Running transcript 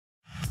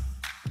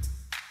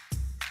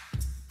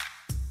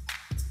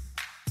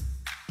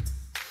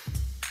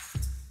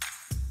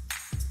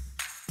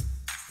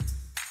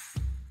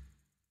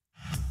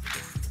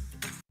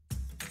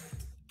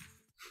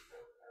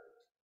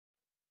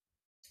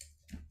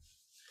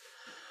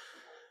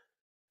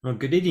Well,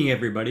 good evening,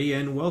 everybody,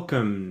 and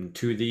welcome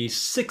to the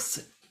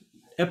sixth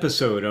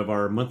episode of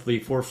our monthly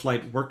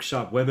ForeFlight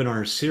Workshop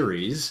webinar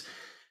series.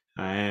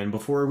 And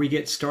before we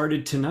get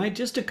started tonight,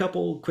 just a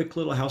couple quick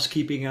little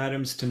housekeeping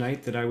items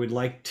tonight that I would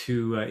like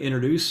to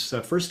introduce.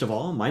 First of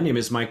all, my name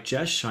is Mike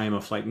Jesch. I am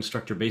a flight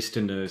instructor based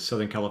in the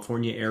Southern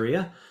California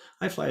area.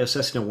 I fly a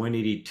Cessna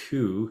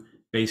 182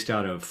 based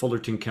out of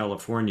Fullerton,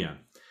 California.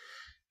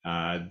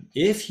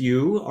 If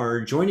you are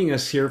joining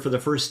us here for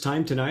the first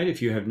time tonight,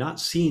 if you have not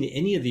seen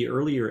any of the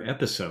earlier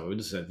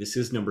episodes, this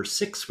is number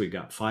 6. We've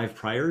got 5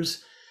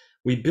 priors.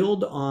 We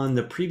build on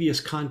the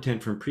previous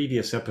content from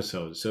previous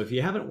episodes. So if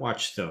you haven't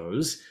watched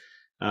those,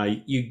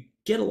 you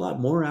get a lot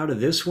more out of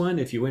this one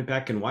if you went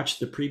back and watched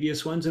the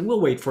previous ones. And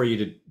we'll wait for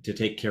you to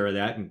take care of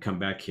that and come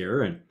back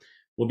here. And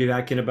we'll be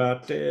back in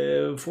about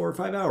 4 or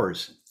 5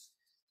 hours.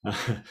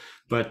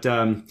 But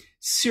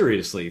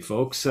seriously,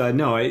 folks,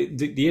 no,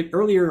 the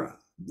earlier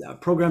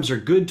programs are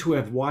good to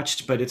have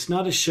watched, but it's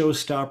not a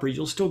showstopper.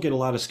 You'll still get a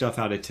lot of stuff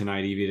out of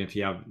tonight, even if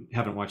you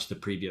haven't watched the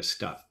previous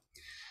stuff.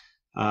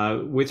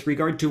 With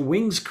regard to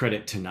wings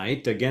credit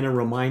tonight, again, a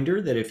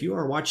reminder that if you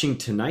are watching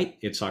tonight,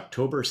 it's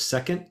October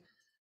 2nd,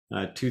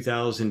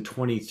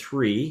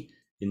 2023,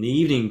 in the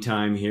evening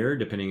time here,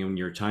 depending on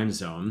your time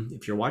zone.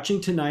 If you're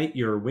watching tonight,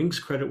 your wings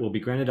credit will be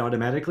granted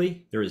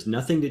automatically. There is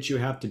nothing that you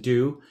have to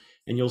do,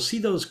 and you'll see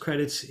those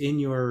credits in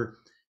your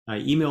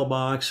email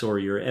box or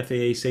your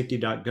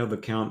FAAsafety.gov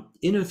account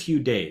in a few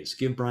days.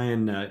 Give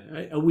Brian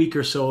a week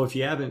or so. If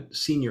you haven't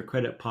seen your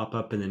credit pop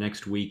up in the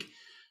next week,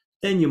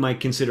 then you might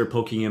consider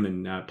poking him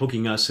and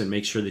poking us and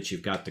make sure that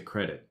you've got the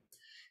credit.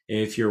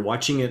 If you're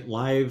watching it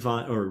live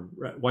or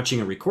watching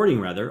a recording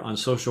rather on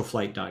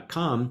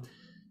socialflight.com,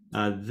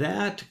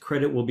 that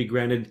credit will be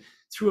granted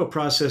through a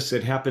process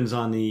that happens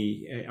on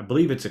I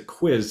believe it's a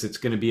quiz that's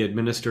going to be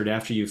administered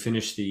after you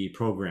finish the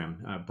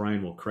program.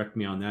 Brian will correct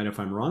me on that if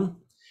I'm wrong.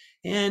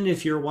 And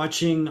if you're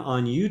watching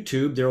on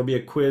YouTube, there will be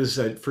a quiz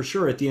for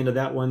sure at the end of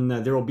that one.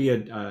 There will be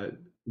a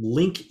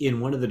link in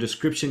one of the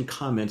description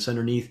comments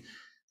underneath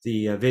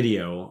the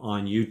video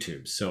on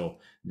YouTube. So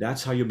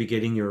that's how you'll be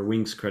getting your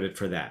wings credit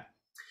for that.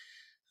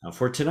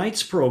 For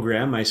tonight's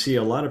program, I see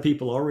a lot of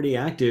people already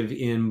active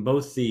in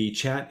both the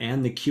chat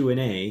and the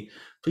Q&A.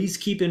 Please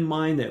keep in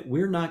mind that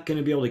we're not going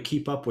to be able to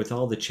keep up with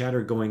all the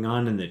chatter going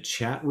on in the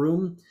chat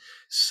room.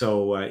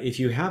 So if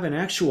you have an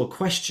actual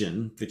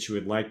question that you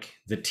would like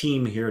the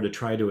team here to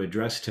try to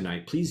address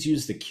tonight, please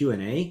use the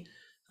Q&A.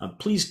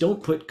 Please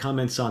don't put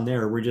comments on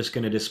there. We're just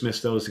going to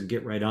dismiss those and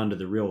get right on to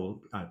the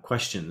real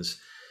questions.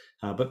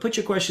 But put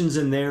your questions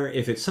in there.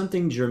 If it's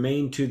something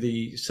germane to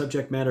the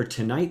subject matter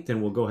tonight, then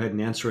we'll go ahead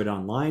and answer it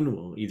online.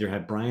 We'll either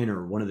have Brian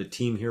or one of the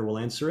team here will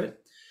answer it,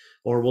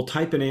 or we'll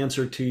type an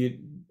answer to you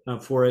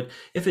for it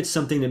if it's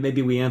something that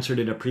maybe we answered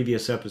in a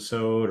previous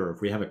episode, or if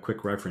we have a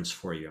quick reference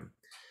for you.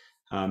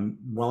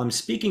 While I'm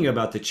speaking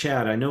about the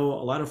chat, I know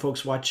a lot of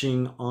folks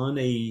watching on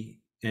an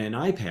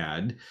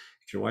iPad.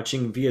 If you're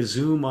watching via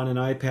Zoom on an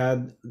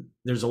iPad,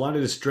 there's a lot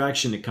of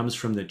distraction that comes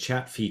from the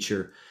chat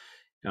feature.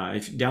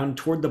 If down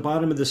toward the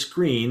bottom of the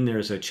screen,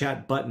 there's a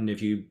chat button.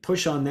 If you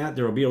push on that,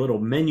 there will be a little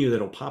menu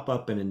that'll pop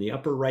up, and in the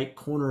upper right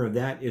corner of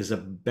that is a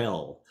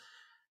bell,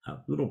 a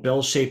little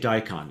bell-shaped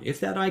icon. If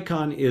that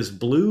icon is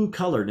blue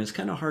colored, and it's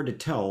kind of hard to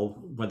tell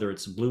whether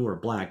it's blue or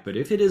black, but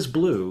if it is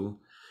blue,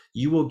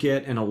 you will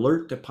get an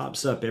alert that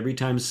pops up every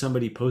time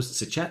somebody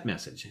posts a chat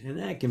message, and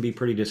that can be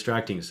pretty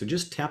distracting. So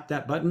just tap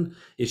that button,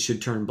 it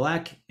should turn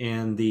black,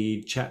 and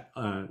the chat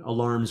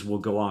alarms will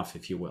go off,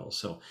 if you will.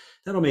 So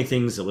that'll make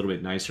things a little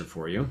bit nicer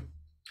for you.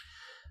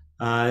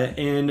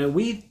 And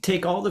we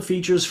take all the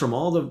features from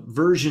all the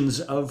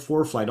versions of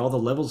ForeFlight, all the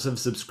levels of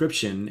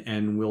subscription,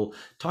 and we'll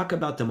talk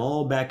about them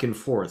all back and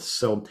forth.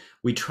 So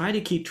we try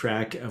to keep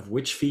track of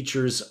which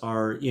features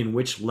are in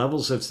which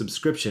levels of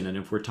subscription. And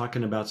if we're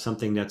talking about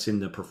something that's in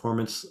the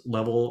performance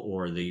level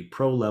or the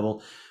pro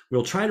level,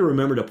 we'll try to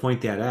remember to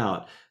point that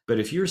out. But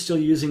if you're still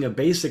using a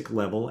basic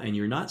level and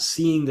you're not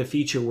seeing the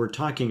feature we're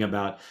talking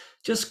about,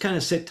 just kind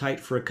of sit tight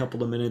for a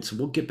couple of minutes.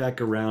 We'll get back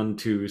around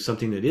to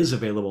something that is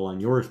available on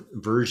your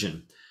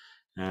version.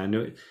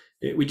 And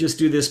we just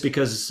do this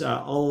because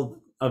all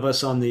of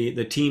us on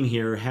the team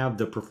here have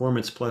the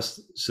Performance Plus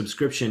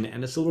subscription,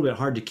 and it's a little bit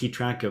hard to keep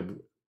track of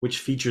which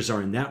features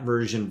are in that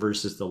version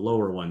versus the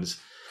lower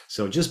ones.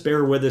 So just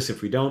bear with us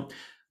if we don't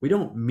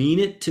mean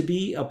it to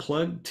be a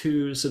plug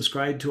to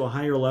subscribe to a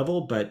higher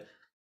level, but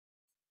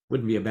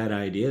wouldn't be a bad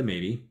idea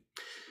maybe.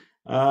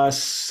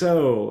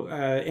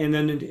 And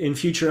then in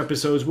future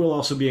episodes, we'll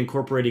also be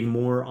incorporating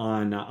more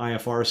on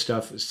IFR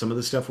stuff. Some of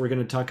the stuff we're going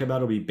to talk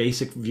about will be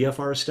basic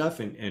VFR stuff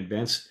and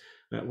advanced,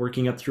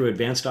 working up through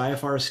advanced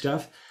IFR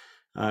stuff.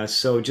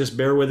 So just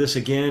bear with us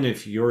again.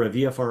 If you're a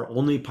VFR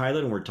only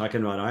pilot and we're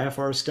talking about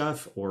IFR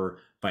stuff, or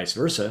vice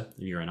versa,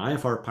 if you're an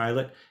IFR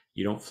pilot,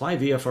 you don't fly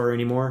VFR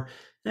anymore,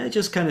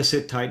 just kind of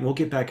sit tight and we'll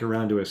get back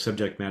around to a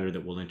subject matter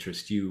that will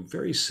interest you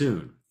very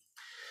soon.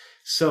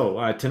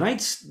 So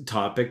tonight's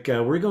topic,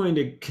 we're going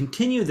to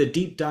continue the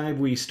deep dive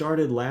we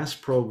started last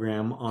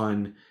program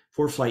on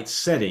ForeFlight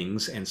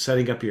settings and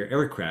setting up your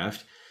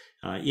aircraft.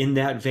 In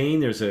that vein,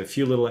 there's a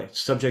few little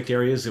subject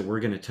areas that we're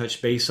going to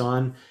touch base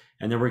on,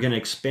 and then we're going to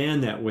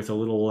expand that with a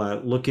little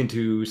look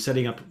into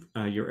setting up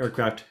your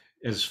aircraft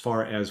as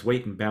far as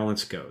weight and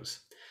balance goes.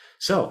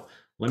 So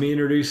let me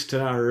introduce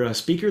to our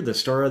speaker, the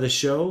star of the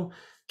show,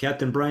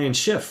 Captain Brian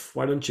Schiff.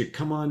 Why don't you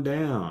come on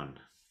down?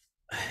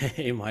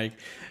 Hey, Mike,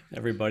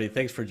 everybody,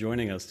 thanks for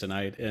joining us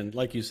tonight. And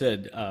like you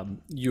said,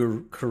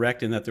 you're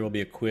correct in that there will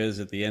be a quiz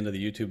at the end of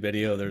the YouTube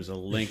video. There's a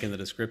link in the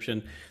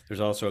description.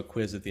 There's also a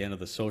quiz at the end of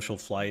the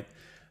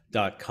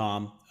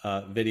socialflight.com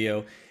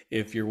video.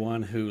 If you're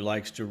one who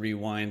likes to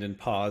rewind and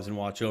pause and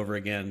watch over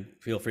again,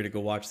 feel free to go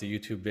watch the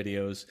YouTube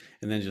videos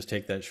and then just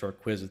take that short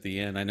quiz at the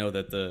end. I know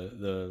that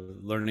the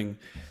Learning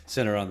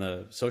Center on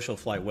the Social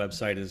Flight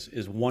website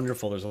is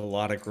wonderful. There's a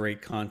lot of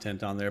great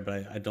content on there,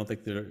 but I don't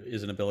think there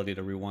is an ability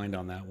to rewind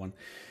on that one.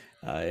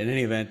 In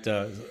any event,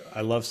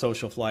 I love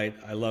Social Flight.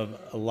 I love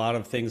a lot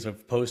of things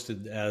I've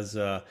posted as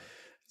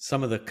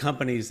some of the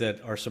companies that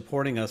are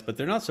supporting us, but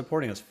they're not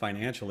supporting us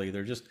financially.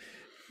 They're just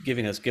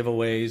giving us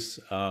giveaways,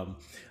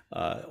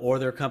 or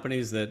they're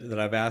companies that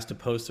I've asked to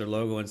post their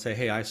logo and say,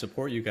 hey, I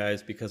support you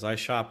guys because I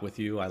shop with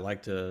you. I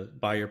like to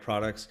buy your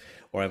products,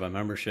 or I have a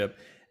membership.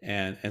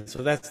 And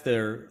so that's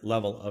their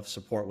level of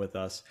support with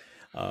us.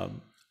 I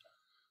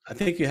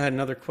think you had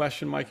another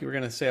question, Mike, you were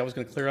going to say I was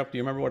going to clear up. Do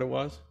you remember what it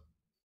was?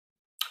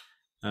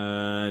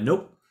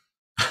 Nope.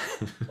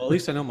 Well, at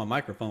least I know my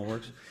microphone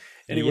works.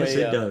 Anyway, yes,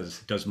 it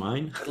does. Does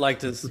mine? I'd like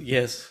to,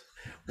 yes,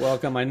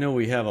 welcome. I know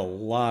we have a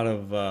lot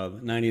of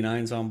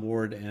 99s on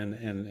board,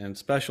 and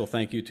special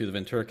thank you to the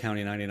Ventura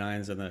County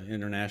 99s and the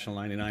International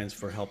 99s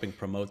for helping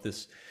promote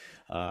this.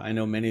 I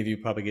know many of you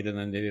probably get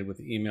inundated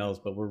with emails,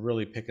 but we're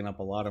really picking up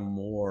a lot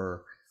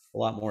more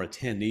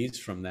attendees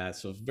from that.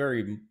 So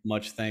very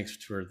much thanks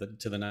to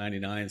the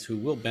 99s, who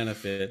will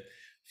benefit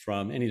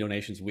from any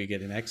donations we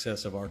get. In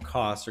excess of our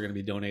costs are going to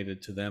be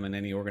donated to them and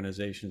any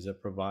organizations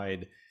that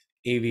provide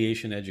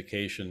aviation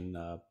education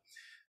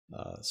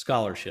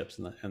scholarships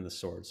and the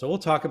sort. So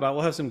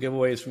we'll have some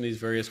giveaways from these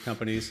various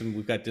companies, and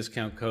we've got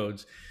discount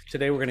codes.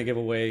 Today we're going to give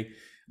away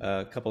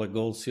a couple of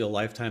Gold Seal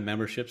lifetime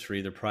memberships for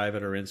either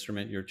private or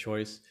instrument, your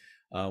choice.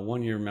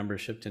 1-year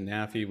membership to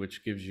NAFI,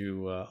 which gives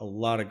you a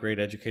lot of great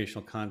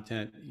educational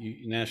content.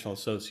 National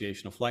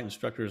Association of Flight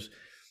Instructors,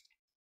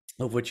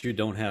 of which you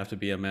don't have to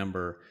be a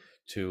member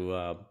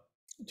to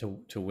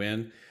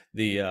win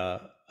you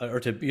don't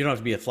have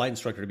to be a flight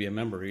instructor to be a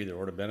member either,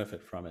 or to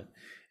benefit from it.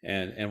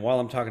 And while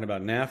I'm talking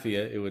about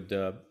NAFI, it would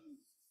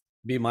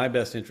be my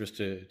best interest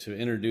to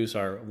introduce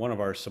one of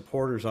our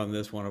supporters on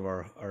this. One of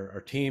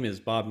our team is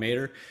Bob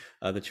Mader,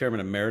 the chairman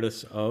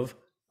emeritus of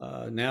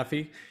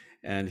NAFI,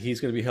 and he's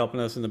going to be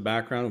helping us in the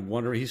background.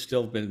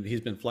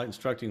 He's been flight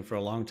instructing for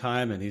a long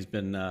time, and he's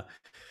been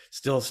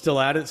still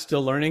at it,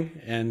 still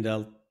learning,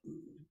 and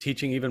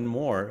teaching even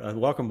more.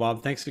 Welcome,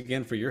 Bob. Thanks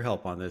again for your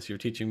help on this. You're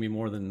teaching me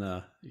more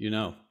than you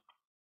know.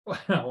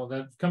 Well,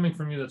 that's coming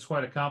from you. That's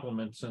quite a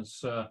compliment,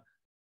 since I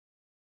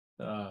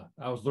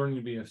was learning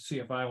to be a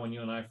CFI when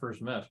you and I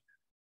first met,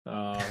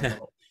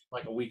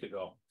 like a week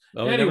ago.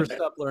 Oh, anyway, never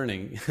stop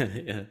learning.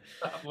 Yeah.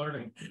 Stop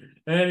learning.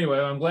 Anyway,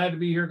 I'm glad to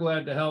be here,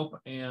 glad to help.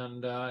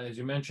 And as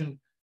you mentioned,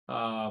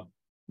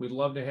 we'd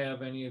love to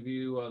have any of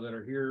you that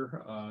are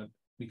here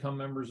become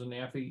members of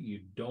NAFI. You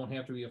don't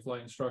have to be a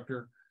flight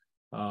instructor.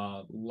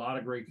 A lot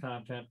of great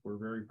content. We're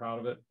very proud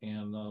of it.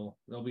 And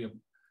there'll be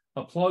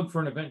a plug for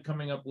an event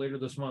coming up later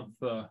this month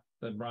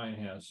that Brian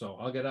has. So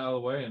I'll get out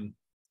of the way and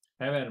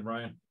have at it,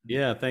 Brian.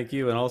 Yeah, thank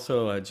you. And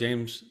also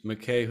James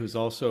McKay, who's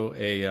also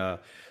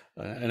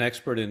an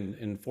expert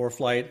in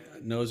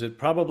ForeFlight, knows it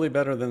probably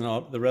better than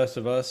the rest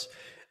of us,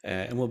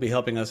 and will be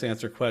helping us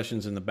answer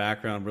questions in the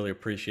background. Really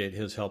appreciate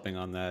his helping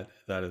on that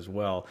as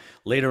well.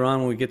 Later on,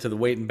 when we get to the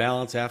weight and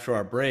balance after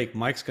our break,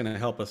 Mike's going to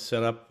help us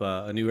set up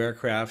a new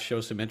aircraft,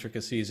 show some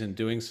intricacies in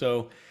doing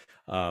so.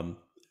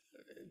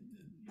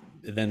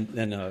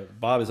 Then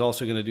Bob is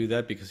also going to do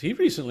that because he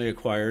recently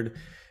acquired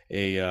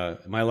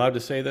am I allowed to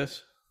say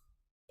this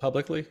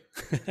publicly?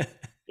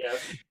 Yes.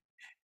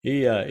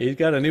 He's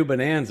got a new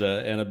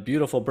Bonanza, and a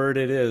beautiful bird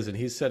it is, and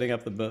he's setting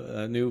up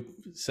the new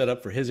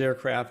setup for his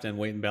aircraft and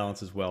weight and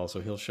balance as well.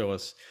 So he'll show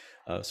us.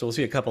 So we'll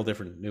see a couple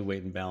different new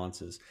weight and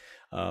balances.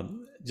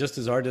 Just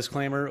as our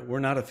disclaimer, we're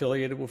not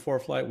affiliated with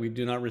ForeFlight. We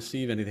do not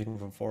receive anything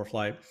from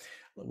ForeFlight.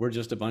 We're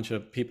just a bunch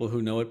of people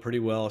who know it pretty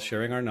well,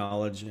 sharing our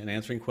knowledge and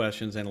answering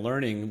questions and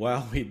learning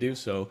while we do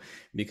so,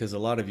 because a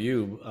lot of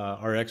you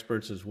are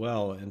experts as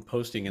well, and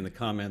posting in the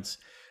comments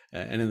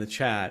and in the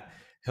chat,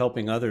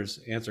 helping others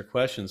answer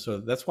questions. So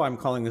that's why I'm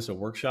calling this a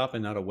workshop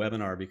and not a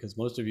webinar, because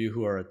most of you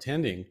who are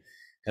attending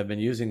have been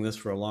using this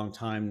for a long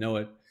time, know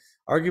it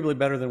arguably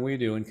better than we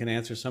do, and can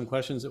answer some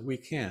questions that we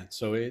can't.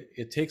 So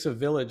it takes a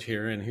village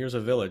here, and here's a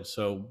village.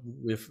 So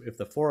if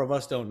the four of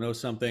us don't know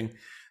something,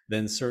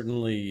 then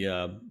certainly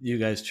you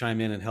guys chime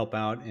in and help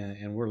out,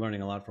 and we're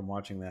learning a lot from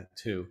watching that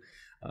too.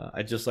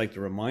 I'd just like to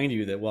remind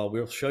you that while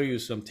we'll show you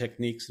some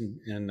techniques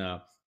and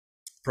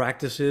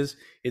practices,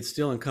 it's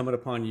still incumbent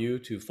upon you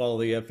to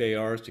follow the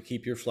FARs to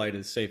keep your flight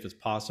as safe as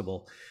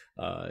possible,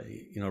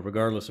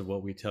 regardless of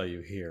what we tell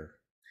you here.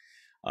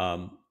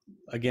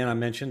 Again, I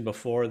mentioned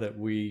before that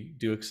we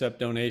do accept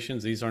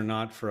donations. These are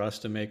not for us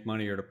to make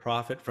money or to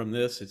profit from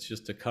this. It's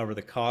just to cover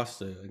the cost,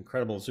 the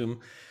incredible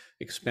Zoom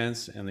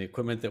expense and the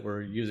equipment that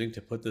we're using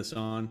to put this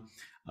on.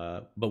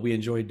 But we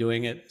enjoy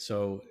doing it.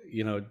 So,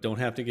 don't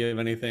have to give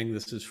anything.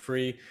 This is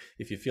free.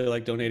 If you feel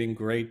like donating,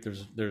 great.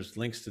 There's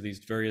links to these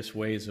various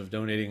ways of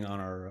donating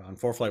on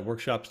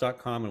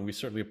ForeFlightWorkshops.com, and we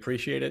certainly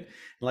appreciate it.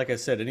 And like I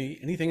said,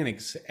 anything in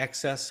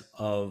excess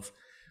of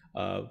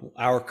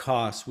our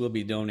costs will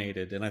be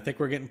donated, and I think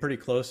we're getting pretty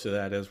close to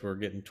that as we're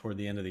getting toward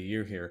the end of the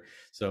year here.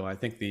 So I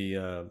think the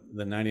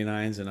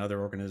 99s and other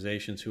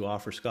organizations who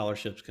offer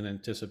scholarships can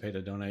anticipate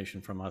a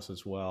donation from us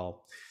as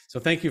well. So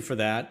thank you for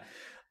that.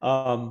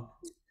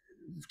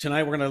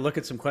 Tonight we're going to look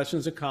at some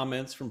questions and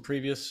comments from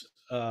previous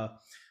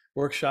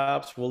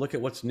workshops. We'll look at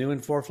what's new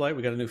in ForeFlight.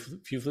 We got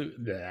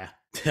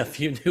a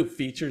few new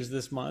features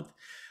this month.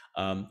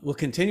 We'll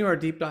continue our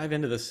deep dive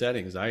into the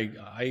settings.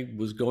 I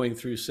was going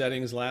through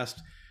settings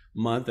last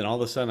month, and all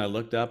of a sudden I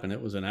looked up and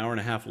it was an hour and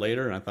a half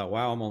later, and I thought,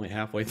 wow, I'm only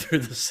halfway through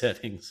the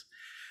settings.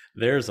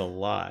 There's a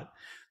lot.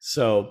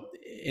 So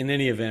in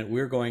any event,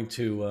 we're going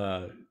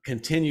to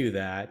continue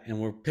that, and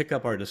we'll pick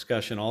up our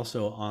discussion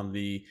also on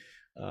the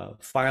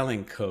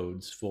filing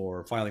codes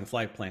for filing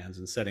flight plans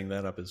and setting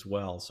that up as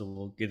well. So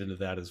we'll get into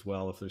that as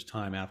well if there's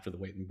time after the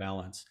weight and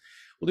balance.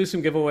 We'll do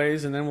some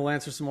giveaways, and then we'll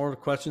answer some more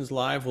questions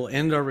live. We'll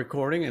end our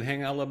recording and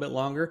hang out a little bit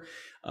longer.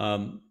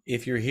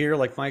 If you're here,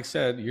 like Mike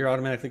said, you're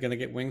automatically going to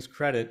get Wings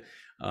credit.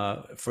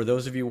 For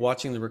those of you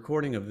watching the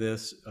recording of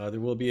this, there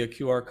will be a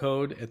QR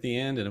code at the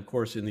end. And of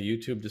course, in the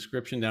YouTube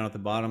description down at the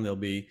bottom, there'll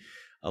be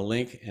a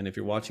link. And if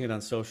you're watching it on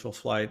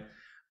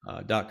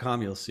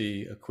socialflight.com, you'll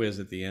see a quiz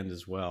at the end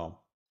as well.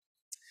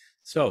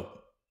 So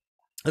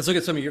let's look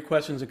at some of your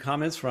questions and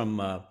comments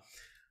from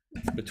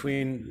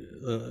between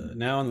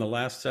now and the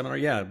last seminar.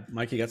 Yeah,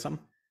 Mike, you got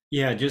something?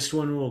 Yeah, just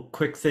one little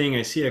quick thing.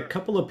 I see a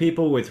couple of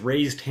people with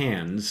raised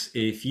hands.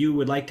 If you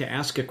would like to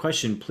ask a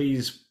question,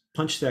 please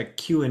punch that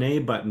Q&A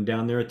button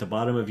down there at the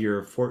bottom of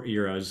your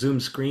Zoom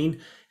screen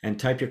and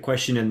type your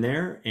question in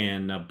there,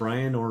 and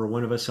Brian or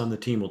one of us on the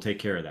team will take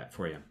care of that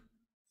for you.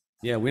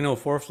 Yeah, we know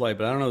ForeFlight,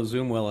 but I don't know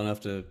Zoom well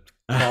enough to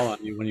call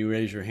on you when you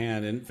raise your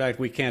hand. In fact,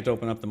 we can't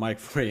open up the mic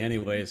for you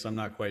anyway, so I'm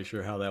not quite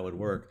sure how that would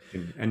work.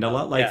 And a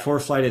lot like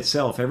ForeFlight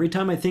itself, every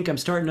time I think I'm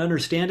starting to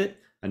understand it,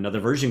 another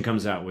version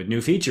comes out with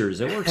new features.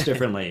 It works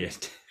differently.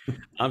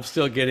 I'm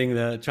still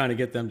trying to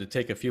get them to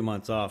take a few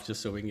months off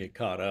just so we can get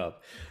caught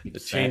up. The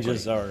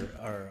changes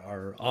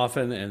are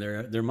often, and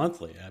they're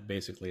monthly,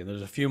 basically. And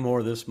there's a few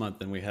more this month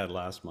than we had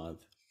last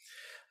month.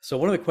 So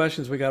one of the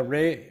questions we got,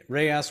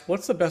 Ray asked,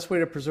 what's the best way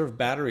to preserve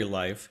battery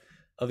life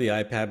of the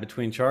iPad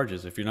between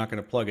charges? If you're not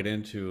going to plug it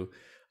into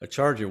a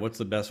charger, what's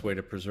the best way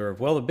to preserve?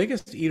 Well, the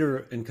biggest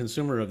eater and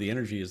consumer of the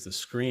energy is the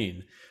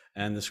screen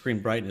and the screen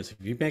brightness.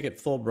 If you make it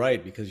full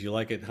bright because you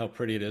like it, how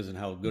pretty it is and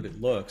how good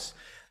it looks,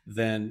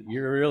 then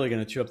you're really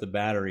going to chew up the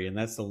battery, and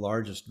that's the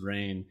largest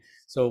drain.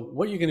 So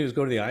what you can do is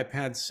go to the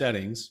iPad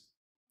settings,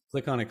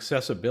 click on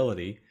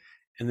accessibility,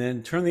 and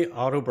then turn the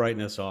auto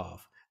brightness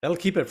off. That'll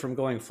keep it from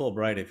going full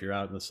bright if you're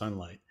out in the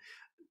sunlight.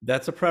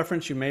 That's a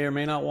preference you may or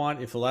may not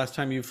want. If the last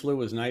time you flew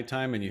was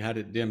nighttime and you had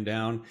it dimmed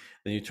down,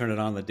 then you turn it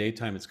on in the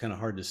daytime, it's kind of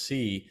hard to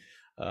see.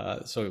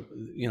 So,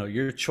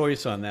 your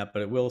choice on that,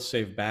 but it will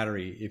save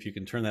battery. If you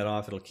can turn that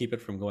off, it'll keep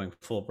it from going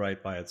full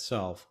bright by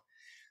itself.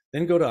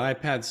 Then go to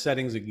iPad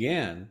settings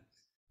again,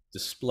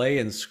 display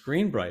and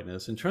screen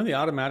brightness, and turn the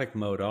automatic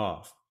mode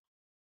off.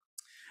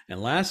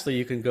 And lastly,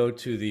 you can go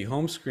to the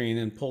home screen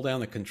and pull down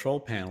the control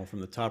panel from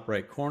the top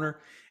right corner,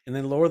 and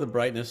then lower the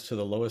brightness to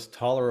the lowest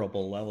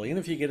tolerable level. Even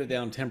if you get it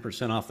down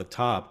 10% off the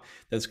top,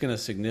 that's going to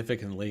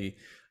significantly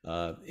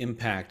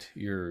impact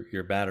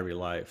your battery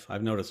life.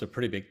 I've noticed a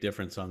pretty big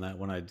difference on that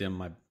when I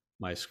dim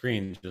my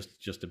screen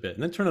just a bit.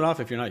 And then turn it off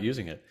if you're not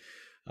using it.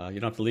 You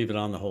don't have to leave it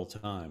on the whole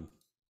time.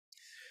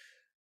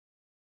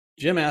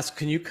 Jim asks,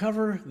 can you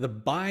cover the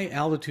by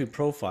altitude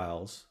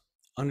profiles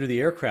under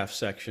the aircraft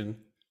section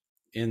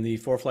in the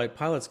ForeFlight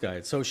Pilot's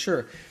Guide? So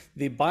sure,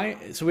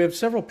 so we have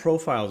several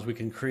profiles we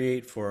can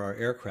create for our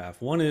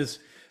aircraft. One is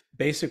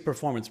basic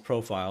performance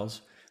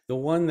profiles. The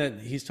one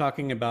that he's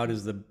talking about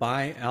is the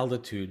by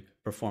altitude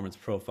performance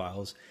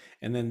profiles.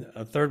 And then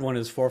a third one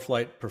is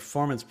ForeFlight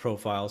performance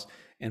profiles.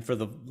 And for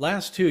the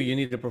last two, you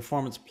need a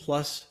performance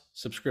plus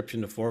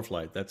subscription to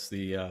ForeFlight. That's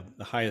the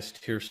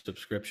highest tier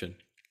subscription.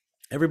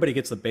 Everybody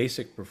gets the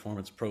basic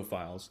performance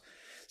profiles.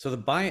 So the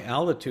by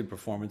altitude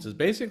performance is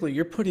basically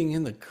you're putting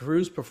in the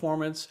cruise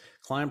performance,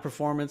 climb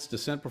performance,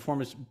 descent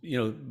performance,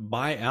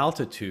 by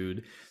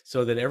altitude,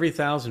 so that every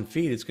 1,000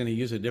 feet it's going to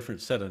use a different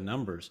set of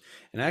numbers.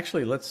 And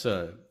actually, I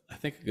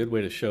think a good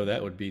way to show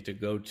that would be to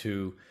go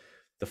to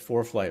the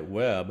ForeFlight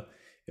web.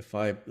 If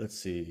I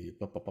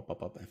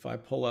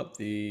pull up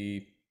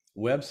the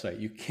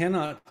website, you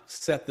cannot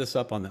set this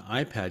up on the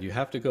iPad. You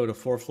have to go to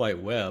ForeFlight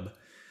web,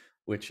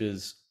 which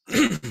is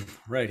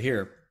right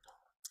here.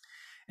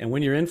 And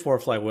when you're in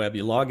ForeFlight web,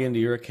 you log into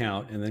your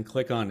account and then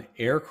click on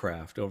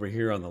aircraft over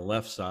here on the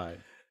left side.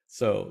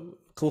 So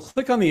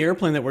click on the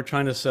airplane that we're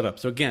trying to set up.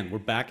 So again, we're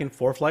back in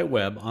ForeFlight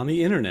Web on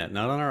the internet,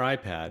 not on our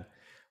iPad.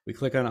 We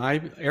click on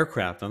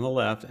aircraft on the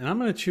left, and I'm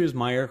going to choose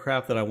my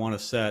aircraft that I want to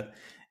set.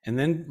 And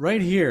then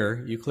right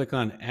here, you click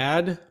on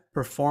add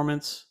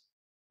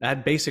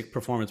basic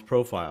performance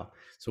profile.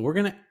 So we're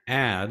going to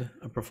add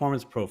a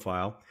performance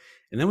profile,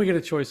 and then we get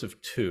a choice of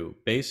two,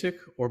 basic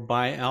or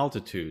by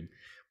altitude.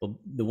 Well,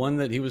 the one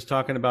that he was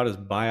talking about is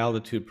by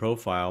altitude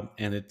profile,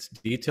 and it's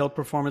detailed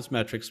performance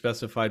metrics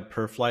specified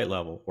per flight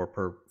level or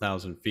per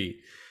 1,000 feet.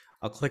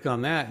 I'll click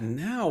on that, and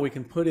now we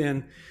can put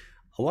in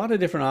a lot of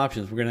different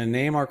options. We're going to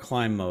name our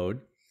climb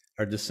mode,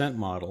 our descent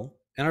model,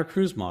 and our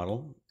cruise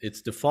model.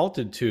 It's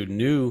defaulted to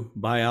new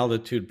by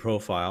altitude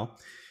profile.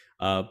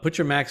 Put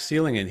your max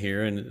ceiling in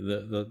here, and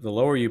the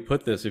lower you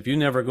put this, if you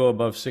never go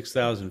above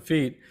 6,000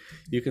 feet,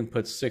 you can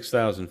put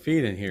 6,000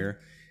 feet in here,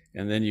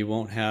 and then you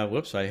won't have,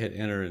 whoops, I hit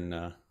enter, and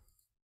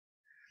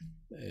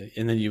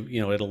then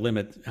it'll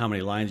limit how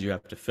many lines you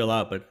have to fill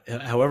out. But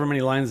however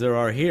many lines there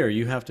are here,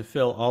 you have to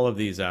fill all of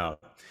these out.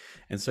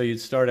 And so you'd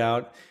start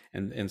out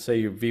and say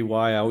your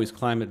VY, I always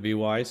climb at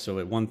VY. So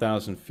at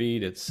 1,000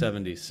 feet, it's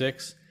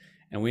 76.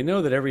 And we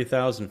know that every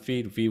 1,000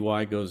 feet,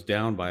 VY goes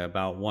down by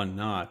about 1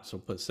 knot. So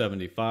put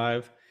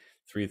 75,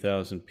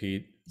 3,000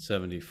 feet,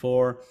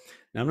 74.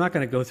 Now I'm not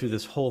going to go through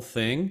this whole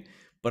thing,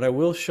 but I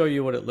will show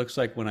you what it looks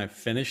like when I've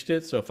finished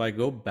it. So if I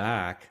go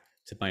back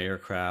to my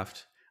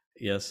aircraft,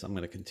 yes, I'm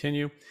going to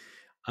continue.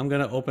 I'm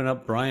going to open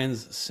up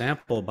Brian's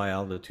sample by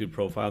altitude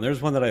profile.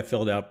 There's one that I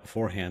filled out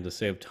beforehand to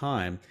save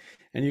time.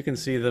 And you can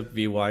see the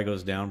VY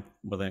goes down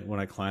when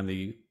I climb,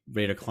 the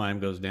rate of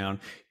climb goes down.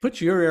 Put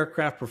your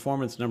aircraft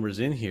performance numbers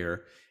in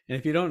here. And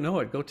if you don't know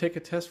it, go take a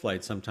test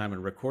flight sometime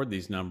and record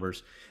these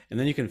numbers. And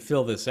then you can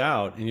fill this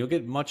out, and you'll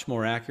get much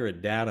more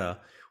accurate data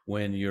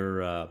when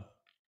you're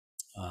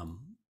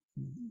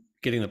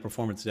getting the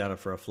performance data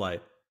for a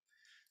flight.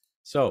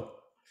 So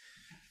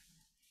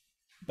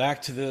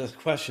back to the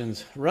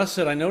questions. Russ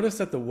said, I noticed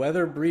that the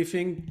weather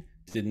briefing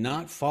did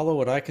not follow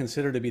what I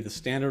consider to be the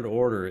standard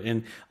order.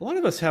 And a lot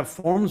of us have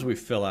forms we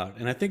fill out.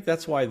 And I think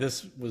that's why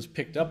this was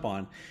picked up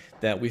on,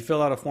 that we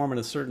fill out a form in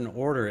a certain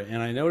order.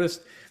 And I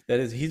noticed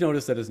that he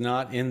noticed that it's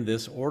not in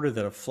this order,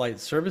 that a flight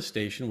service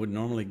station would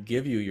normally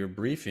give you your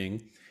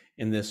briefing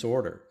in this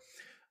order.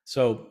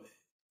 So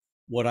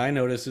what I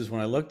noticed is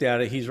when I looked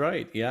at it, he's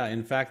right. Yeah,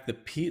 in fact, the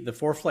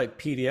ForeFlight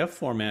PDF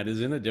format is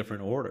in a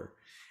different order.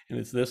 And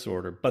it's this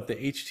order, but the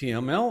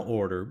HTML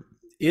order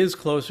is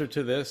closer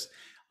to this.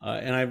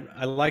 And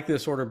I like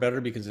this order better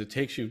because it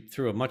takes you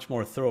through a much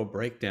more thorough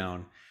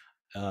breakdown.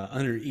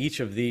 Under each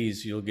of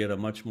these, you'll get a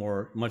much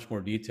more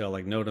detail.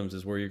 Like NOTAMs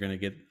is where you're going to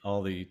get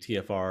all the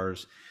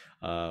TFRs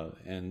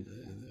and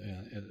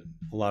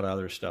a lot of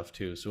other stuff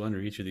too. So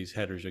under each of these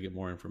headers, you'll get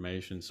more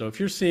information. So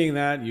if you're seeing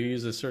that, you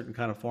use a certain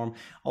kind of form.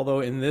 Although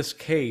in this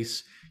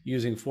case,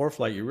 using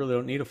ForeFlight, you really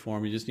don't need a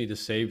form. You just need to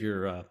save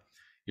your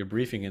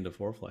briefing into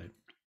ForeFlight.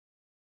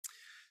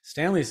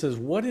 Stanley says,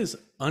 what is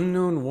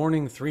unknown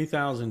warning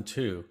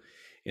 3002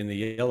 in the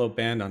yellow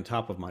band on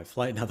top of my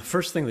flight? Now, the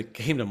first thing that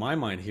came to my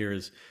mind here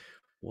is,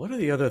 what are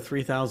the other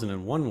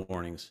 3001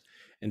 warnings?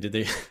 And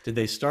did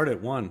they start at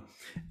 1?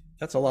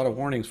 That's a lot of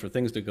warnings for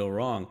things to go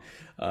wrong.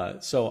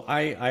 So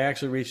I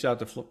actually reached out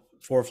to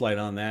ForeFlight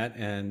on that,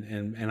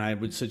 and I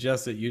would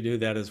suggest that you do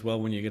that as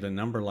well when you get a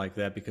number like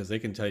that, because they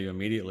can tell you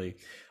immediately.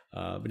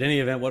 But in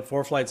any event, what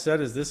ForeFlight said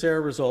is this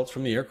error results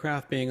from the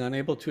aircraft being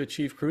unable to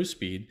achieve cruise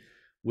speed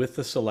with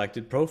the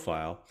selected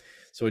profile.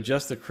 So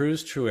adjust the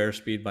cruise true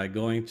airspeed by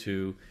going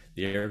to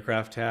the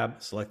aircraft tab,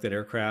 select that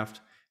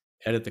aircraft,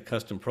 edit the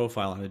custom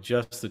profile, and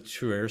adjust the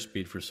true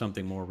airspeed for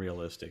something more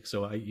realistic.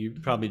 So you're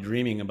probably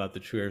dreaming about the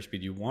true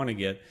airspeed you want to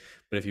get,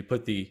 but if you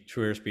put the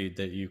true airspeed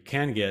that you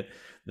can get,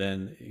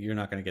 then you're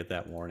not going to get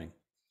that warning.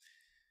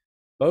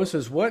 Bo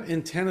says, what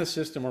antenna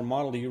system or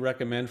model do you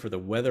recommend for the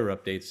weather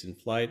updates in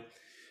flight?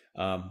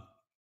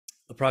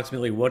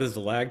 Approximately what is the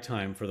lag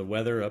time for the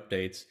weather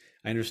updates?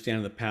 I understand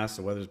in the past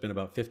the weather's been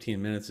about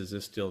 15 minutes. Is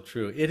this still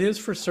true? It is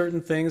for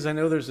certain things. I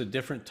know there's a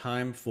different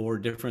time for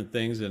different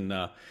things. And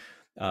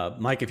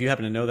Mike, if you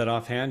happen to know that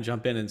offhand,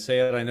 jump in and say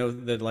it. I know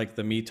that like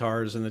the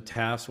METARs and the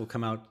TAFs will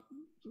come out,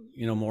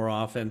 more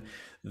often.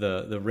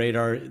 The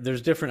radar,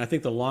 there's different. I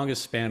think the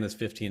longest span is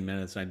 15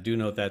 minutes. I do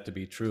know that to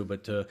be true,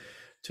 but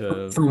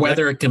for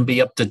weather, it can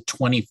be up to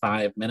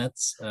 25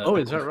 minutes. Oh,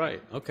 is that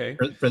right? Okay.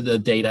 For the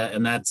data,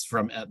 and that's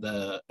from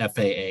the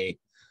FAA.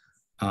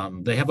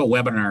 They have a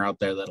webinar out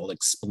there that'll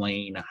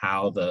explain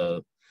how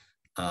the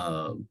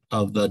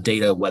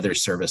data weather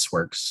service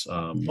works.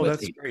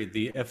 That's great.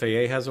 The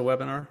FAA has a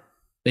webinar?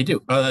 They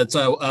do. It's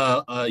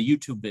a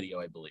YouTube video,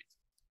 I believe.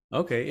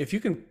 Okay, if you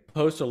can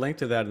post a link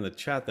to that in the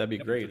chat, that'd be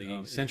great.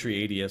 The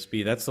Sentry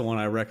ADSB, that's the one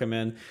I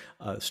recommend.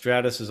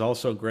 Stratus is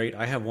also great.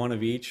 I have one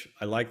of each.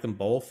 I like them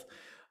both.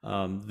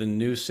 The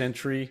new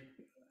Sentry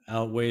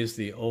outweighs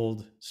the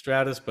old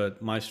Stratus,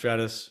 but my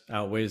Stratus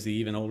outweighs the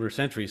even older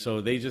Sentry. So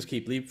they just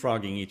keep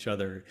leapfrogging each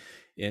other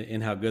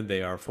in how good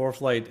they are.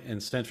 ForeFlight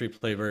and Sentry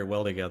play very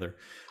well together.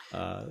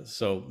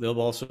 So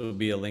there'll also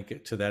be a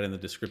link to that in the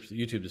description,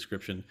 YouTube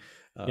description.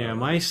 Yeah,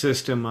 my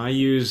system I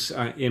use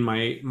in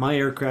my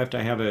aircraft,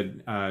 I have a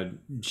GNS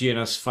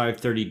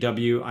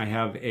 530W. I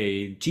have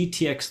a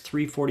GTX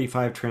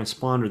 345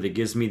 transponder that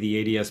gives me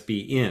the ADS-B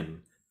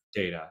in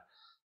data.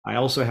 I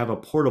also have a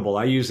portable.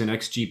 I use an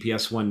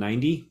XGPS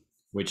 190,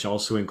 which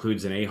also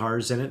includes an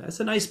AHRS in it. That's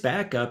a nice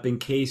backup in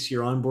case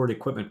your onboard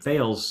equipment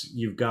fails.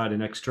 You've got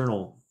an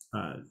external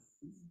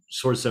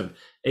source of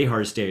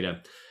AHRS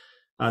data.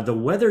 The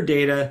weather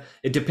data,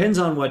 it depends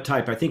on what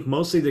type. I think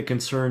mostly the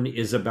concern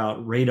is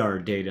about radar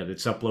data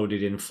that's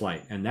uploaded in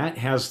flight. And that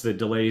has the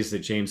delays that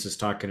James is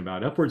talking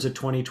about, upwards of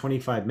 20,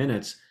 25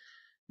 minutes,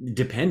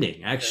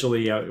 depending.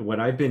 Actually, what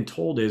I've been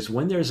told is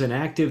when there's an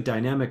active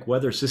dynamic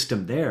weather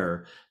system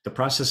there, the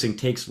processing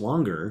takes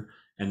longer.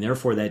 And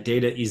therefore, that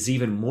data is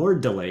even more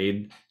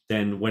delayed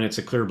than when it's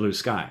a clear blue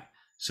sky.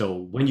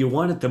 So when you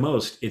want it the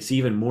most, it's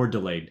even more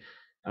delayed.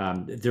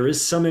 There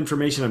is some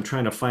information, I'm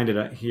trying to find it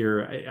out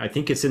here. I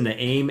think it's in the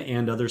AIM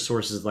and other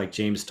sources like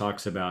James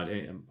talks about,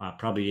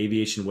 probably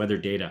aviation weather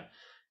data.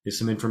 There's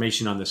some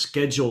information on the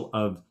schedule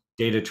of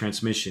data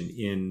transmission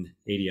in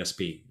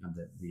ADS-B,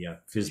 the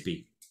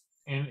FISB.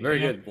 And Very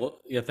good. Well,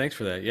 yeah, thanks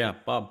for that. Yeah,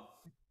 Bob.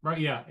 Right,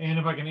 yeah, and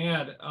if I can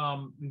add,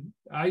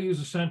 I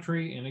use a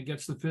Sentry and it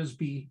gets the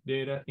FISB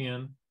data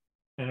in,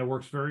 and it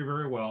works very,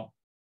 very well.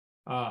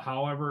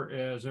 However,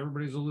 as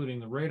everybody's alluding,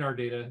 the radar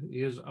data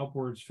is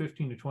upwards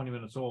 15 to 20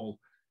 minutes old.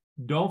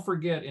 Don't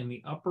forget in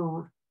the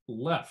upper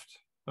left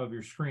of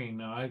your screen,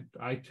 now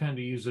I tend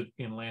to use it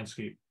in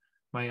landscape,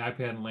 my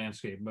iPad in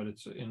landscape, but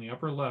it's in the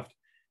upper left,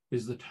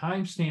 is the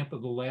timestamp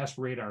of the last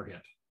radar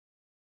hit,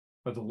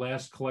 of the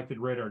last collected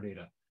radar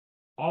data.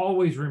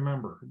 Always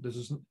remember, this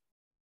is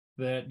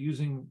that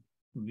using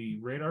the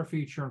radar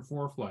feature in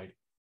ForeFlight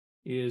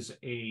is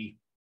a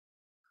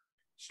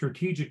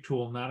strategic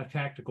tool, not a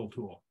tactical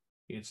tool.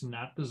 It's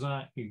not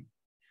designed. You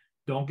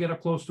don't get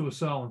up close to a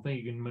cell and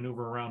think you can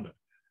maneuver around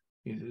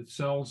it.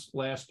 Cells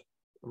last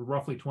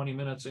roughly 20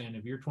 minutes, and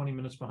if you're 20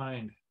 minutes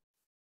behind,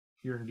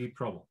 you're in deep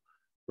trouble.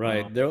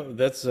 Right.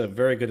 That's a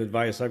very good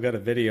advice. I've got a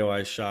video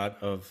I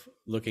shot of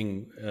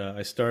looking.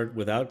 I start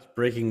without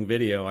breaking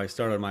video. I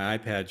start on my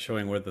iPad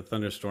showing where the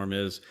thunderstorm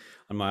is.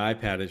 On my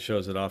iPad, it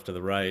shows it off to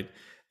the right.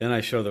 Then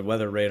I show the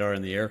weather radar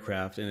in the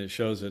aircraft, and it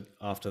shows it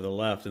off to the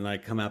left. And I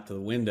come out to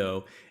the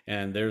window,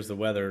 and there's the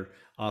weather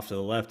off to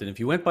the left. And if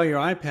you went by your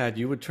iPad,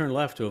 you would turn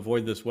left to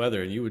avoid this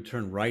weather, and you would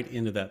turn right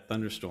into that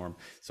thunderstorm.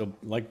 So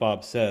like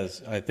Bob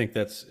says, I think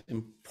that's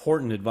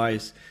important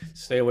advice.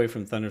 Stay away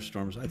from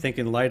thunderstorms. I think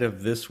in light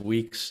of this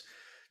week's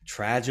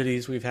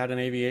tragedies we've had in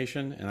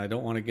aviation, and I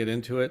don't want to get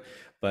into it,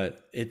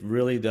 but it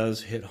really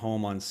does hit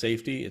home on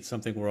safety. It's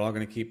something we're all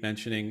going to keep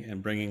mentioning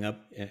and bringing up,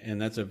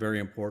 and that's a very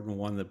important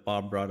one that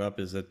Bob brought up,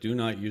 is that do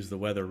not use the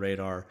weather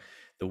radar,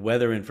 the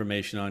weather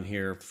information on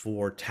here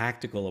for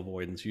tactical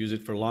avoidance. Use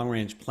it for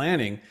long-range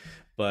planning,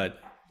 but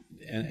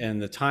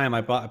and the time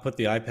I put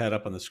the iPad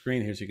up on the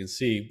screen here so you can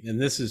see, and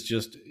this is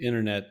just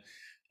internet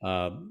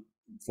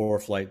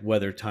ForeFlight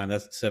weather time.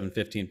 That's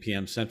 7:15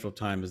 p.m. Central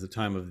Time is the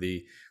time of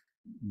the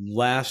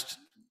last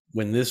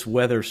when this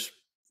weather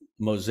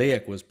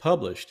mosaic was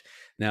published.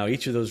 Now,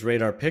 each of those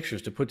radar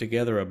pictures to put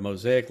together a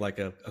mosaic like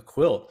a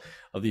quilt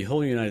of the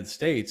whole United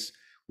States,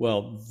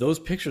 well, those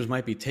pictures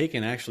might be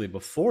taken actually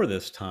before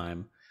this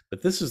time,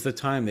 but this is the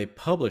time they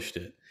published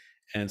it.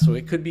 And so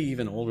it could be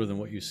even older than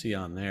what you see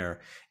on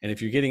there. And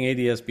if you're getting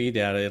ADS-B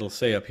data, it'll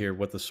say up here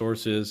what the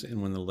source is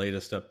and when the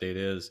latest update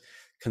is.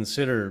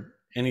 Consider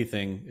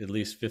anything at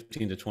least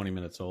 15 to 20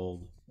 minutes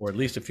old, or at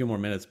least a few more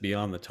minutes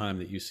beyond the time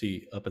that you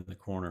see up in the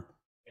corner.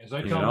 As I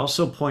I tell should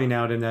also point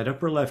out in that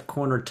upper left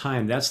corner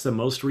time, that's the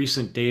most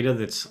recent data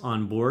that's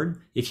on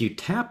board. If you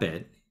tap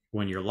it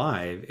when you're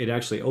live, it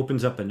actually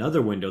opens up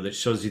another window that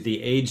shows you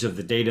the age of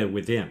the data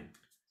within.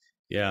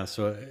 Yeah,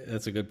 so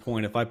that's a good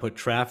point. If I put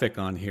traffic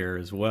on here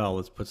as well,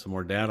 let's put some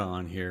more data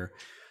on here.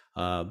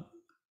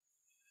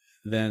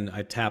 Then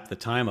I tap the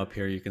time up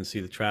here. You can see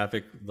the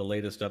traffic, the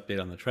latest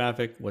update on the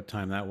traffic, what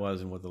time that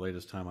was, and what the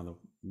latest time on the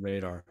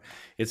radar.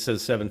 It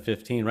says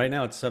 7:15. Right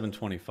now it's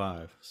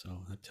 7:25.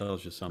 So that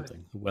tells you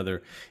something.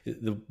 Whether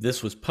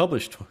this was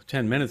published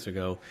 10 minutes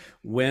ago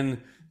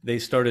when they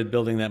started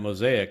building that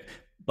mosaic,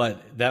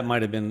 but that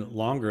might have been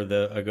longer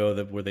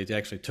ago where they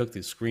actually took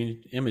the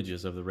screen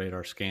images of the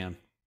radar scan.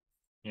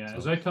 Yeah, so,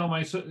 as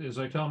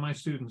I tell my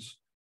students,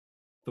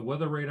 the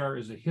weather radar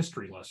is a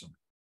history lesson.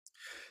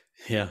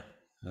 Yeah,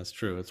 that's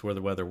true. It's where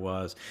the weather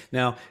was.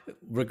 Now,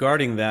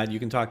 regarding that, you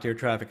can talk to air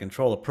traffic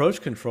control. Approach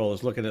control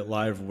is looking at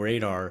live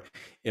radar.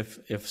 If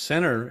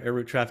Air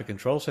Route Traffic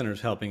Control Center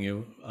is helping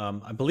you,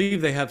 I believe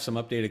they have some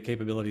updated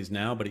capabilities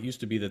now, but it used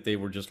to be that they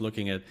were just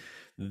looking at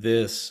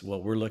this,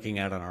 what we're looking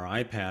at on our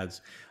iPads,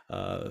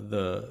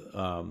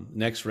 the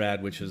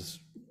NextRad, which is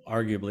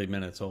arguably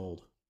minutes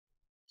old.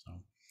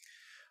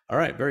 All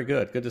right, very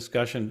good. Good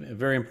discussion.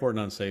 Very important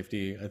on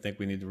safety. I think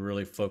we need to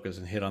really focus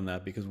and hit on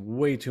that because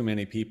way too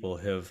many people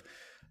have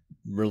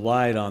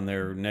relied on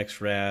their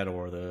NextRad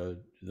or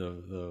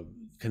the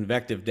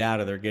convective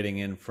data they're getting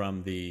in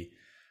from the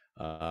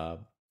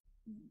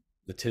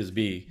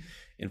TISB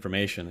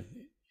information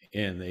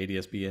in the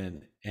ADSB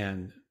in,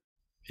 and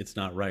it's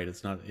not right.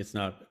 It's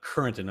not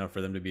current enough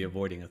for them to be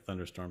avoiding a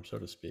thunderstorm, so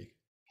to speak.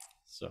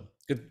 So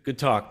good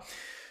talk.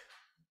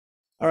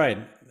 All right,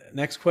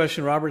 next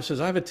question. Robert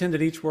says, I've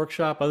attended each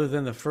workshop other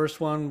than the first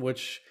one,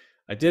 which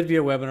I did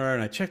via webinar,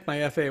 and I checked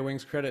my FAA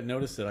Wings credit,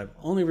 noticed that I've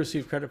only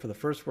received credit for the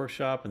first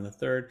workshop and the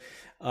third.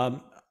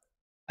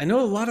 I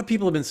know a lot of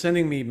people have been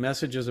sending me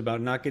messages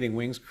about not getting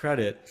Wings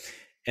credit,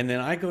 and then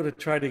I go to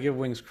try to give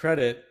Wings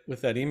credit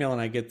with that email,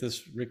 and I get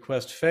this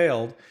request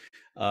failed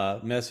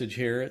message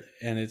here,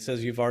 and it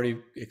says you've already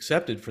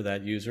accepted for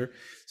that user.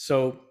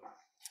 So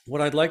what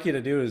I'd like you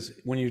to do is,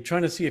 when you're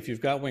trying to see if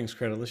you've got Wings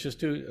credit, let's just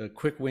do a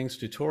quick Wings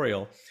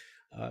tutorial.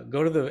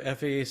 Go to the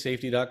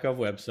FAAsafety.gov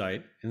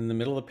website, and in the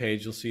middle of the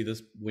page, you'll see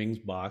this Wings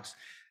box.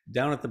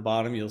 Down at the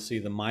bottom, you'll see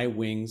the My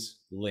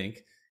Wings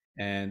link.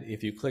 And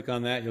if you click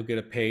on that, you'll get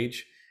a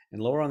page.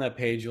 And lower on that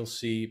page, you'll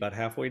see about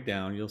halfway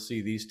down, you'll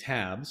see these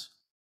tabs,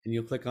 and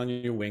you'll click on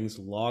your Wings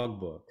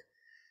logbook.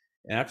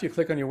 And after you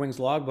click on your Wings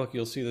logbook,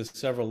 you'll see there's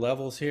several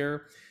levels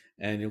here,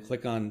 and you'll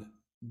click on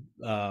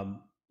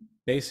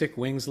basic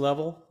Wings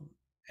level,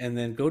 and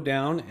then go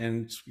down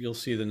and you'll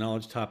see the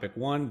knowledge topic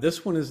 1.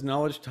 This one is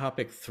knowledge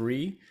topic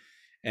 3,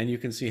 and you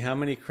can see how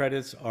many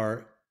credits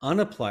are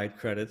unapplied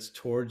credits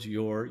towards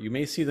you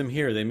may see them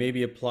here. They may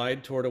be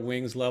applied toward a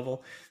Wings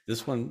level.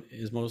 This one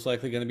is most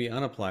likely going to be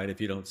unapplied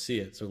if you don't see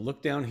it. So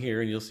look down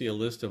here and you'll see a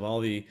list of all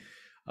the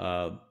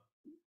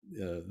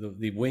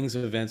Wings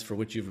events for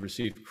which you've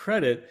received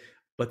credit,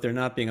 but they're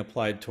not being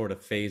applied toward a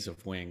phase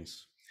of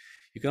Wings.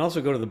 You can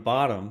also go to the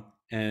bottom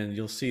and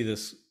you'll see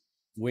this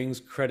Wings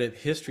credit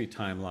history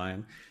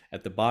timeline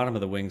at the bottom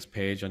of the Wings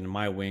page under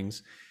My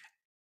Wings.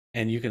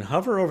 And you can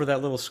hover over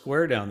that little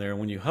square down there. And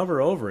when you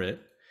hover over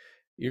it,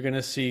 you're going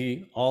to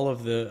see all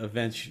of the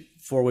events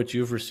for which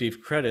you've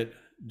received credit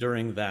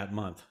during that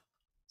month.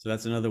 So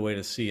that's another way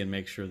to see and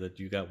make sure that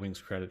you got Wings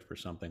credit for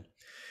something.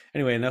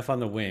 Anyway, enough on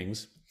the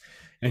Wings.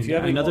 And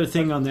another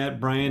thing on that,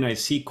 Brian, I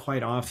see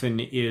quite often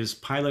is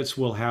pilots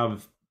will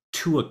have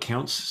 2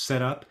 accounts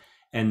set up,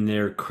 and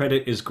their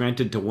credit is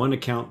granted to one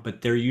account,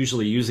 but they're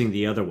usually using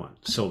the other one.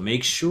 So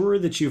make sure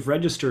that you've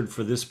registered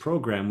for this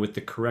program with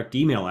the correct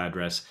email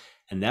address,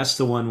 and that's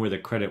the one where the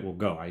credit will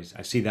go. I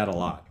see that a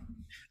lot.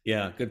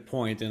 Yeah, good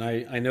point. And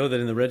I know that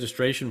in the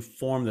registration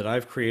form that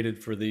I've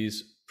created for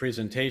these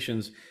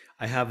presentations,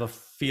 I have a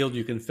field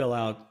you can fill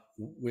out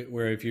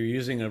where if you're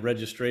using a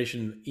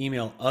registration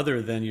email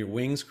other than your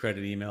Wings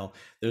credit email,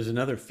 there's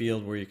another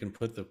field where you can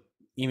put the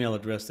email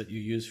address that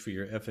you use for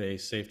your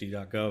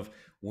FAAsafety.gov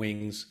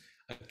Wings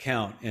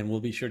account, and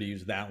we'll be sure to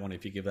use that one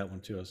if you give that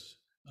one to us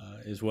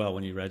as well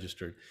when you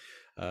registered.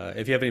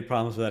 If you have any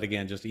problems with that,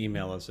 again, just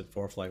email us at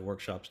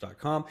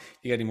ForeFlightWorkshops.com. If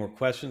you got any more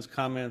questions,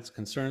 comments,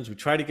 concerns, we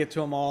try to get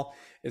to them all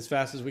as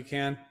fast as we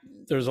can.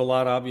 There's a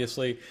lot,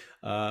 obviously.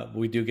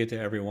 We do get to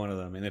every one of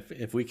them. And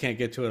if we can't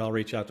get to it, I'll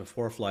reach out to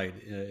ForeFlight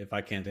if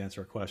I can't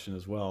answer a question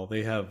as well.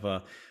 They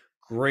have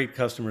great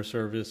customer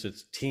service.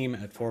 It's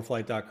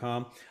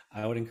team@ForeFlight.com.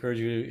 I would encourage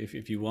you,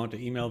 if you want to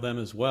email them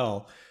as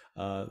well.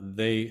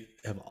 They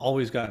have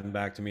always gotten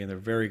back to me, and they're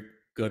very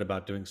good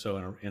about doing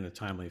so in a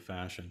timely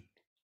fashion.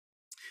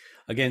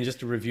 Again, just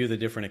to review the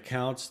different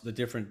accounts, the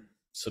different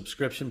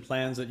subscription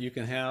plans that you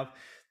can have.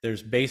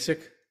 There's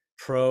basic,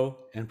 pro,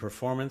 and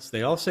performance.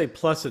 They all say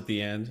plus at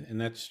the end, and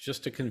that's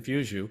just to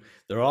confuse you.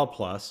 They're all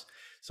plus.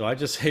 So I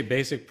just say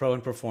basic, pro,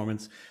 and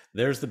performance.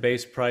 There's the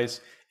base price.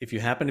 If you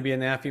happen to be a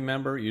NAFI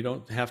member, you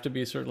don't have to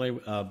be certainly,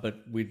 but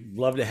we'd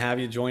love to have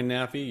you join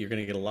NAFI. You're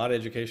going to get a lot of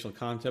educational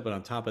content, but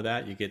on top of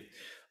that, you get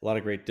a lot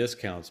of great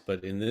discounts.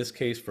 But in this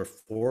case, for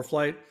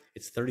ForeFlight,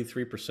 it's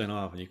 33%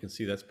 off, and you can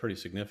see that's pretty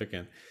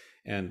significant.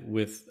 And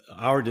with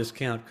our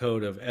discount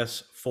code of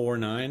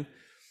S49,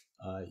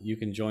 you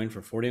can join for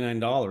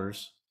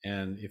 $49.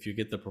 And if you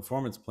get the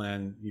performance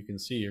plan, you can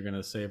see you're going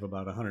to save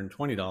about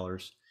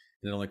 $120,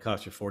 and it only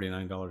costs you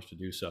 $49 to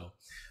do so.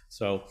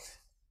 So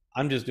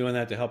I'm just doing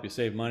that to help you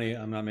save money.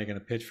 I'm not making a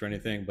pitch for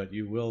anything, but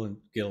you will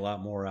get a lot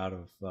more out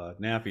of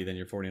NAFI than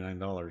your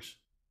 $49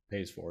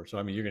 pays for. So,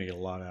 I mean, you're going to get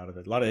a lot out of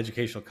it, a lot of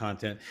educational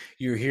content.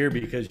 You're here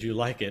because you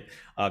like it,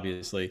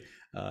 obviously.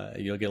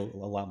 You'll get a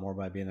lot more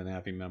by being an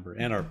NAFI member,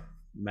 and our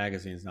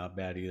magazine's not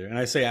bad either. And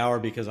I say our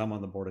because I'm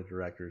on the board of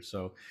directors,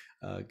 so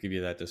give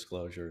you that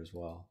disclosure as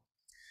well.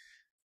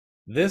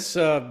 This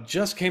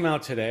just came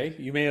out today.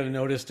 You may have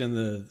noticed in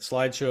the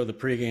slideshow, the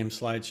pregame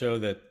slideshow,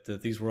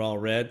 that these were all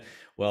red.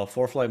 Well,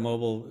 ForeFlight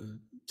Mobile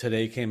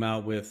today came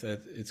out with,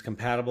 it's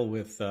compatible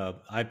with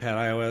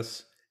iPad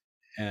OS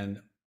and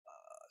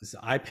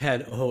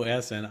iPad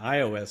OS and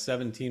iOS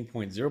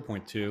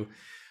 17.0.2.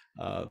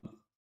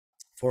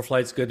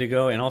 ForeFlight's good to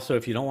go. And also,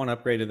 if you don't want to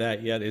upgrade to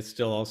that yet, it's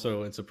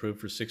approved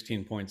for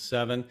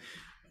 16.7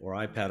 or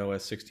iPad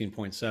OS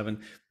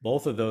 16.7.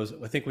 Both of those,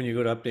 I think when you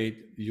go to update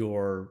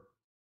your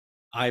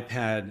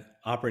iPad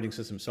operating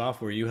system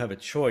software, you have a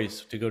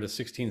choice to go to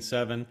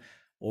 16.7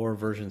 or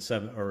version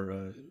 7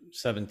 or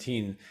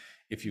 17.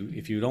 If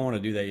you don't want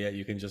to do that yet,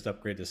 you can just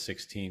upgrade to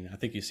 16. I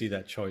think you see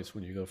that choice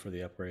when you go for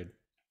the upgrade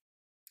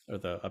or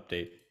the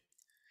update.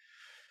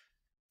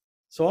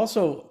 So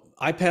also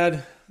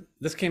iPad,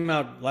 this came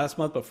out last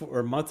month, or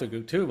a month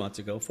ago, 2 months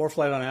ago,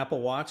 ForeFlight on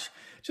Apple Watch.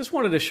 Just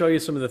wanted to show you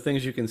some of the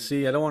things you can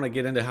see. I don't want to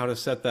get into how to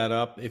set that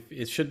up.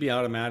 It should be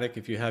automatic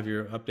if you have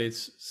your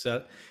updates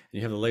set and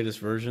you have the latest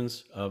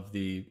versions of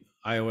the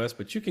iOS,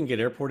 but you can get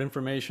airport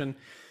information.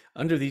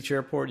 Under each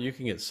airport, you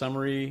can get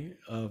summary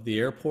of the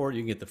airport.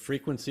 You can get the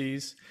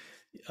frequencies,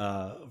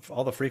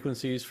 all the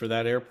frequencies for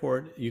that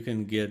airport. You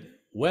can get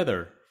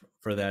weather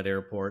for that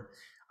airport.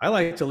 I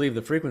like to leave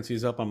the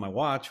frequencies up on my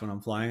watch when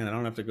I'm flying, and I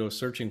don't have to go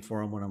searching for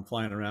them when I'm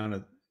flying around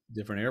at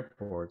different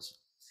airports.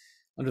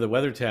 Under the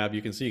weather tab,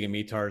 you can see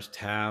METARs,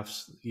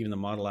 TAFs, even the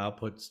model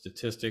output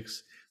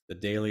statistics, the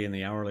daily and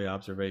the hourly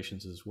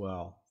observations as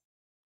well.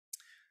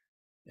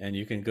 And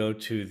you can go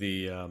to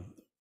the,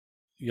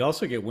 you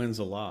also get winds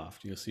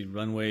aloft. You'll see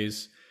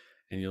runways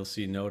and you'll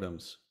see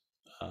NOTAMs.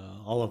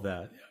 All of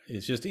that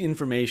is just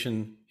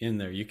information in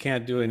there. You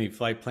can't do any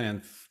flight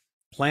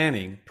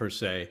planning per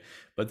se,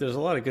 but there's a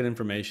lot of good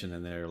information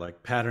in there,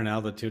 like pattern,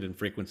 altitude, and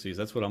frequencies.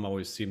 That's what I'm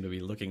always seem to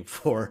be looking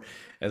for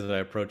as I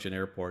approach an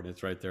airport, and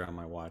it's right there on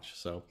my watch.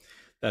 So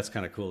that's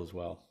kind of cool as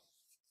well.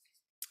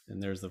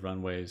 And there's the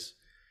runways,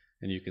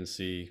 and you can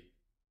see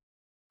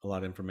a lot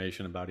of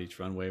information about each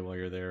runway while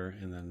you're there,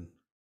 and then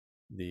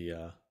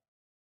the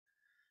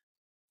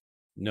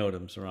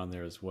NOTAMs are on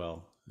there as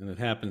well. And it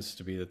happens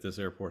to be that this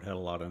airport had a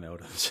lot of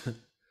NOTAMs.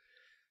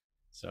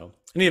 So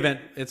in any event,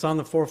 it's on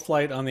the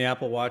ForeFlight on the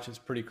Apple Watch. It's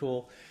pretty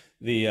cool.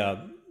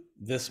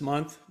 This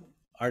month,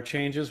 our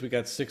changes, we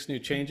got 6 new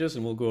changes,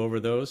 and we'll go over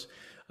those.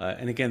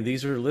 And again,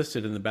 these are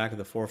listed in the back of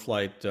the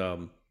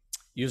ForeFlight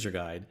user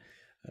guide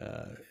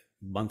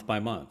month by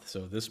month.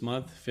 So this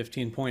month,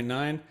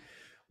 15.9,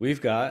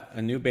 we've got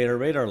a new beta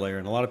radar layer,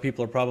 and a lot of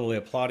people are probably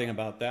applauding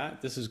about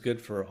that. This is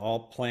good for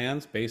all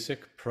plans,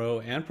 basic,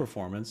 pro, and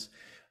performance.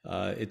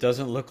 It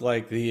doesn't look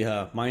like the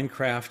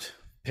Minecraft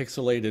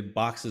pixelated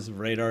boxes of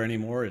radar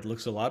anymore. It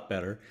looks a lot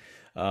better,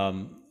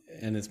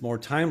 and it's more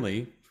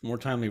timely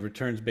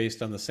returns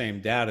based on the same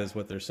data as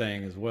what they're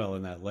saying as well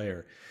in that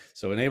layer.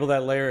 So enable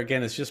that layer.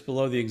 Again, it's just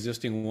below the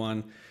existing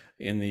one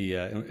in the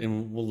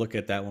and we'll look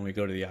at that when we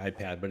go to the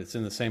iPad, but it's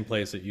in the same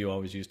place that you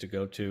always used to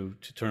go to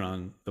turn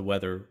on the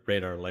weather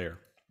radar layer.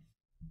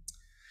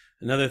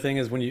 Another thing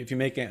is if you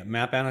make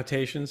map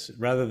annotations,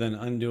 rather than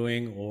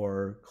undoing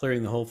or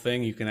clearing the whole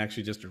thing, you can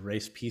actually just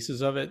erase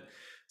pieces of it.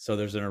 So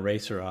there's an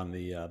eraser on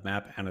the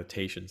map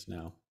annotations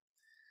now.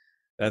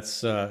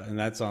 That's and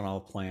that's on all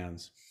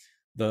plans.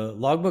 The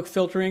logbook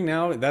filtering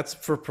now, that's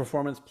for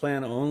performance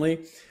plan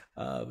only.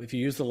 If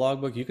you use the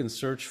logbook, you can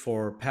search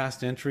for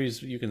past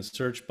entries. You can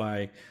search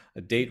by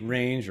a date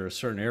range or a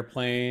certain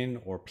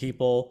airplane or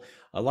people.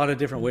 A lot of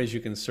different ways you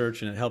can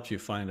search, and it helps you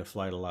find a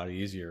flight a lot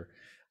easier,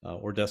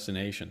 or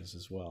destinations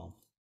as well.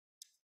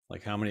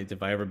 Like have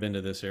I ever been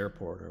to this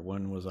airport, or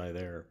when was I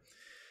there?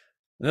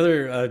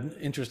 Another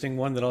interesting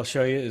one that I'll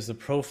show you is the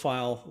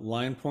profile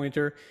line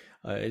pointer.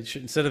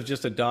 Instead of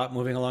just a dot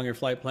moving along your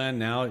flight plan,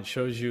 now it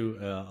shows you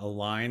a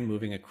line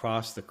moving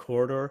across the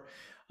corridor,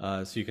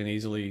 so you can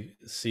easily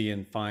see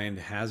and find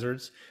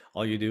hazards.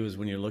 All you do is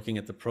when you're looking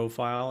at the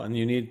profile, and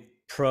you need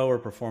pro or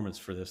performance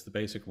for this, the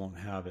basic won't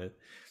have it.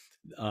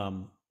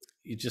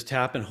 You just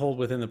tap and hold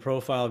within the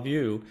profile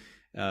view.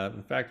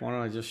 In fact, why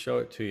don't I just show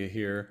it to you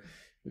here?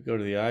 We go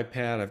to the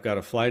iPad, I've got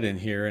a flight in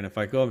here, and if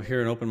I go up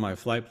here and open my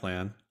flight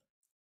plan,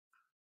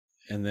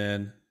 and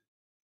then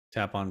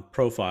tap on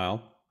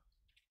profile,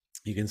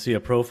 you can see a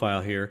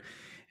profile here.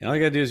 And all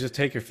you gotta do is just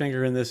take your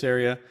finger in this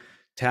area,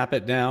 tap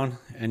it down,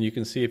 and you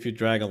can see if you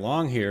drag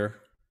along here,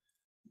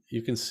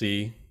 you can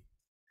see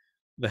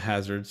the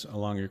hazards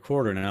along your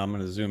corridor. Now I'm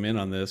gonna zoom in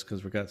on this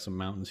because we've got some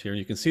mountains here.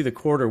 You can see the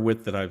corridor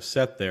width that I've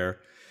set there.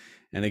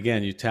 And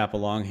again, you tap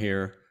along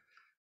here,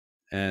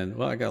 and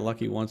well, I got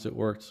lucky once it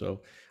worked,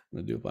 so I'm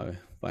gonna do it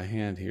by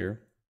hand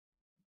here.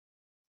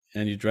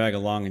 And you drag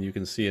along and you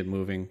can see it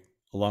moving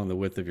along the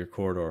width of your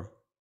corridor,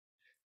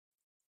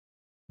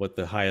 what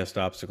the highest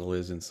obstacle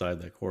is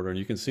inside that corridor. And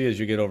you can see as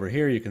you get over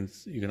here, you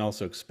can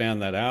also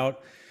expand that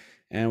out.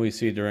 And we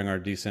see during our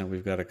descent,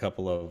 we've got a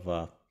couple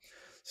of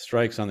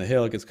strikes on the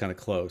hill. It gets kind of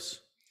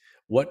close.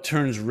 What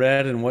turns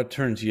red and what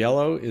turns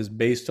yellow is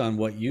based on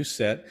what you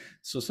set.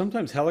 So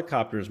sometimes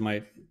helicopters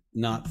might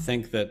not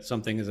think that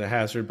something is a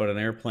hazard, but an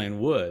airplane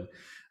would.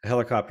 A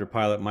helicopter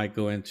pilot might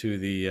go into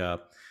the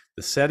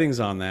settings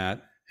on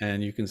that,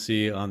 and you can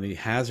see on the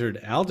hazard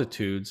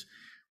altitudes,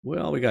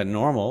 well, we got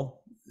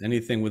normal.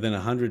 Anything within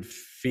 100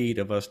 feet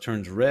of us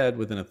turns red.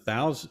 Within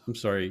 1,000,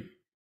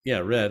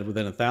 red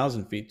within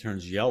 1,000 feet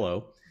turns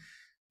yellow.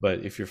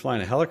 But if you're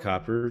flying a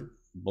helicopter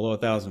below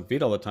 1,000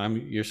 feet all the time,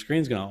 your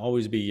screen's going to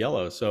always be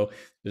yellow. So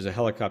there's a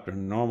helicopter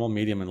normal,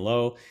 medium, and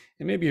low.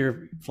 And maybe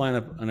you're flying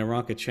an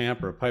Aranca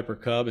Champ or a Piper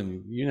Cub,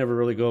 and you never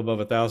really go above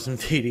 1,000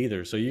 feet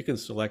either. So you can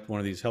select one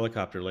of these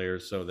helicopter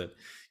layers so that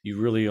you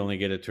really only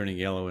get it turning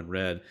yellow and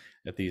red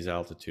at these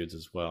altitudes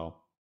as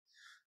well.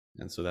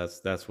 And so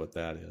that's what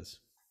that is.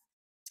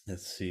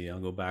 let's see, I'll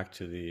go back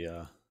to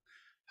the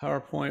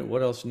PowerPoint.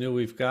 What else new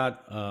we've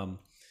got? And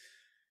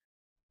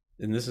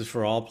this is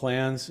for all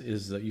plans,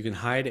 is that you can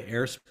hide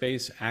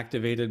airspace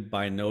activated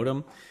by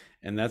NOTAM.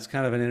 And that's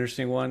kind of an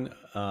interesting one.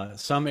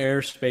 Some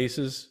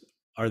airspaces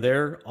are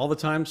there all the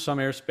time. Some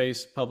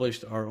airspace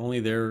published are only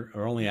there,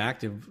 or only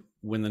active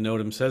when the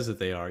NOTAM says that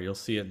they are. You'll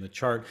see it in the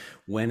chart.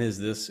 When is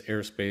this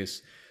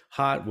airspace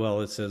hot?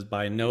 Well, it says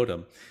by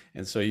NOTAM.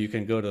 And so you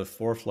can go to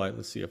ForeFlight.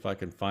 Let's see if I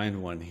can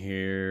find one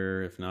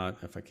here. If not,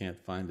 if I can't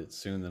find it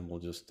soon, then we'll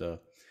just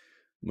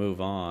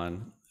move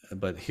on.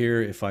 But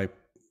here, if I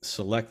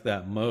select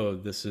that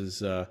mode, this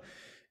is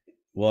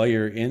while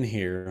you're in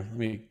here, let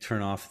me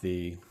turn off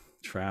the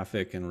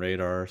traffic and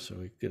radar so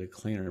we get a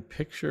cleaner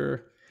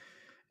picture.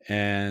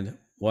 And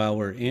while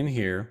we're in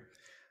here,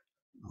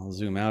 I'll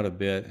zoom out a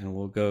bit and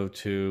we'll go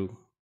to,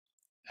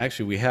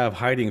 actually we have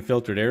hiding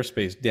filtered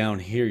airspace down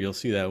here. You'll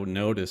see that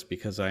notice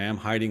because I am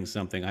hiding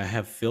something. I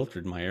have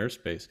filtered my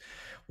airspace.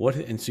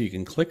 And so you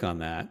can click on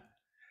that.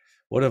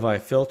 What have I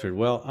filtered?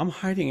 Well, I'm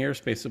hiding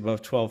airspace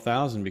above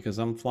 12,000 because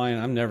I'm flying.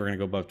 I'm never going to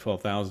go above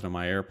 12,000 on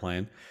my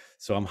airplane.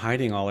 So I'm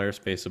hiding all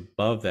airspace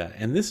above that.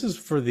 And this is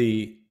for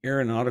the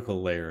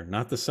aeronautical layer,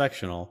 not the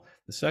sectional.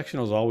 The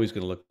sectional is always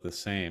going to look the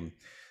same.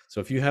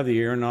 So if you have the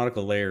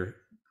aeronautical layer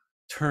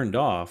turned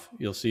off,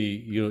 you'll see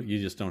you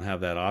just don't have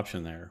that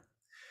option there.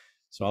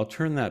 So I'll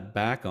turn that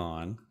back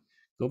on,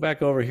 go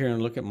back over here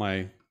and look at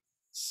my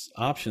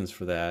options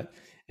for that.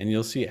 And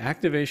you'll see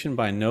activation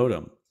by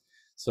NOTAM.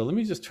 So let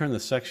me just turn the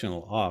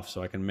sectional off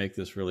so I can make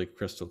this really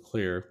crystal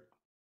clear.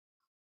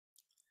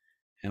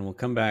 And we'll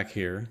come back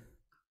here,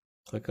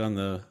 click on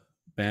the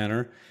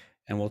banner,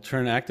 and we'll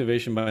turn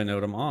activation by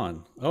NOTAM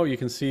on. Oh, you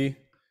can see,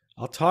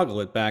 I'll toggle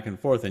it back and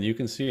forth, and you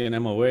can see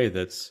an MOA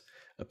that's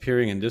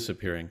appearing and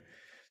disappearing.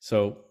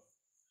 So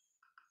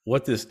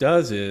what this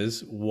does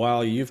is,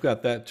 while you've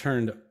got that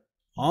turned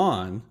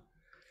on,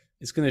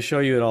 it's going to show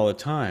you it all the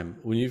time.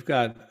 When you've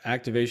got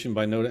activation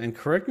by NOTAM, and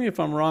correct me if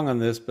I'm wrong on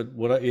this, but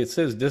it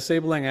says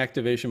disabling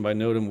activation by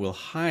NOTAM will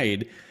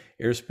hide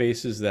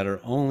airspaces that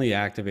are only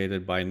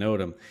activated by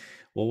NOTAM.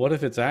 Well, what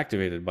if it's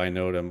activated by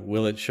NOTAM?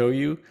 Will it show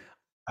you?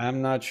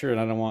 I'm not sure,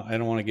 and I don't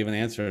want to give an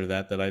answer to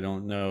that I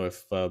don't know.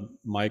 If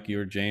Mike, you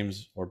or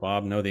James or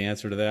Bob know the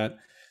answer to that,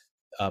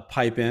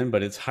 pipe in.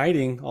 But it's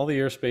hiding all the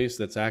airspace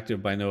that's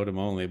active by NOTAM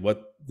only.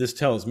 What this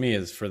tells me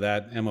is for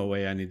that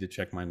MOA, I need to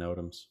check my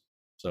NOTAMs.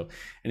 So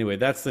anyway,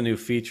 that's the new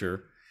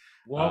feature.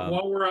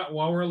 While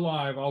we're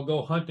live, I'll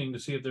go hunting to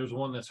see if there's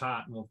one that's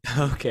hot. And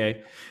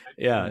okay,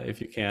 yeah, if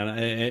you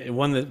can,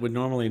 one that would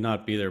normally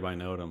not be there by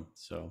NOTAM.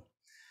 So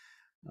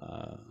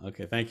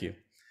okay, thank you.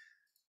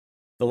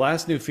 The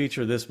last new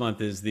feature this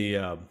month is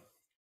the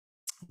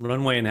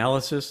runway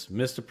analysis,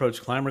 missed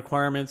approach climb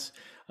requirements.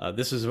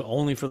 This is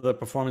only for the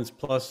Performance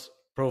Plus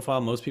profile.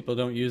 Most people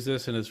don't use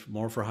this, and it's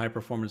more for high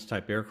performance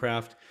type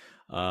aircraft.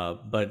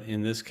 But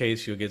in this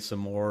case, you'll get some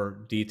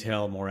more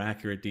detail, more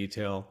accurate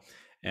detail,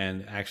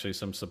 and actually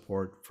some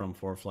support from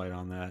ForeFlight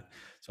on that.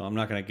 So I'm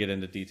not going to get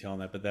into detail on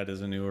that, but that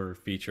is a newer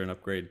feature and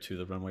upgrade to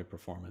the runway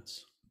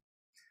performance.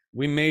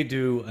 We may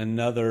do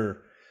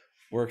another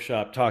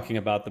workshop talking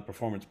about the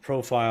performance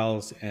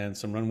profiles and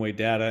some runway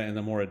data, and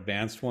the more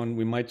advanced one,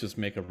 we might just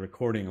make a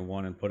recording of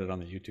one and put it on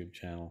the YouTube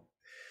channel.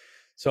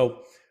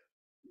 So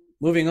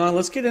moving on,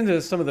 let's get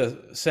into some of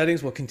the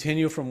settings. We'll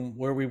continue from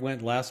where we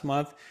went last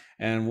month,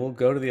 and we'll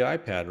go to the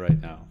iPad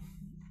right now.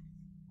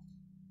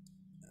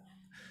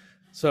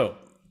 So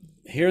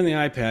here in the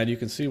iPad, you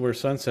can see where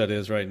sunset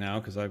is right now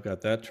because I've got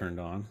that turned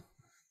on.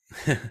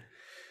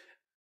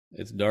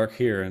 It's dark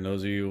here, and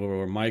those of you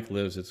where Mike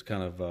lives, it's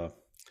kind of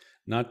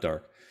not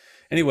dark.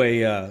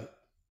 Anyway,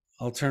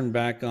 I'll turn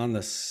back on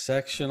the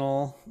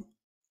sectional,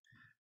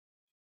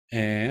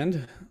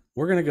 and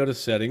we're going to go to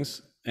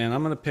settings, and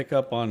I'm going to pick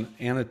up on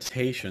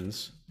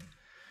annotations.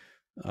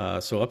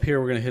 So up here,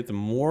 we're going to hit the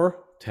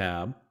More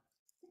tab,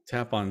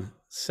 tap on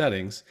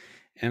Settings.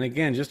 And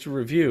again, just to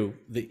review,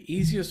 the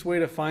easiest way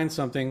to find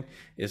something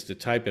is to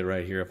type it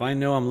right here. If I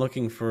know I'm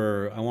looking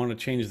for, I want to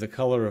change the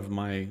color of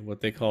my,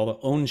 what they call the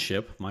own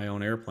ship, my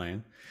own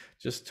airplane,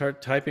 just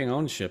start typing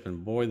own ship,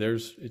 and boy,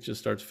 it just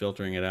starts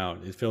filtering it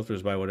out. It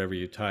filters by whatever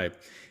you type.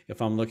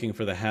 If I'm looking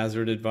for the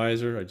hazard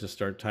advisor, I just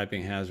start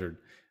typing hazard.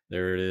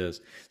 There it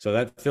is. So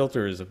that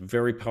filter is a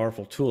very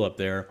powerful tool up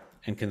there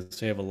and can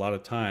save a lot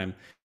of time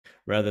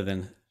rather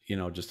than,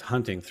 just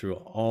hunting through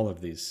all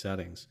of these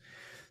settings.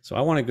 So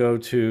I want to go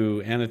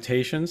to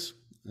annotations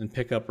and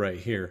pick up right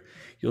here.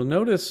 You'll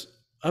notice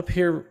up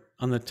here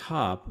on the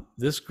top,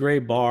 this gray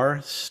bar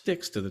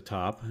sticks to the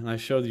top, and I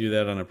showed you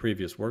that on a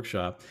previous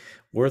workshop.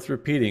 Worth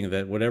repeating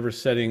that whatever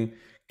setting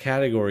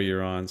category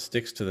you're on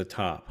sticks to the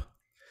top.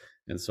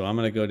 And so I'm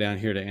going to go down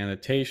here to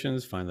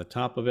annotations, find the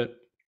top of it.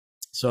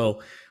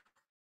 So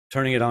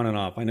turning it on and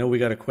off. I know we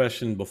got a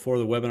question before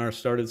the webinar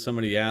started.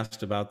 Somebody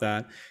asked about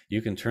that.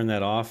 You can turn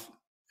that off,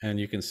 and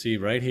you can see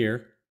right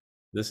here,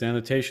 this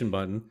annotation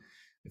button.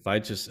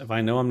 If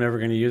I know I'm never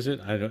going to use it,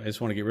 I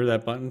just want to get rid of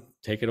that button,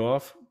 take it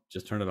off,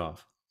 just turn it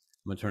off.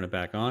 I'm gonna turn it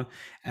back on.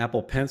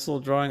 Apple Pencil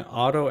drawing,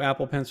 auto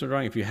Apple Pencil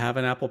drawing. If you have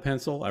an Apple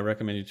Pencil, I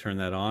recommend you turn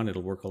that on.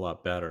 It'll work a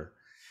lot better.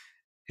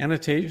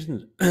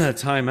 Annotation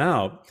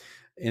timeout,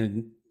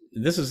 and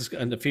this is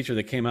a feature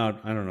that came out,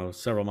 I don't know,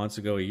 several months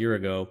ago, a year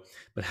ago,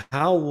 but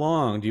how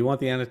long do you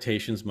want the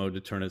annotations mode to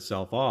turn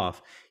itself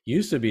off?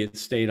 Used to be it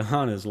stayed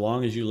on as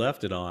long as you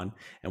left it on,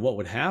 and what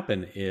would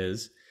happen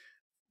is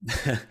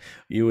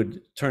you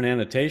would turn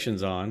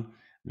annotations on.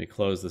 Let me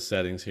close the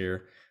settings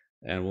here,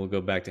 and we'll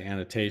go back to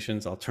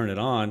annotations. I'll turn it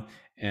on,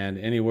 and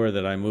anywhere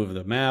that I move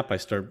the map, I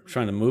start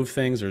trying to move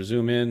things or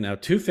zoom in. Now,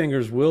 2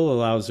 fingers will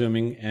allow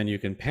zooming, and you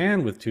can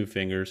pan with 2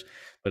 fingers,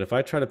 but if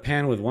I try to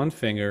pan with 1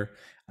 finger,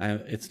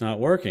 it's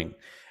not working.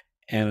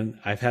 And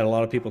I've had a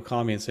lot of people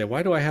call me and say,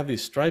 why do I have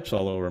these stripes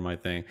all over my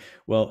thing?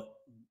 Well,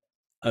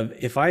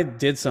 if I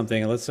did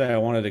something, let's say I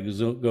wanted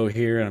to go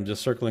here and I'm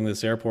just circling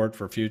this airport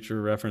for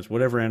future reference,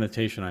 whatever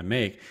annotation I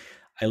make,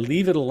 I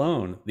leave it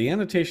alone. The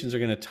annotations are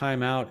going to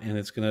time out, and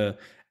it's going to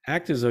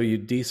act as though you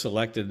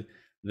deselected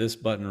this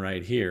button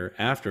right here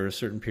after a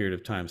certain period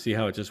of time. See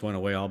how it just went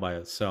away all by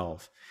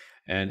itself.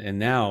 And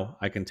now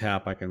I can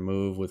tap, I can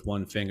move with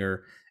 1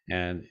 finger,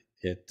 and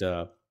it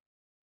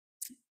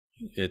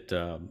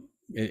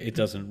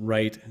doesn't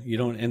write. You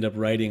don't end up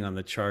writing on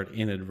the chart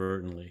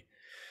inadvertently.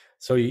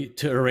 So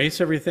to erase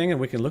everything, and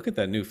we can look at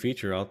that new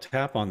feature, I'll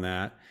tap on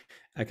that.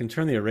 I can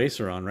turn the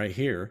eraser on right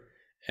here,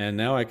 and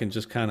now I can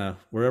just kind of,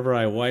 wherever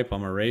I wipe,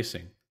 I'm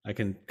erasing. I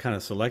can kind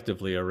of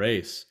selectively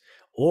erase,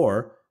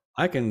 or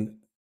I can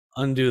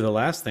undo the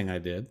last thing I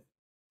did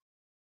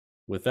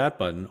with that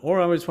button, or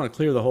I just want to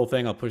clear the whole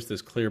thing. I'll push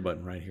this clear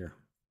button right here,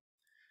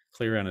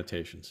 clear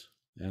annotations,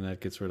 and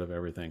that gets rid of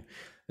everything.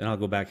 Then I'll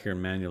go back here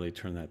and manually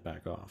turn that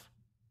back off.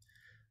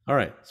 All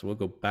right, so we'll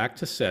go back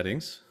to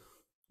settings,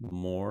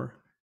 more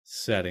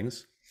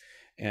settings.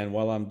 And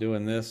while I'm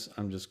doing this,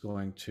 I'm just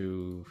going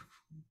to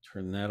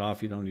turn that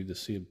off. You don't need to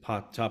see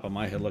the top of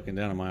my head looking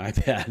down on my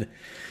iPad.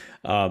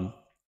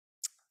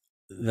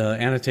 The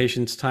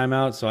annotations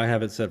timeout, so I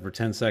have it set for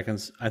 10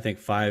 seconds. I think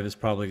 5 is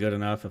probably good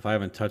enough. If I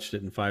haven't touched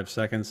it in 5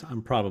 seconds,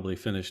 I'm probably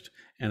finished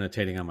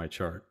annotating on my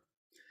chart.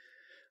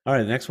 All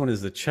right, the next one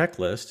is the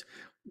checklist.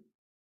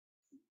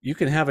 You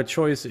can have a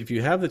choice if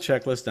you have the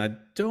checklist. And I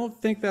don't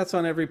think that's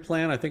on every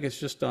plan. I think it's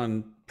just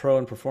on Pro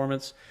and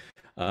Performance.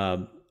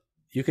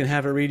 You can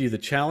have it read you the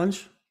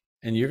challenge,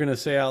 and you're going to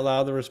say out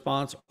loud the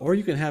response, or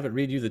you can have it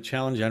read you the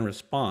challenge and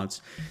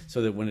response,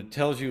 so that when it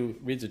tells you,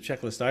 reads a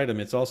checklist item,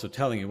 it's also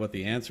telling you what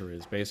the answer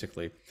is,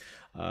 basically.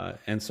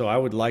 And so I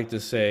would like to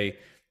say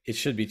it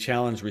should be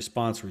challenge,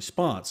 response,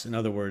 response. In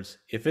other words,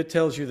 if it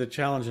tells you the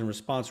challenge and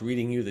response,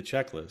 reading you the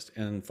checklist,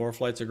 and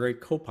ForeFlight's a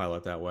great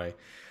co-pilot that way,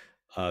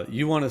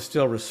 you want to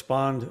still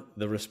respond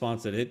the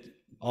response that it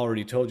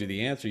already told you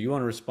the answer. You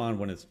want to respond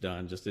when it's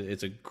done.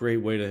 It's a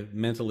great way to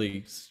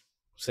mentally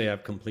say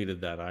I've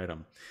completed that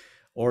item.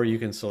 Or you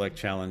can select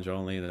challenge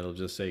only, and it'll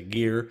just say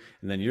gear,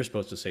 and then you're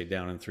supposed to say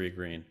down in 3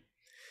 green.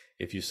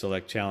 If you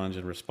select challenge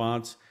and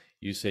response,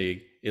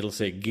 it'll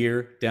say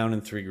gear down in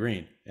 3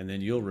 green, and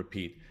then you'll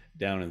repeat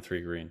down in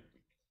 3 green.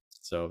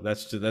 So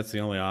that's the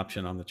only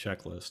option on the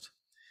checklist.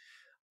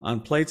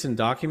 On plates and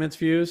documents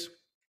views,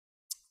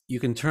 you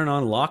can turn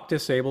on lock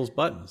disables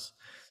buttons.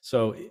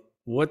 So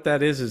what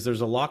that is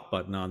there's a lock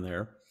button on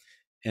there,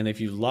 and if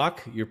you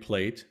lock your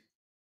plate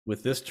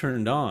with this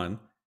turned on,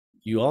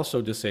 you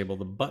also disable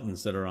the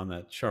buttons that are on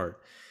that chart.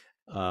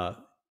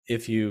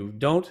 If you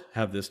don't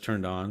have this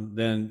turned on,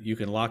 then you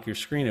can lock your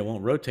screen. It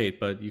won't rotate,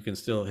 but you can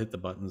still hit the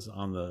buttons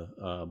on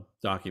the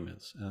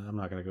documents. I'm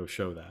not going to go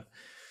show that.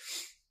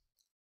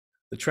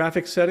 The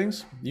traffic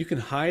settings, you can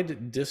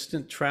hide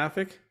distant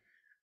traffic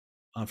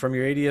from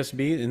your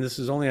ADS-B, and this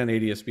is only on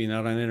ADS-B,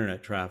 not on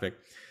internet traffic.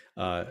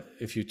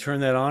 If you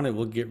turn that on, it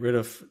will get rid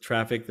of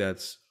traffic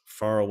that's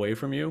far away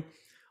from you,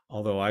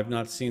 although I've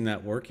not seen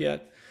that work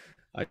yet.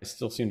 I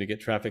still seem to get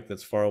traffic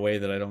that's far away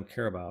that I don't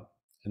care about.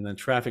 And then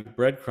traffic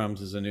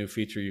breadcrumbs is a new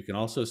feature you can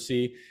also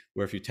see,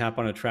 where if you tap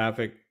on a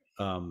traffic,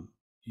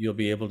 you'll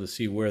be able to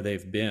see where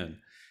they've been.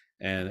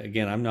 And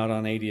again, I'm not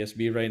on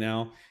ADS-B right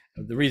now.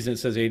 The reason it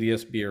says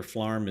ADS-B or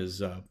FLARM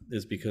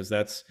is because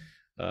that's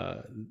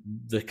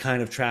the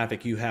kind of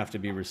traffic you have to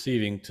be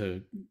receiving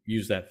to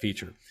use that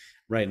feature.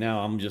 Right now,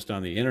 I'm just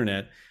on the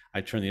internet.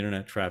 I turn the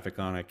internet traffic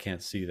on, I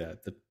can't see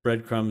that. The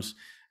breadcrumbs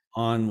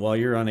on while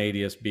you're on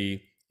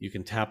ADS-B, you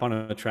can tap on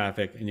a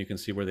traffic and you can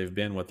see where they've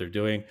been, what they're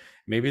doing.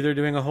 Maybe they're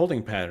doing a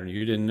holding pattern.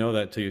 You didn't know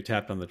that till you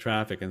tapped on the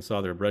traffic and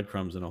saw their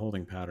breadcrumbs in a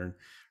holding pattern,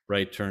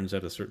 right turns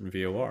at a certain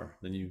VOR.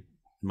 Then you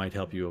might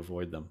help you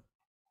avoid them.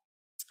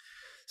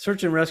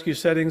 Search and rescue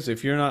settings.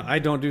 If you're not, I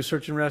don't do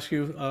search and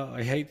rescue.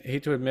 I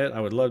hate to admit, I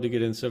would love to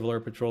get in Civil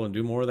Air Patrol and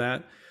do more of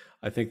that.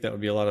 I think that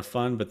would be a lot of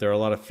fun, but there are a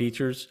lot of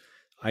features.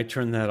 I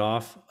turn that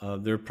off.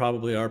 There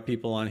probably are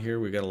people on here.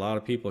 We've got a lot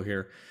of people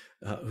here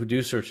who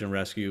do search and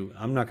rescue.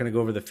 I'm not going to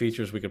go over the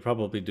features. We could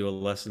probably do a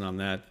lesson on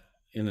that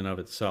in and of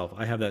itself.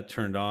 I have that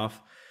turned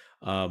off.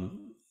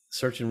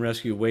 search and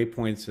rescue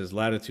waypoints as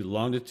latitude,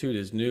 longitude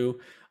is new.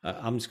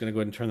 I'm just going to go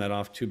ahead and turn that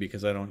off too,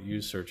 because I don't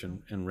use search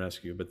and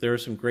rescue, but there are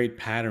some great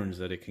patterns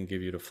that it can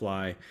give you to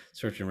fly,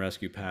 search and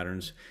rescue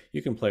patterns.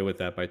 You can play with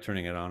that by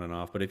turning it on and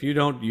off, but if you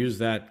don't use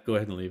that, go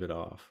ahead and leave it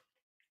off.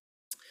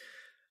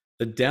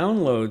 The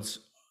downloads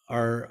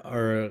are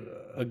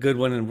a good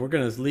one, and we're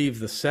going to leave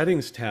the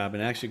settings tab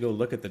and actually go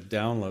look at the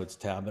downloads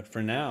tab. But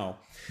for now,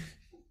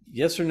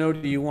 yes or no,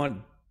 do you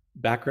want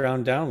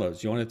background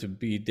downloads? Do you want it to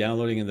be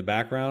downloading in the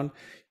background?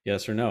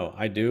 Yes or no?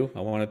 I do.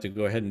 I want it to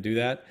go ahead and do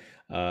that,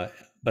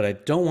 but I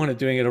don't want it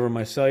doing it over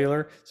my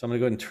cellular, so I'm going to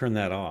go ahead and turn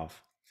that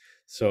off.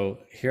 So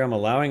here I'm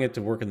allowing it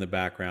to work in the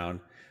background,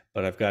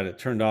 but I've got it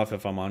turned off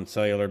if I'm on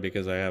cellular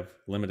because I have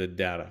limited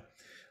data.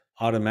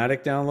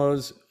 Automatic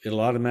downloads,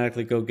 it'll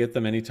automatically go get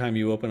them anytime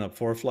you open up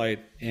ForeFlight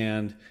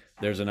and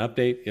there's an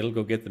update, it'll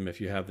go get them if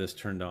you have this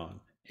turned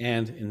on.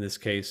 And in this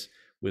case,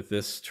 with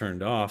this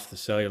turned off, the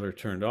cellular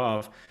turned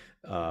off,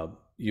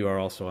 you are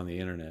also on the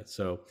internet.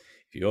 So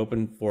if you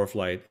open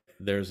ForeFlight,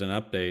 there's an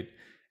update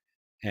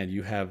and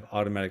you have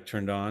automatic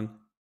turned on,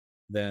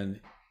 then,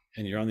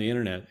 and you're on the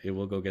internet, it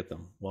will go get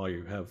them while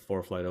you have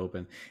ForeFlight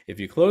open. If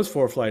you close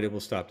ForeFlight, it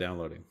will stop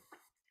downloading.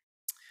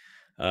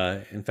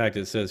 In fact,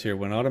 it says here,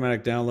 when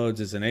automatic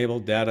downloads is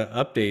enabled, data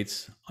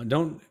updates,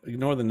 don't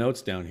ignore the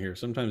notes down here.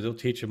 Sometimes they'll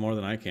teach you more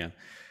than I can.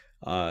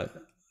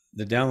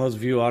 The downloads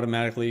view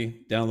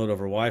automatically download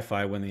over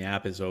Wi-Fi when the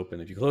app is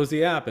open. If you close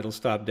the app, it'll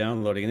stop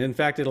downloading. And in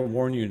fact, it'll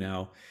warn you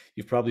now.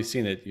 You've probably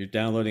seen it. You're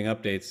downloading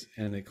updates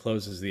and it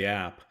closes the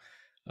app.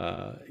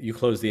 You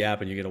close the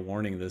app and you get a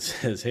warning that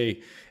says,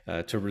 hey,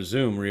 to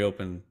resume,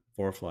 reopen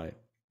ForeFlight.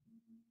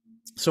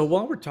 So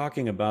while we're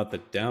talking about the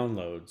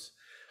downloads,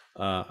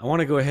 I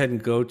want to go ahead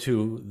and go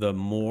to the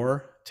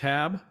More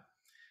tab.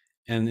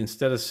 And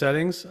instead of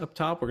settings up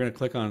top, we're going to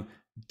click on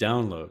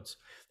Downloads.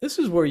 This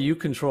is where you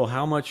control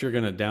how much you're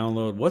going to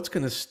download, what's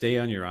going to stay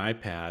on your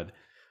iPad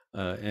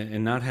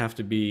and not have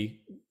to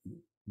be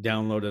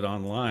downloaded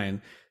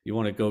online. You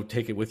want to go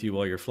take it with you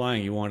while you're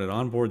flying. You want it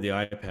on board the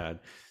iPad.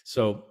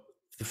 So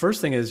the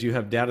first thing is you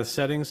have data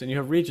settings and you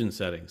have region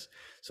settings.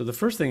 So the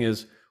first thing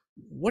is,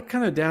 what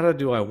kind of data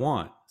do I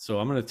want? So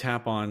I'm going to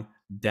tap on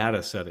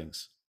Data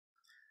Settings.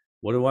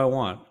 What do I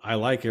want? I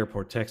like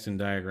airport text and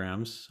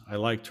diagrams. I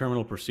like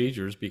terminal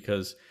procedures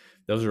because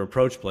those are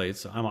approach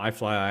plates. I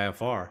fly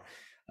IFR.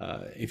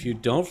 If you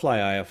don't fly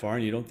IFR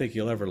and you don't think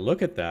you'll ever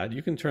look at that,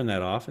 you can turn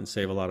that off and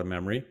save a lot of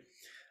memory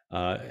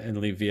and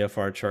leave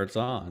VFR charts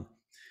on.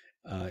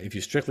 If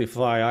you strictly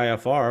fly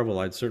IFR, well,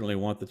 I'd certainly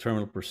want the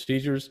terminal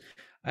procedures.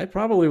 I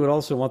probably would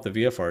also want the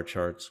VFR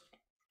charts.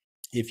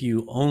 If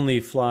you only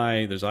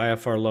fly, there's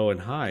IFR low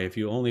and high. If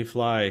you only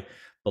fly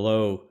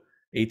below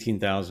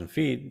 18,000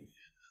 feet,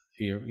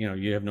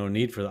 you have no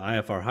need for the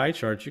IFR high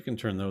charts. You can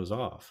turn those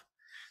off.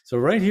 So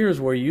right here is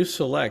where you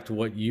select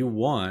what you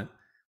want,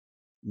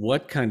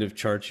 what kind of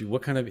charts,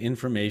 what kind of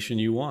information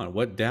you want,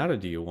 what data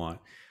do you want.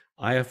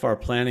 IFR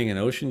planning and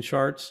ocean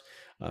charts.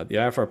 The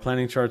IFR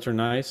planning charts are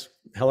nice.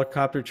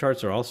 Helicopter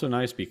charts are also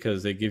nice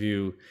because they're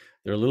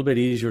a little bit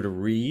easier to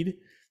read.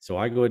 So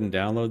I go ahead and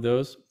download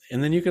those.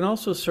 And then you can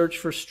also search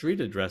for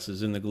street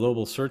addresses in the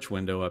global search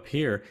window up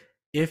here.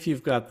 If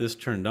you've got this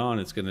turned on,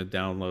 it's going to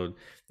download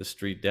the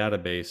street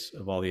database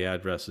of all the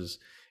addresses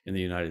in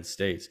the United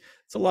States.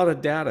 It's a lot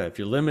of data. If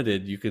you're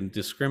limited, you can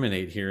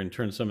discriminate here and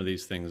turn some of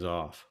these things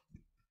off.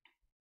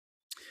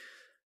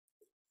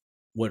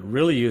 What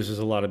really uses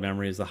a lot of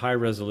memory is the high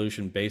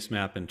resolution base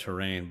map and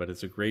terrain, but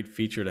it's a great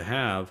feature to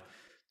have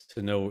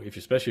to know,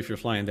 especially if you're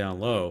flying down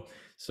low.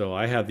 So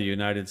I have the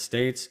United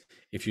States.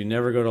 If you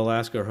never go to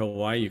Alaska or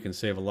Hawaii, you can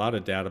save a lot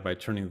of data by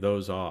turning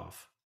those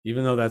off.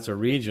 Even though that's a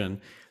region,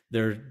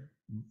 they're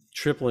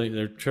triple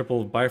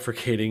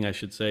bifurcating, I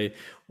should say,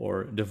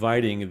 or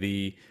dividing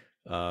the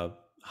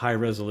high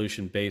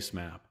resolution base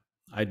map.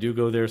 I do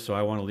go there, so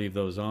I want to leave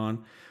those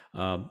on.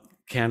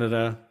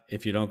 Canada,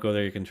 if you don't go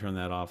there, you can turn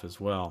that off as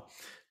well.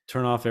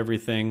 Turn off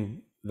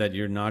everything that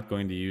you're not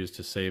going to use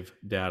to save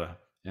data.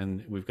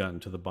 And we've gotten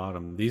to the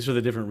bottom. These are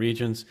the different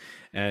regions,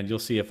 and you'll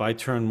see if I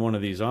turn one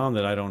of these on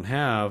that I don't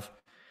have,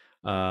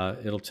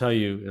 it'll tell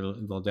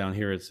you, down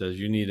here it says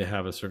you need to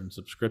have a certain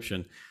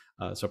subscription.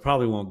 So I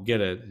probably won't get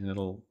it, and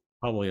it'll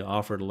probably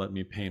offer to let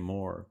me pay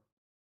more.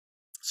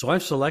 So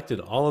I've selected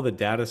all of the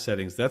data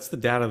settings. That's the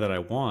data that I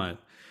want.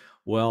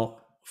 Well,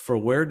 for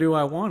where do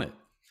I want it?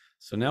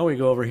 So now we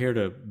go over here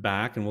to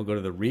back, and we'll go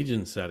to the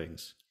region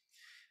settings.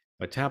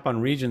 If I tap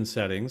on region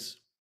settings,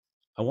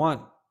 I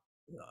want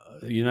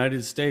the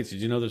United States.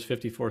 Did you know there's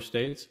 54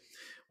 states?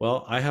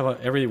 Well, I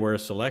have everywhere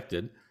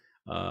selected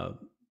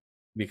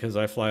because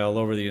I fly all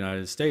over the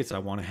United States. I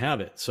want to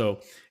have it. So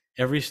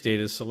every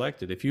state is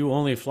selected. If you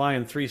only fly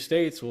in 3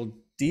 states, we'll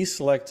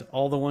deselect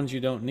all the ones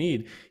you don't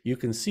need. You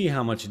can see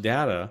how much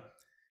data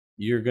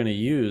you're going to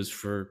use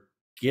for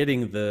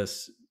getting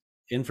this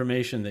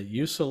information that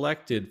you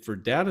selected for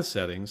data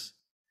settings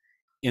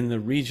in the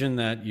region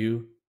that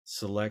you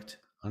select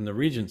on the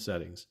region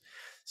settings.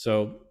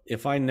 So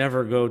if I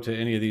never go to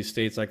any of these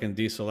states, I can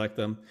deselect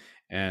them,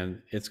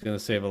 and it's going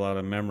to save a lot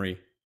of memory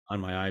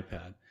on my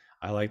iPad.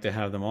 I like to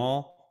have them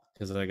all.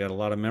 because I got a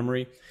lot of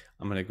memory,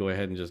 I'm going to go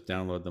ahead and just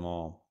download them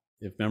all.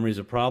 If memory is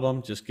a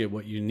problem, just get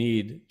what you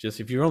need. Just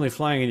if you're only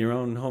flying in your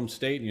own home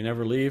state and you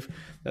never leave,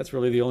 that's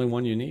really the only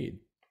one you need.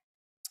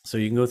 So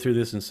you can go through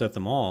this and set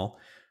them all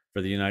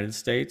for the United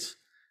States.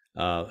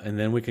 And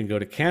then we can go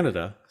to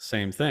Canada,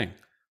 same thing.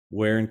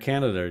 Where in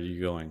Canada are you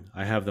going?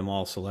 I have them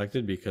all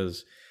selected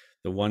because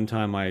the one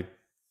time I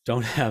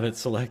don't have it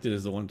selected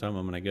is the one time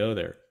I'm going to go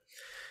there.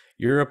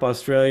 Europe,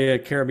 Australia,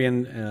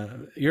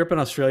 Caribbean, Europe and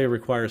Australia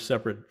require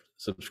separate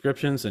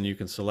subscriptions, and you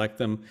can select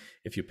them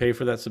if you pay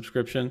for that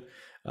subscription.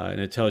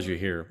 And it tells you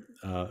here,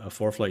 a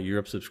ForeFlight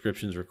Europe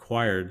subscription is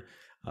required,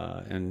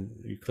 and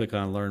you click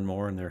on Learn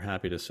More, and they're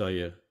happy to sell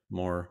you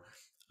more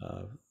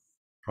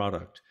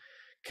product.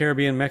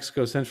 Caribbean,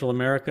 Mexico, Central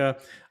America,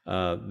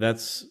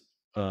 that's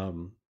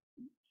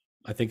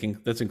I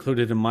think that's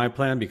included in my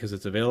plan because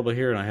it's available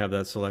here, and I have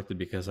that selected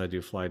because I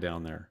do fly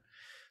down there.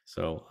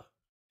 So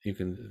you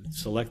can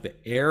select the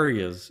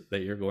areas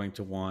that you're going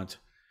to want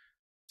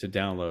to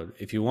download.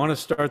 If you want to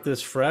start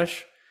this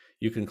fresh,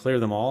 you can clear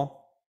them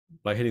all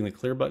by hitting the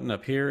clear button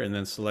up here and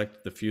then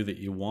select the few that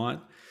you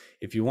want.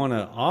 If you want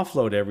to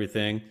offload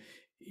everything,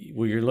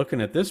 when you're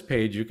looking at this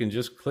page, you can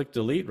just click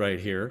delete right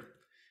here,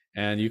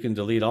 and you can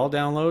delete all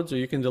downloads, or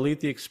you can delete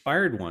the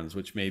expired ones,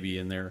 which may be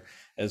in there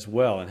as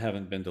well and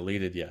haven't been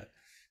deleted yet.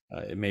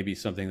 It may be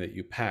something that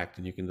you packed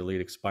and you can delete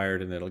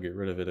expired and it'll get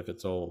rid of it if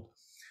it's old.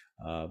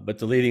 But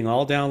deleting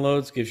all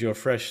downloads gives you a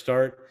fresh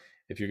start.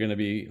 If you're going to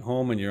be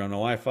home and you're on a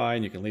Wi-Fi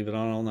and you can leave it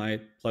on all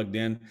night plugged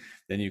in,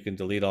 then you can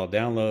delete all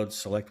downloads,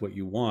 select what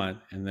you want,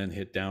 and then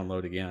hit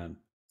download again.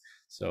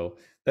 So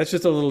that's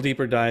just a little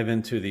deeper dive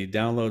into the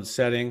download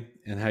setting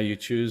and how you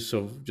choose.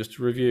 So just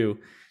to review,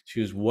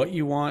 choose what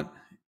you want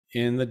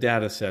in the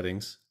data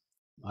settings,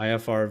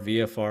 IFR,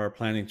 VFR,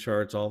 planning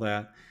charts, all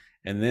that.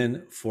 And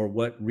then for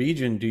what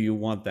region do you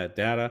want that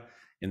data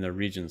in the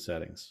region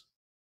settings?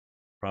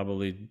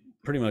 Probably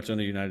pretty much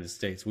under the United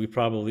States.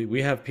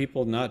 We have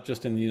people not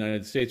just in the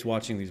United States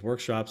watching these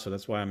workshops, so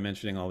that's why I'm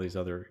mentioning all these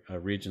other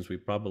regions. We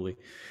probably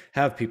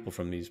have people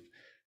from these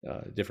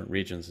different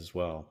regions as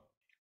well.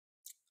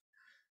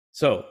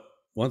 So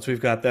once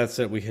we've got that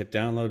set, we hit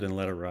download and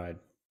let it ride.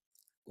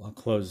 I'll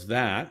close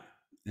that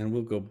and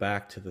we'll go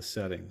back to the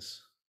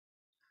settings.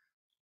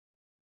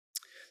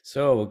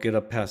 So we'll get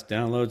up past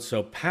download.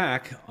 So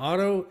pack,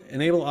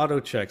 enable auto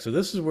check. So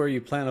this is where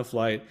you plan a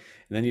flight,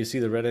 and then you see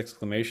the red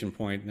exclamation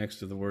point next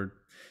to the word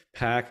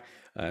pack.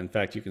 In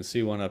fact, you can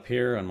see one up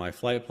here on my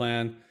flight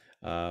plan.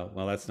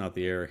 Well, that's not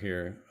the error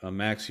here.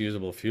 Max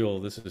usable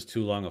fuel. This is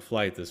too long a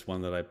flight, this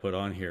one that I put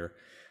on here.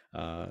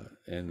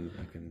 And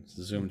I can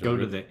zoom to go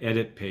to the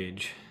edit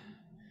page.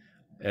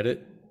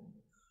 Edit.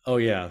 Oh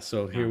yeah,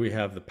 so here we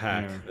have the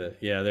pack.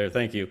 There,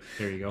 thank you.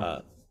 There you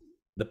go.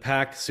 The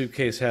pack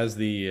suitcase has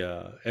the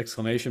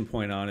exclamation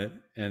point on it,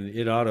 and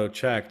it auto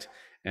checked,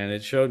 and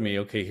it showed me,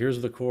 okay,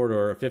 here's the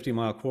corridor, a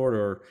 50-mile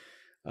corridor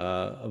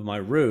of my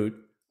route.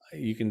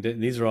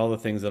 These are all the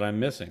things that I'm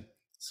missing.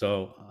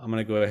 So I'm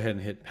going to go ahead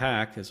and hit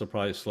pack. This will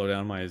probably slow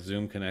down my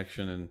Zoom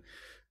connection and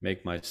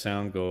make my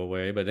sound go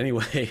away. But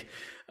anyway,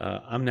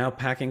 I'm now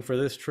packing for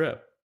this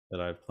trip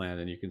that I've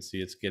planned, and you can see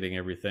it's getting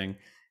everything,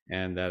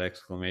 and that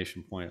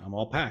exclamation point, I'm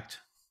all packed.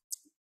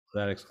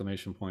 That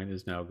exclamation point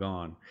is now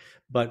gone.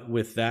 But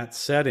with that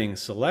setting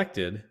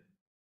selected,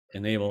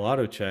 enable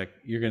auto check,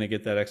 you're going to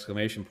get that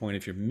exclamation point.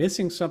 If you're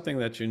missing something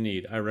that you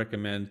need, I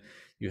recommend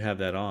you have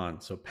that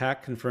on. So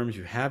pack confirms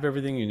you have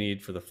everything you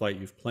need for the flight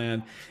you've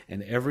planned,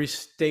 and every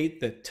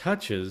state that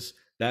touches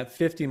that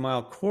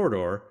 50-mile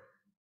corridor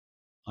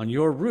on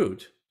your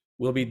route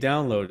will be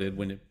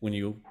downloaded when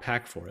you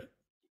pack for it.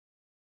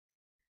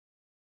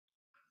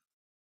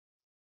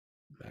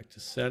 Back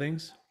to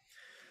settings.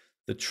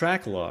 The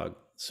track log.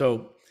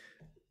 So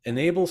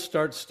enable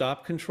start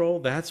stop control,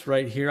 that's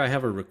right here. I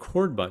have a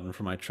record button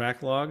for my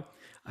track log.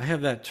 I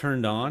have that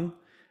turned on,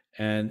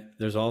 and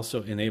there's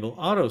also enable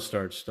auto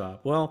start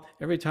stop. Well,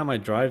 every time I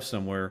drive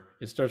somewhere,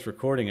 it starts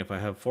recording if I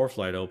have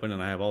ForeFlight open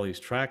and I have all these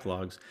track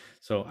logs.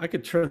 So I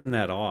could turn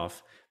that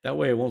off. That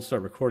way it won't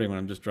start recording when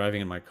I'm just driving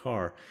in my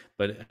car.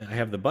 But I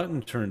have the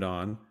button turned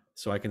on,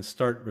 so I can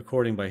start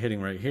recording by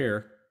hitting right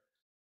here,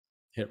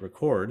 hit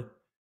record.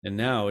 And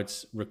now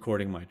it's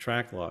recording my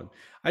track log.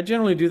 I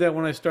generally do that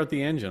when I start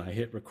the engine. I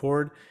hit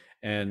record,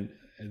 and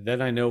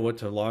then I know what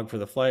to log for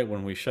the flight.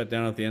 When we shut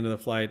down at the end of the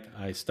flight,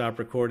 I stop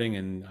recording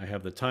and I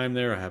have the time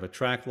there. I have a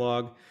track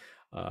log.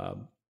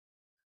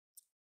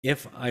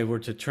 If I were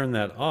to turn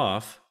that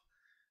off,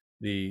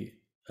 where'd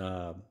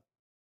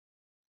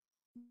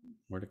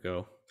it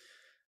go?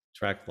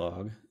 Track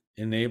log,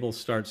 enable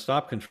start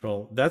stop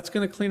control. That's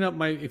going to clean up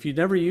if you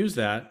never use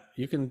that,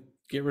 you can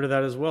get rid of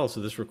that as well. So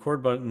this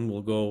record button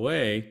will go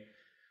away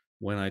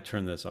when I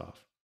turn this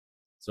off.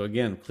 So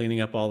again,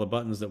 cleaning up all the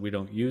buttons that we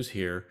don't use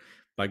here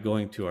by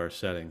going to our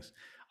settings.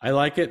 I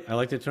like it. I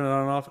like to turn it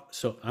on and off.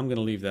 So I'm going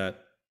to leave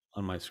that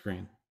on my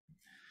screen.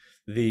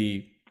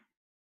 Let's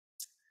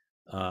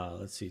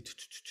see,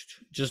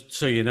 just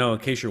so you know, in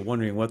case you're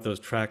wondering what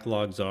those track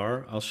logs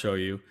are, I'll show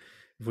you.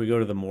 If we go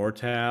to the More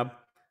tab,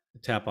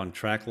 tap on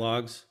track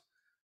logs,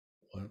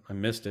 I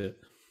missed it.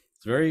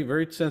 It's very,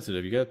 very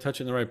sensitive. You got to touch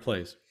it in the right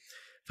place.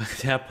 If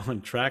I tap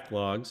on track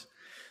logs,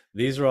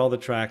 these are all the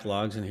track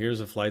logs, and here's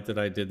a flight that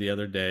I did the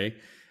other day,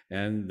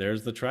 and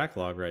there's the track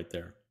log right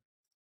there.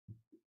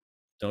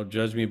 Don't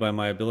judge me by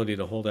my ability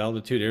to hold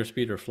altitude,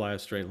 airspeed, or fly a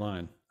straight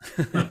line.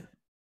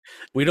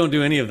 We don't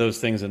do any of those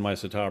things in my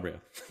Citabria.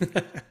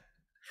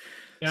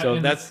 Yeah, So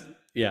and that's,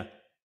 yeah.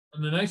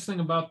 And the nice thing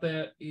about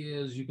that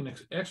is you can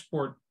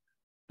export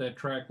that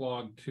track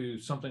log to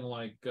something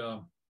like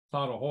Cloud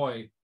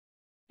Ahoy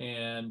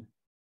and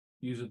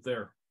use it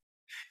there.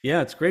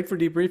 Yeah, it's great for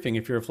debriefing.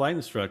 If you're a flight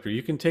instructor,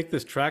 you can take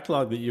this track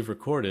log that you've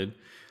recorded.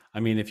 I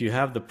mean, if you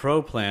have the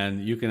pro plan,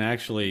 you can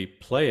actually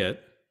play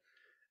it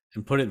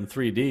and put it in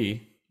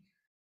 3D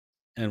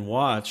and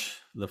watch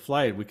the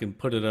flight. We can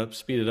put it up,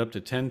 speed it up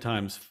to 10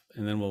 times,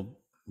 and then we'll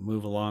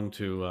move along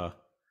to,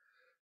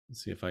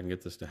 let's see if I can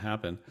get this to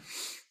happen,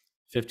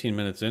 15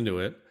 minutes into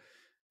it,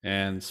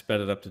 and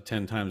sped it up to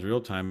 10 times real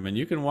time. And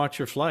you can watch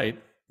your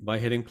flight by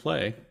hitting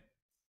play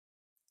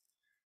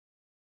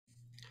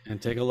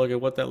and take a look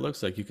at what that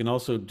looks like. You can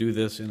also do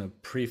this in a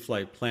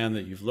pre-flight plan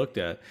that you've looked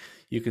at.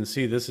 You can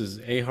see this is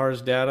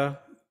AHRS data,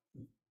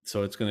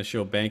 so it's going to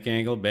show bank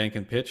angle, bank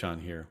and pitch on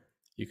here.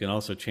 You can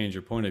also change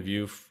your point of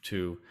view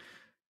to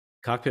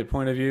cockpit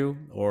point of view,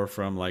 or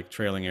from like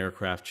trailing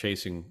aircraft,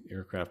 chasing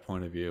aircraft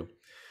point of view.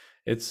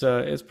 It's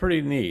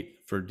pretty neat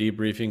for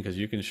debriefing because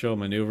you can show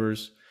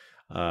maneuvers,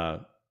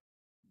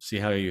 see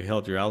how you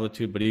held your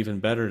altitude, but even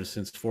better,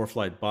 since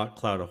ForeFlight bought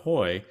Cloud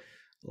Ahoy,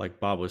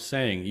 like Bob was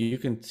saying, you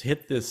can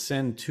hit this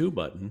send to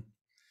button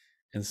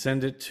and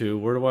send it to,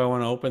 where do I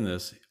want to open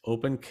this?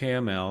 Open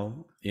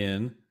KML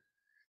in,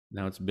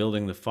 now it's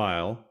building the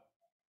file,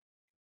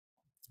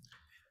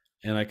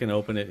 and I can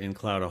open it in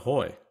Cloud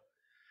Ahoy.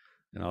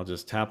 And I'll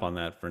just tap on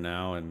that for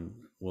now, and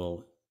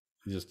we'll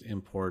just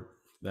import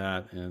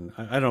that. And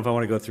I don't know if I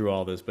want to go through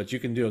all this, but you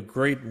can do a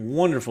great,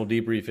 wonderful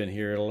debrief in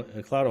here.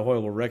 Cloud Ahoy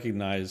will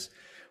recognize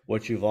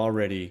what you've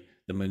already,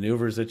 the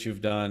maneuvers that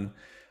you've done.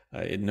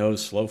 It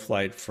knows slow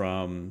flight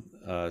from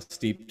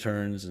steep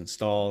turns and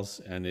stalls,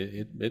 and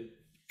it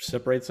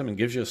separates them and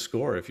gives you a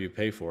score if you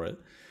pay for it.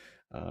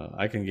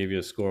 I can give you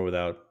a score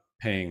without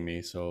paying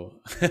me,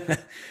 so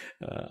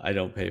I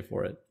don't pay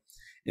for it.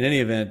 In any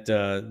event,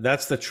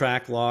 that's the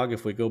track log.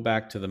 If we go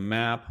back to the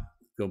map,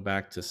 go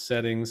back to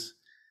settings,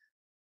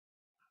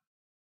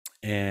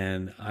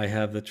 and I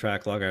have the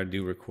track log. I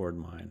do record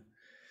mine.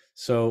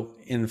 So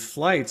in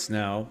flights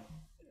now,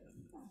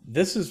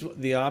 this is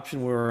the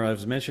option where I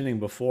was mentioning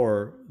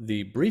before,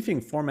 the briefing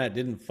format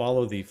didn't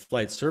follow the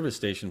flight service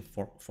station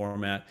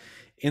format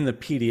in the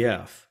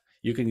PDF.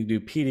 You can do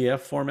PDF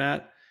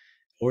format,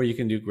 or you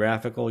can do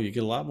graphical. You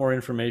get a lot more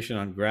information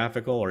on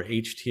graphical or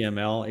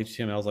HTML.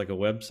 HTML is like a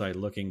website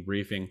looking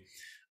briefing.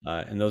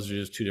 And those are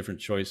just two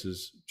different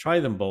choices. Try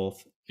them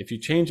both. If you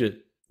change it,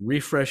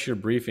 refresh your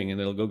briefing and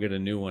it'll go get a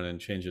new one and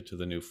change it to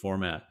the new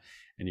format.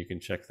 And you can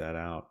check that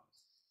out.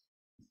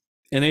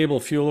 Enable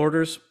fuel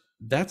orders.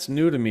 That's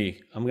new to me.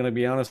 I'm going to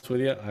be honest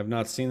with you. I've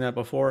not seen that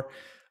before.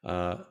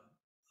 I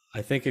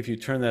think if you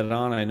turn that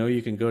on, I know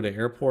you can go to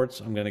airports.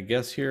 I'm going to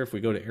guess here, if we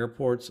go to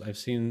airports, I've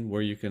seen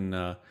where you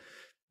can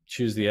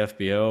choose the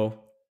FBO.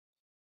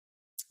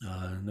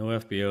 No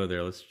FBO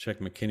there. Let's check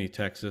McKinney,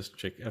 Texas,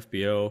 check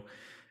FBO.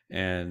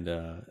 And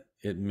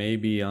it may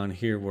be on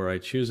here where I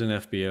choose an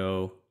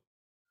FBO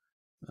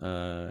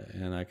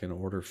and I can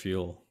order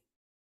fuel.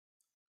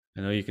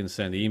 I know you can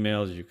send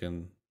emails. You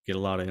can get a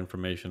lot of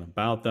information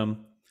about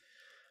them.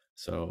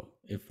 So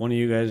if one of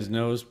you guys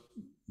knows,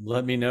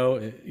 let me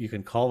know. You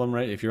can call them,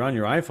 right? If you're on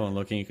your iPhone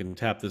looking, you can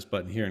tap this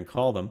button here and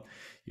call them.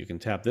 You can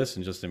tap this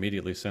and just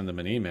immediately send them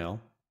an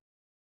email.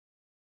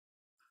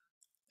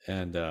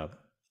 And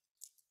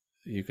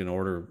you can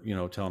order,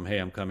 tell them, hey,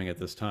 I'm coming at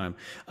this time.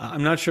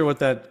 I'm not sure what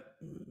that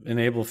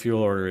enable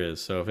fuel order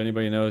is. So if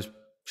anybody knows,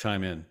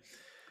 chime in.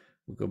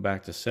 We'll go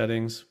back to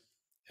settings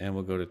and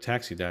we'll go to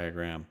taxi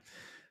diagram.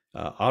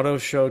 Auto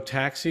show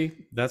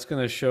taxi, that's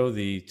going to show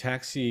the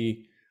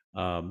taxi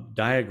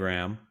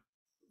diagram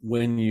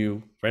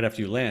when right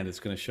after you land. It's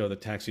going to show the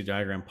taxi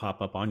diagram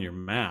pop up on your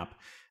map,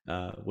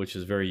 which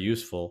is very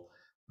useful.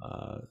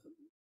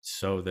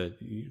 So that,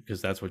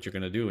 because that's what you're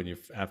going to do when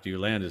after you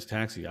land is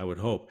taxi, I would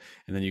hope,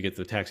 and then you get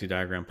the taxi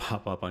diagram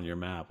pop up on your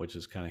map, which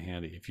is kind of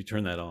handy if you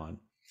turn that on.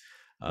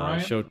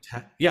 Brian?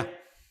 Yeah.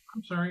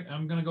 I'm sorry,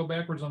 I'm going to go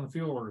backwards on the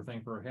fuel order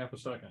thing for half a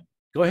second.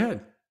 Go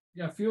ahead.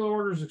 Yeah, fuel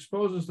orders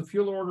exposes the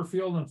fuel order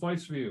field in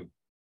flights view.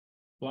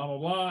 Blah, blah,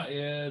 blah.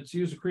 It's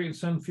used to create and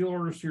send fuel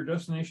orders to your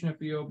destination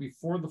FBO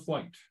before the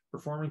flight.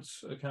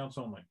 Performance accounts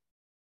only.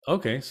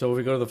 Okay, so if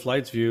we go to the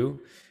flights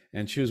view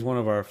and choose one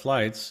of our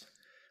flights,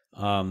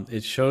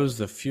 it shows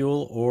the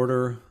fuel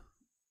order.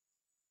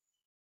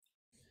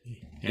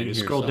 And you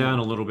scroll down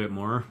a little bit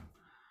more.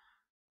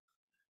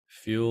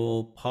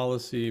 Fuel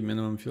policy,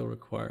 minimum fuel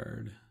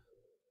required.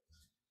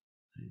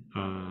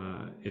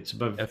 It's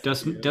above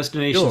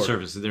destination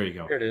services. There you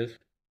go. There it is.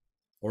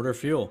 Order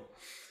fuel.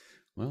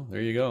 Well,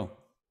 there you go.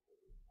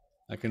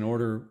 I can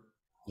order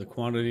the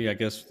quantity. I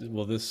guess,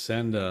 will this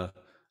send a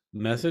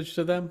message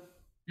to them?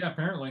 Yeah,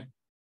 apparently.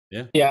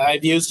 Yeah,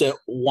 I've used it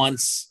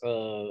once,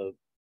 and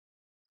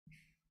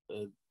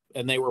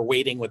they were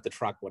waiting with the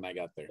truck when I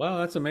got there. Wow,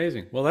 that's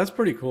amazing. Well, that's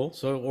pretty cool.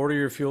 So order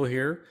your fuel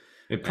here.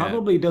 It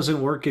probably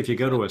doesn't work if you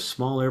go to a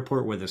small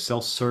airport with a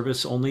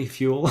self-service only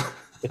fuel.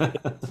 I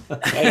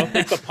don't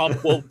think the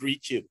pump will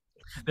reach you.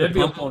 The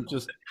pump won't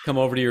just come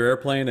over to your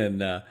airplane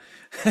and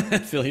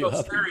fill you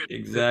up.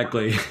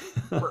 Exactly.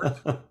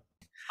 And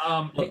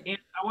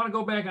I want to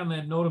go back on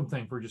that NOTAM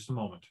thing for just a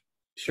moment.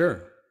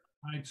 Sure.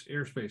 Heights,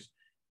 airspace.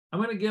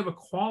 I'm going to give a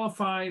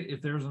qualified,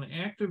 if there's an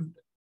active,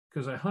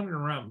 because I hunted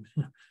around.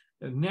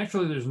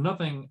 Naturally, there's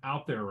nothing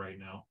out there right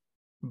now,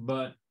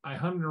 but I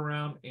hunted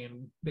around,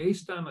 and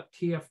based on a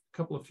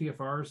couple of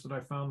TFRs that I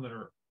found that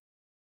are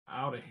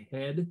out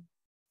ahead,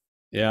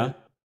 yeah,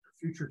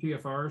 future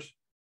TFRs,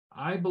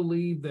 I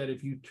believe that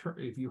if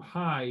you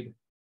hide,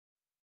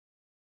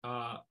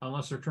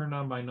 unless they're turned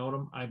on by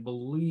NOTAM, I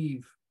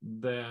believe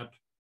that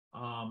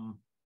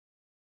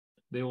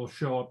they will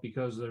show up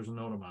because there's a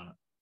NOTAM on it.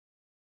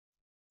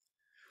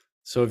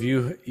 So if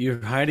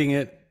you're hiding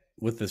it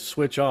with the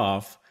switch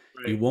off,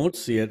 right, you won't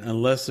see it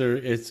unless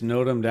it's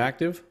NOTAM'd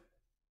active.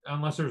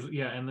 Unless there's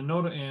and the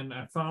NOTAM, and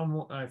I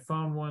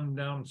found one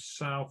down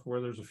south where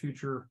there's a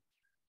future.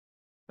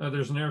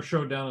 There's an air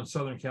show down in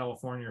Southern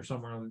California or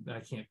somewhere.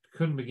 I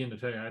couldn't begin to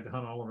tell you. I had to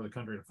hunt all over the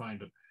country to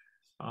find it.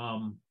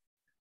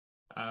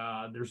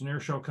 There's an air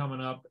show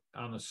coming up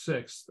on the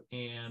 6th,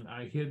 and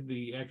I hid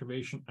the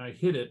activation. I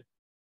hid it,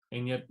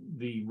 and yet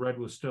the red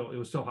was still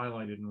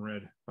highlighted in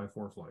red by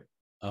ForeFlight.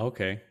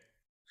 Okay.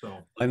 So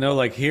I know,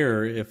 like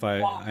here, if I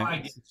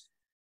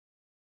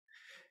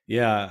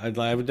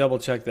would double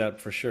check that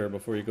for sure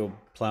before you go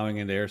plowing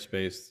into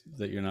airspace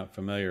that you're not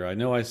familiar. I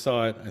know I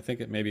saw it. I think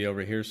it may be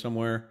over here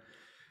somewhere.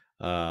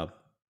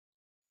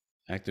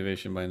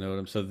 Activation by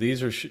NOTAM. So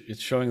these are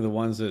it's showing the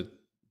ones that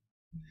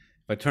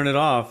if I turn it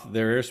off,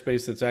 their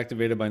airspace that's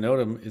activated by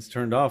NOTAM is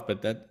turned off.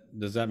 But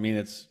does that mean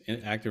it's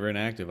active or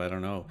inactive? I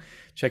don't know.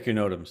 Check your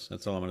NOTAMs.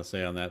 That's all I'm going to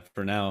say on that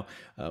for now.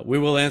 We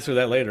will answer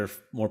that later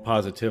more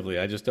positively.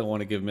 I just don't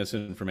want to give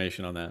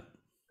misinformation on that.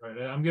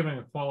 Right. I'm giving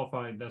a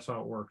qualified. That's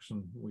how it works.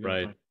 And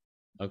right.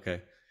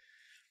 Okay.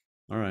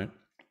 All right.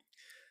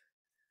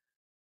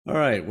 All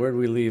right, where did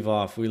we leave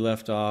off? We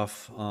left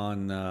off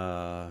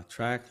on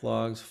track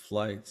logs,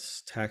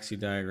 flights, taxi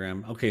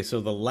diagram. Okay,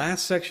 so the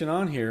last section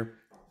on here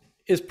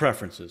is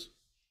preferences.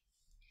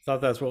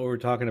 Thought that's what we were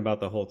talking about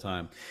the whole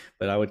time,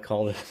 but I would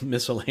call it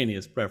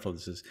miscellaneous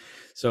preferences.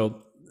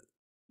 So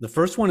the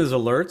first one is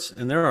alerts,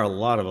 and there are a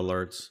lot of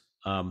alerts.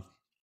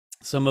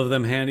 Some of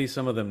them handy,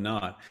 some of them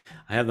not.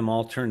 I have them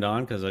all turned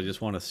on because I just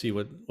want to see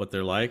what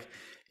they're like.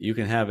 You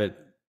can have it.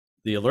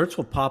 The alerts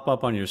will pop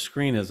up on your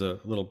screen as a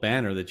little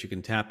banner that you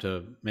can tap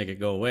to make it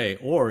go away,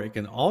 or it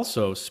can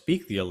also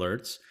speak the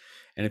alerts.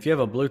 And if you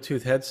have a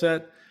Bluetooth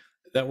headset,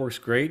 that works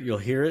great. You'll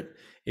hear it.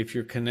 If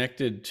you're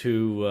connected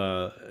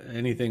to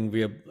anything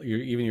via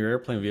even your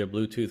airplane via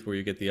Bluetooth where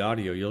you get the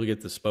audio, you'll get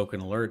the spoken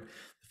alert,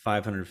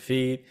 500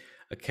 feet,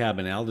 a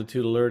cabin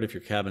altitude alert if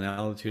your cabin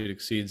altitude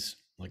exceeds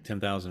like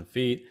 10,000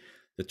 feet,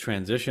 the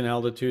transition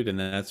altitude, and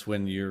that's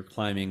when you're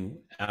climbing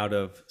out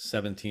of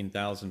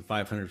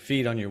 17,500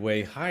 feet on your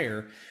way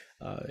higher.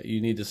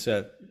 You need to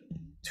set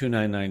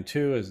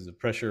 2992 as the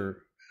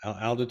pressure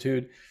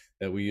altitude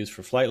that we use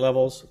for flight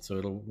levels, so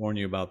it'll warn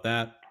you about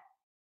that.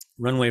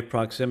 Runway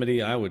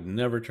proximity, I would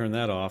never turn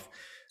that off.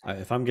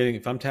 If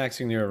I'm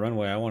taxiing near a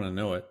runway, I want to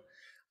know it.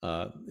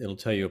 It'll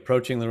tell you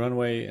approaching the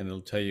runway, and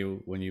it'll tell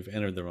you when you've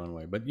entered the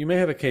runway, but you may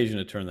have occasion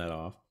to turn that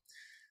off.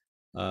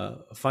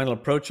 Final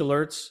approach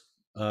alerts,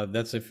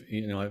 that's if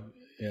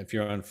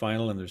you're on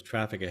final and there's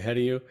traffic ahead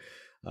of you.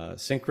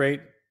 Sync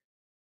rate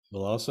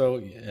will also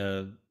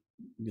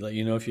let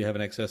you know if you have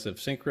an excessive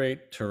sync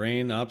rate.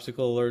 Terrain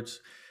obstacle alerts.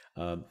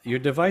 Your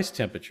device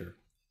temperature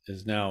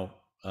is now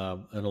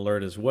an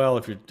alert as well.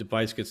 If your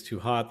device gets too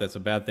hot, that's a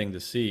bad thing to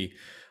see.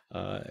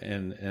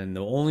 And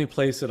the only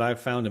place that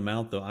I've found to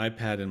mount the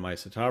iPad in my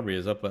Citabria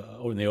is up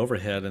in the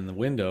overhead in the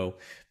window,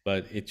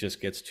 but it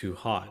just gets too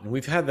hot. And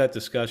we've had that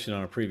discussion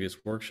on a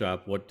previous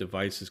workshop. What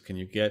devices can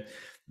you get?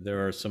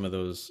 There are some of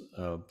those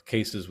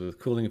cases with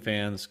cooling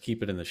fans.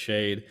 Keep it in the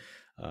shade.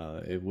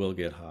 It will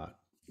get hot,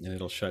 and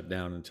it'll shut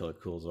down until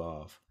it cools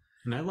off.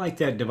 And I like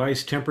that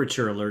device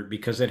temperature alert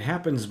because it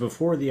happens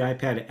before the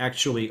iPad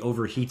actually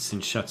overheats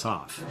and shuts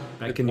off.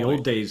 Back in the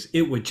old days,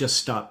 it would just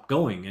stop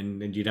going,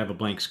 and you'd have a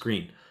blank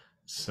screen.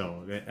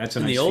 So that's a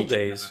nice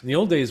feature. In the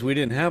old days, we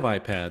didn't have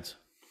iPads.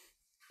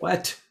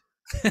 What?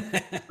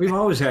 We've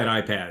always had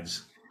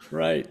iPads.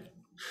 Right.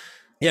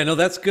 Yeah, no,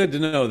 that's good to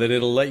know that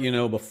it'll let you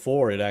know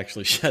before it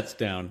actually shuts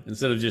down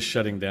instead of just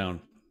shutting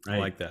down. Right. I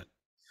like that.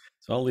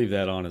 So I'll leave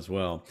that on as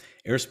well.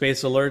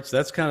 Airspace alerts,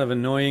 that's kind of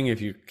annoying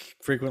if you're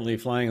frequently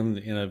flying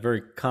in a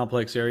very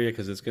complex area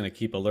because it's going to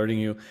keep alerting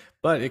you,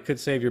 but it could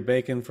save your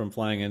bacon from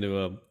flying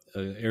into a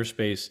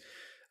airspace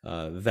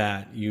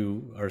that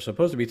you are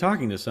supposed to be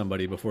talking to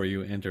somebody before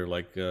you enter,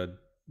 like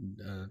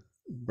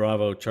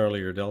Bravo,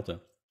 Charlie, or Delta.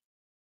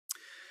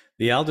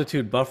 The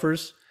altitude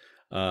buffers,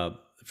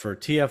 for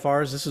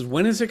TFRs, this is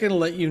when is it going to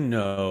let you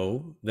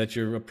know that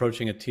you're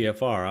approaching a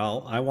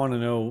TFR? I want to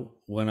know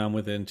when I'm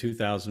within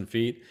 2,000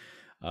 feet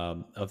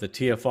of the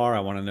TFR. I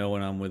want to know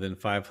when I'm within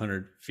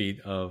 500 feet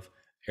of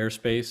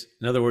airspace.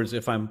 In other words,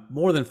 if I'm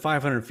more than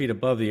 500 feet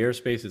above the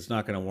airspace, it's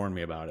not going to warn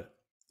me about it.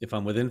 If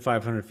I'm within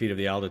 500 feet of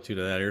the altitude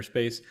of that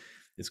airspace,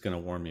 it's going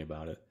to warn me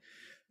about it.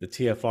 The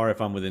TFR,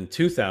 if I'm within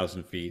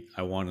 2,000 feet,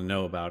 I want to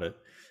know about it.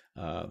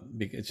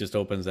 It just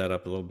opens that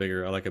up a little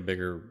bigger. I like a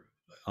bigger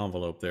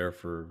envelope there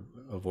for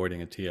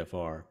avoiding a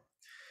TFR.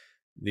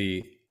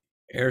 The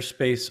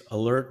airspace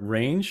alert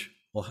range,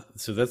 well,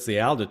 so that's the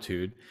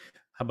altitude.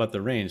 How about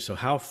the range? So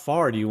how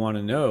far do you want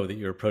to know that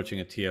you're approaching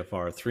a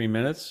TFR? 3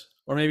 minutes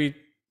or maybe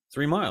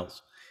 3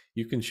 miles?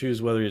 You can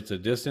choose whether it's a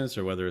distance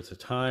or whether it's a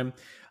time.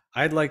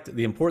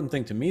 The important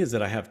thing to me is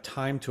that I have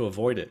time to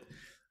avoid it.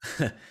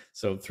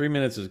 So 3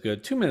 minutes is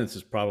good. 2 minutes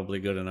is probably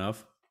good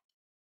enough,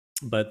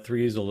 but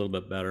 3 is a little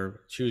bit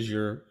better. Choose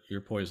your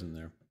poison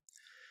there.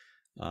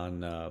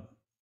 And the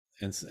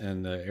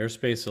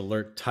airspace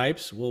alert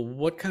types. Well,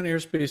 what kind of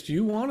airspace do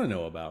you want to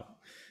know about?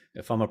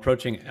 If I'm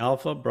approaching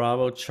Alpha,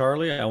 Bravo,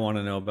 Charlie, I want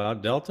to know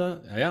about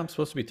Delta. Yeah, I'm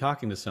supposed to be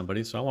talking to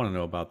somebody, so I want to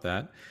know about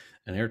that.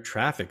 An air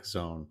traffic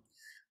zone.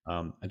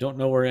 I don't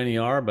know where any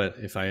are, but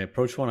if I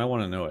approach one, I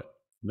want to know it.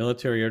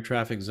 Military air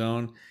traffic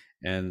zone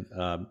and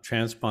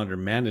transponder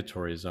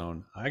mandatory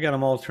zone. I got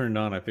them all turned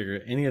on. I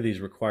figure any of these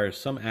requires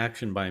some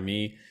action by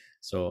me,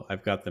 so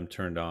I've got them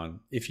turned on.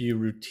 If you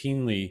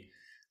routinely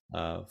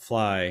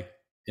fly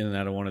in and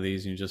out of one of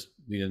these and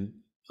the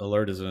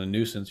alert is a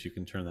nuisance, you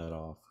can turn that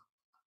off.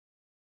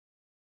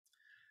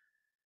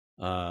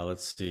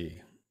 Let's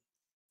see.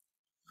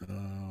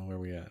 Where are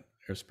we at?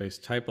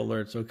 Airspace type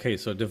alerts. Okay,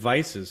 so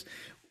devices.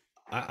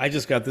 I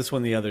just got this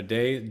one the other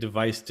day,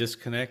 device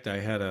disconnect. I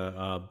had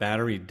a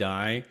battery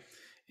die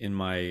in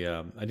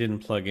my, I didn't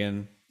plug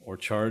in or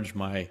charge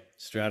my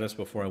Stratus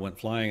before I went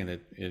flying,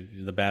 and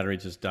the battery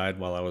just died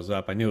while I was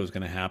up. I knew it was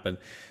going to happen,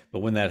 but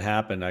when that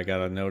happened, I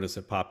got a notice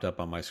that popped up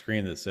on my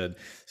screen that said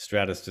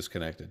Stratus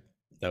disconnected.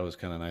 That was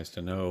kind of nice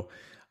to know.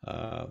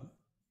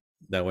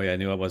 That way I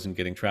knew I wasn't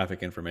getting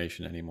traffic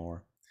information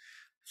anymore.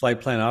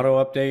 Flight plan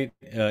auto update.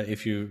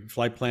 If your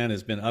flight plan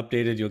has been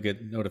updated, you'll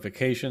get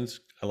notifications.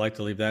 I like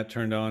to leave that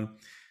turned on.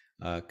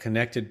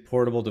 Connected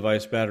portable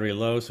device battery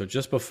low. So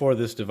just before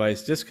this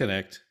device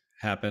disconnect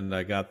happened,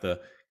 I got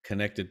the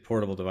connected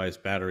portable device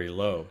battery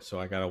low. So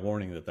I got a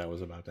warning that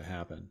was about to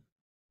happen.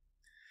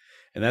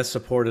 And that's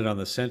supported on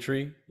the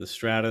Sentry, the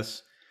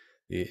Stratus,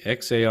 the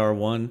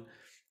XAR1,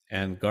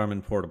 and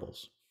Garmin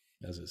portables,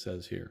 as it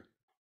says here.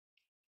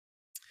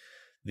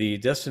 The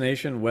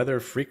destination weather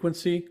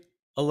frequency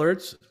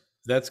alerts,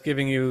 that's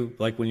giving you,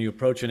 like when you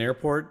approach an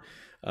airport,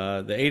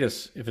 the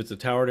ATIS, if it's a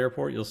towered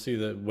airport, you'll see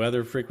the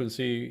weather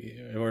frequency,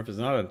 or if it's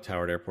not a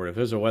towered airport, if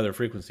there's a weather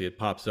frequency, it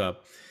pops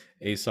up,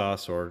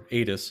 ASOS or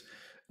ATIS,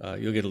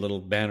 you'll get a little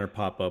banner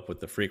pop up with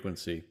the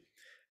frequency.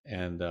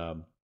 And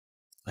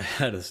I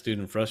had a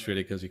student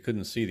frustrated because he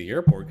couldn't see the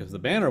airport because the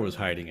banner was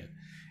hiding it.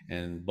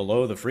 And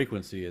below the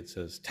frequency, it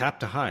says tap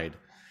to hide.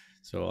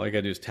 So all you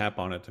gotta do is tap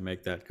on it to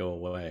make that go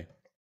away.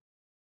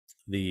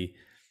 The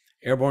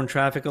airborne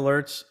traffic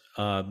alerts,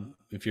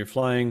 if you're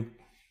flying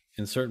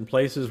in certain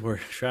places where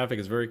traffic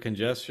is very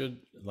congested,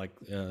 like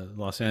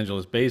Los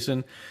Angeles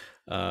Basin,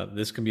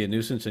 this can be a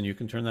nuisance and you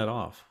can turn that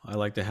off. I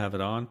like to have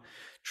it on.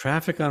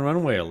 Traffic on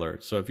runway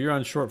alerts. So if you're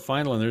on short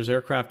final and there's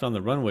aircraft on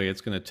the runway,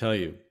 it's going to tell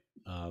you.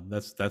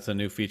 That's a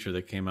new feature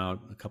that came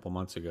out a couple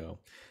months ago.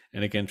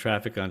 And again,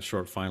 traffic on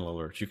short final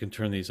alerts. You can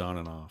turn these on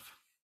and off.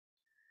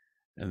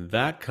 And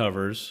that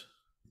covers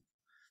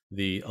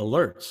the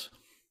alerts.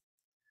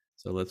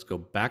 So let's go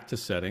back to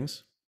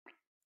settings.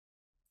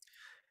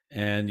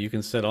 And you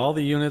can set all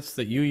the units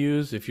that you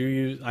use.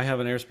 I have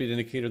an airspeed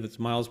indicator that's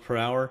miles per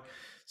hour.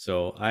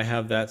 So I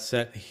have that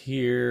set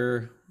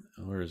here.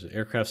 Where is it?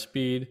 Aircraft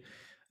speed.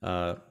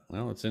 Well,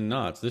 it's in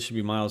knots. This should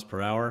be miles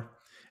per hour.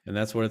 And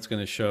that's what it's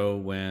going to show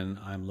when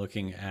I'm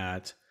looking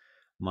at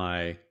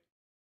my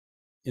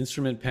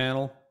instrument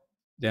panel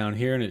down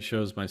here and it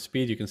shows my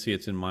speed. You can see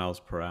it's in miles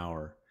per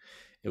hour.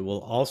 It will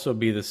also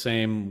be the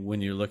same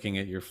when you're looking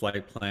at your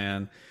flight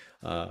plan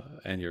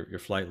and your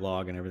flight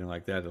log and everything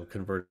like that. It'll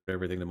convert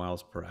everything to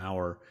miles per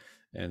hour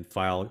and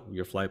file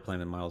your flight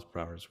plan in miles per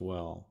hour as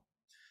well.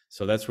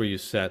 So that's where you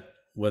set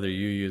whether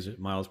you use it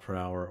miles per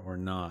hour or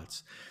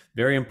not.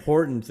 Very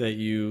important that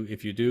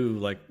if you do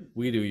like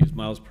we do, use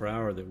miles per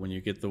hour, that when you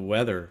get the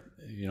weather,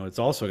 it's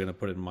also going to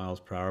put it in miles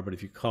per hour. But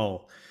if you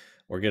call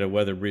or get a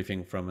weather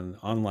briefing from an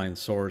online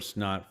source,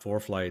 not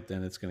ForeFlight,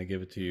 then it's going to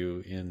give it to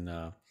you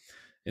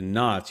in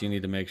knots. You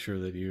need to make sure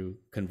that you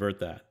convert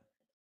that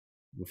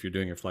if you're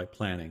doing your flight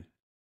planning.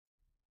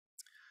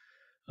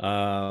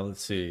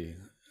 Let's see,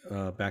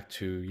 back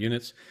to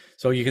units.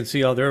 So you can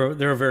see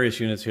there are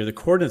various units here. The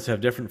coordinates have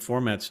different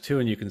formats too,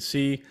 and you can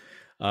see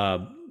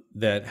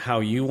that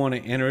how you want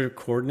to enter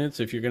coordinates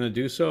if you're going to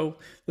do so.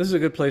 This is a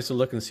good place to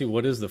look and see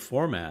what is the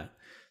format.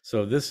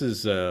 So this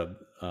is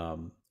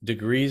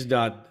degrees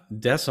dot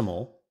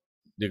decimal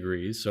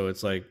degrees. So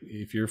it's like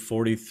if you're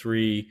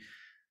 43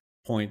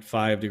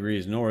 0.5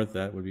 degrees north,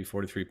 that would be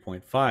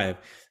 43.5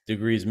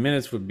 degrees.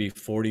 Minutes would be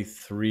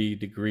 43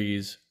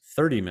 degrees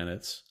 30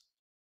 minutes.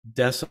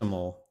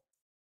 Decibel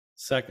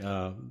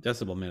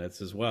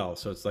minutes as well.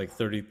 So it's like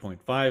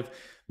 30.5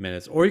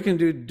 minutes, or you can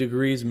do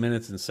degrees,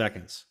 minutes, and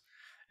seconds.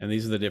 And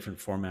these are the different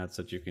formats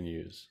that you can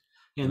use.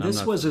 And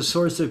this was a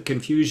source of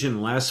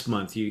confusion last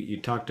month.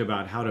 You talked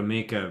about how to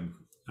make a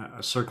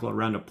circle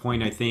around a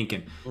point, I think,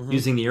 and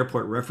using the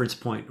airport reference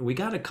point. We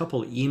got a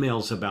couple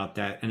emails about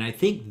that. And I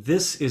think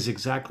this is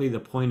exactly the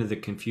point of the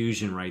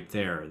confusion right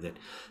there, that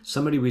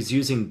somebody was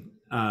using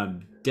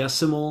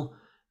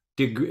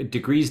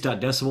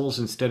degrees.decimals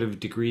instead of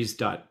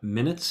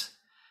degrees.minutes.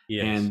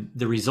 Yes. And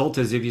the result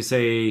is if you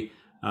say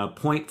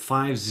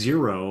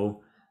 0.50,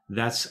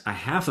 that's a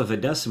half of a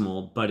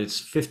decimal, but it's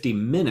 50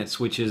 minutes,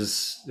 which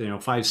is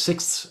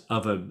 5/6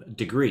 of a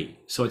degree.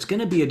 So it's going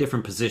to be a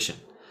different position.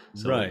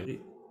 So right.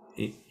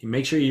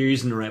 Make sure you're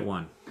using the right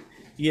one.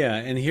 Yeah,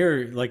 and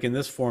here, like in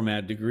this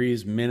format,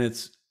 degrees,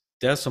 minutes,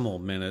 decimal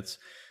minutes,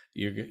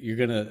 you're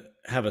going to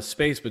have a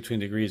space between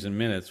degrees and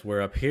minutes,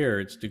 where up here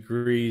it's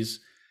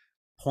degrees,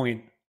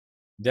 point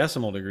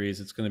decimal degrees.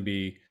 It's going to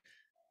be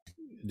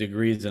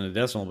degrees and a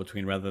decimal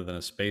between rather than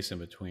a space in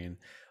between.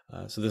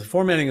 So the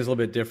formatting is a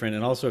little bit different.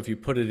 And also, if you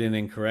put it in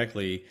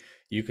incorrectly,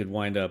 you could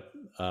wind up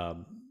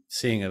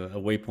seeing a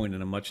waypoint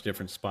in a much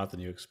different spot than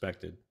you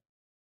expected.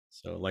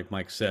 So like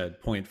Mike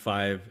said,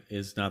 0.5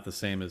 is not the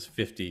same as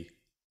 50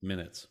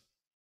 minutes.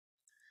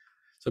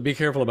 So be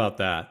careful about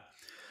that.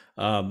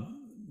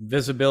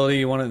 Visibility,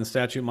 you want it in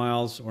statute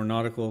miles or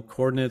nautical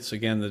coordinates.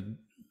 Again,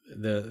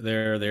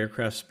 the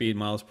aircraft speed,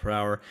 miles per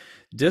hour.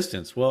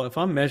 Distance, well, if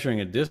I'm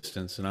measuring a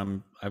distance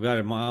and I've got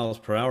a miles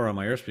per hour on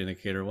my airspeed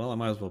indicator, well, I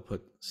might as well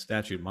put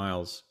statute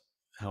miles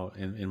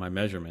in my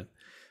measurement.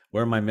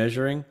 Where am I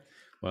measuring?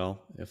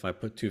 Well, if I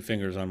put two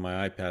fingers on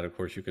my iPad, of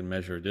course, you can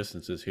measure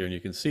distances here, and you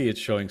can see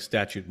it's showing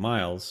statute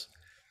miles.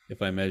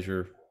 If I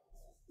measure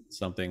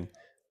something,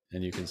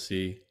 and you can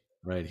see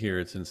right here,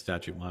 it's in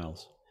statute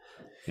miles.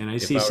 And I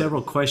see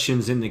several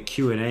questions in the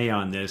Q&A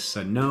on this.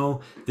 No,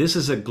 this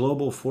is a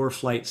global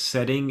ForeFlight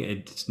setting.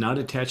 It's not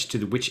attached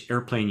to which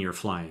airplane you're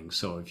flying.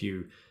 So if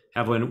you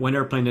have one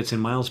airplane that's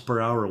in miles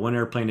per hour or one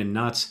airplane in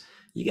knots,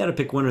 you got to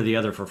pick one or the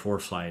other for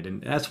ForeFlight.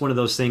 And that's one of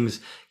those things,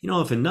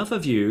 if enough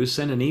of you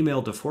send an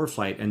email to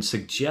ForeFlight and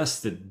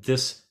suggest that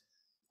this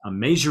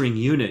measuring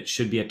unit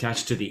should be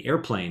attached to the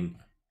airplane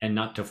and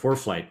not to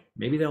ForeFlight,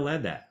 maybe they'll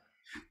add that.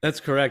 That's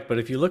correct. But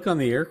if you look on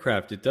the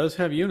aircraft, it does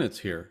have units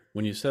here.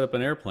 When you set up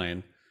an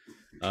airplane,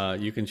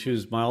 you can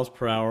choose miles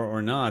per hour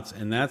or knots.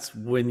 And that's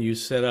when you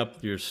set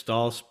up your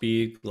stall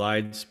speed,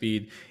 glide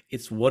speed.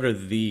 It's what are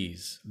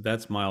these?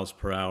 That's miles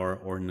per hour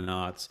or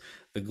knots.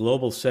 The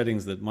global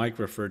settings that Mike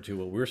referred to,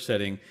 what we're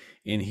setting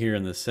in here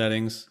in the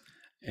settings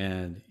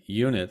and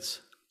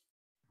units,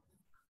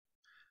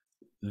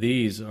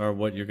 these are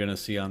what you're going to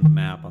see on the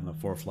map, on the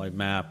ForeFlight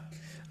map,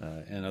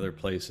 and other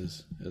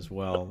places as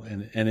well,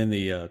 and in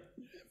the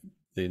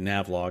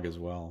nav log as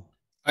well.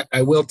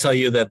 I will tell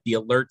you that the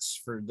alerts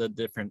for the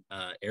different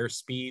air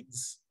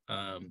speeds,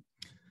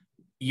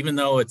 even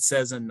though it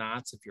says in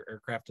knots, if your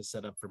aircraft is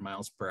set up for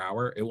miles per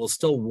hour, it will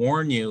still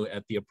warn you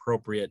at the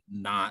appropriate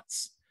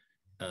knots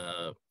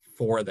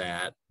for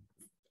that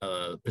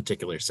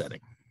particular setting.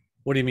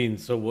 What do you mean?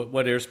 So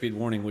what airspeed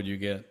warning would you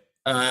get?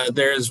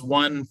 There's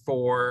one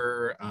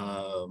for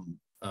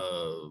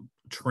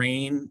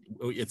train.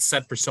 It's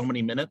set for so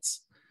many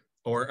minutes,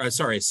 or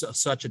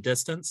such a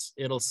distance.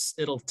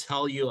 It'll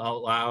tell you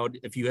out loud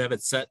if you have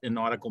it set in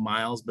nautical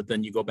miles, but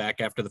then you go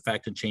back after the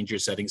fact and change your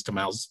settings to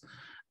miles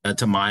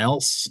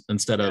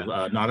instead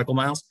of nautical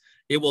miles.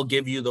 It will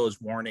give you those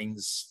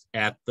warnings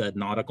at the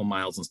nautical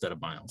miles instead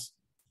of miles.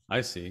 I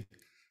see.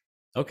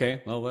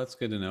 Okay, well, that's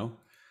good to know.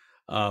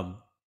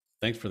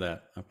 Thanks for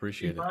that. I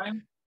appreciate it.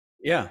 Brian?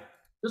 Yeah.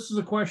 This is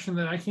a question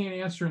that I can't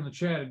answer in the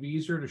chat. It'd be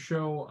easier to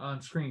show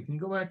on screen. Can you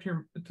go back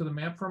to the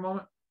map for a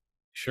moment?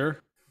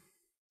 Sure.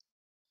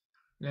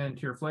 And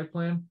to your flight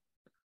plan.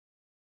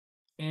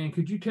 And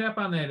could you tap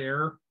on that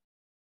error?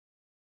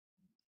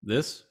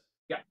 This?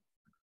 Yeah.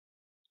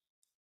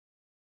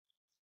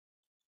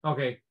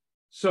 Okay.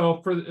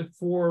 So for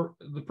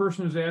the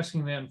person who's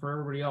asking that, and for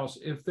everybody else,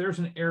 if there's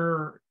an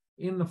error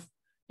in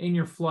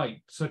your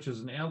flight, such as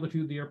an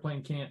altitude the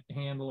airplane can't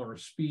handle or a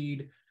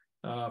speed,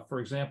 for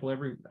example,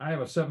 I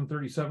have a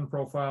 737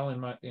 profile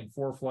in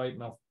ForeFlight,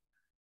 and I'll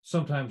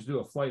sometimes do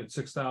a flight at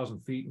 6,000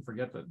 feet and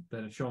forget that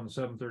it's showing the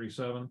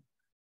 737.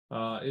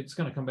 It's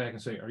going to come back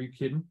and say, "Are you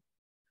kidding?"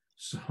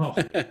 So,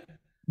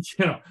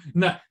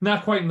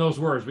 not quite in those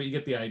words, but you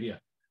get the idea.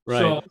 Right.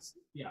 So,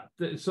 yeah.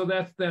 So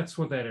that's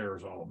what that error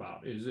is all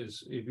about.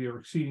 Is if you're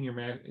exceeding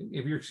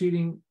if you're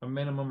exceeding a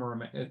minimum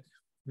or if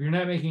you're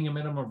not making a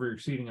minimum or you're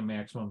exceeding a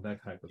maximum,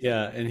 that type of thing.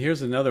 Yeah, and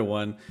here's another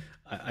one.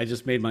 I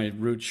just made my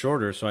route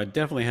shorter, so I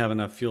definitely have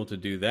enough fuel to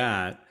do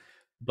that.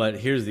 But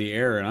here's the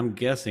error, and I'm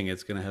guessing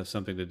it's going to have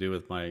something to do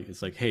with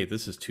it's like, hey,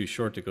 this is too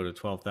short to go to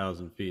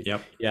 12,000 feet.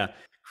 Yep. Yeah,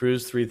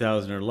 cruise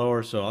 3,000 or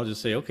lower. So I'll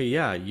just say, okay,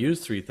 yeah,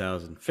 use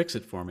 3,000. Fix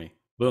it for me.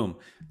 boom,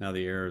 now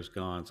the error is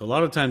gone. So a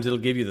lot of times it'll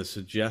give you the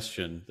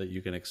suggestion that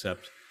you can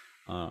accept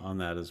on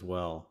that as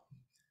well.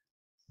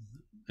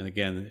 And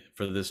again,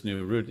 for this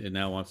new route, it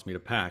now wants me to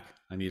pack.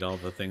 I need all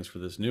the things for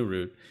this new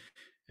route,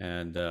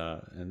 and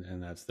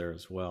that's there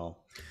as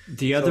well.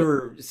 The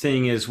other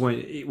thing is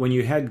when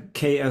you had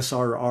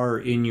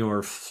KSRR in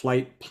your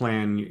flight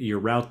plan, your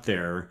route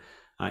there,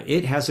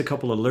 it has a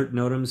couple alert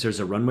NOTAMs. There's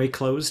a runway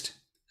closed,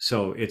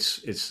 so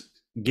it's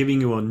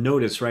giving you a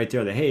notice right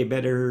there that, hey,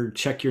 better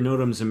check your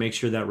NOTAMs and make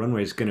sure that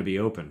runway is going to be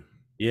open.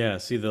 Yeah,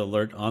 see the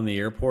alert on the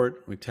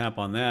airport? We tap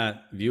on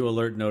that, view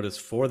alert notice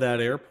for that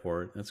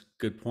airport. That's a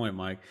good point,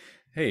 Mike.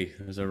 Hey,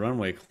 there's a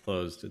runway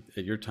closed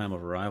at your time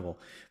of arrival.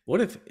 What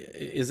if,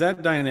 is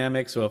that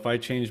dynamic? So if I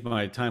change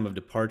my time of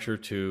departure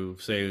to,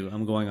 say,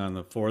 I'm going on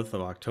the 4th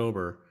of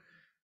October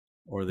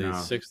or the No.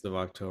 6th of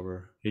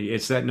October.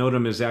 It's that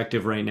NOTAM is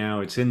active right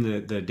now. It's in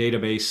the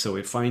database, so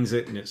it finds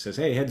it and it says,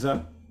 hey, heads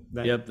up.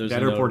 That, Yep, there's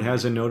that a airport NOTAM.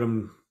 has a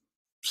NOTAM,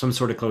 some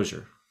sort of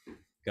closure.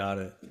 Got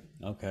it.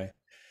 Okay.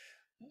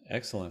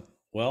 Excellent.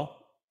 Well,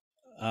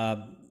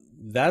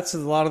 that's a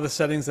lot of the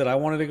settings that I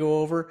wanted to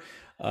go over.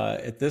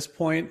 At this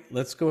point,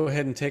 let's go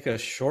ahead and take a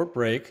short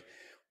break.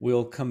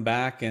 We'll come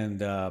back, and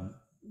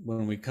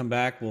when we come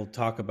back, we'll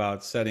talk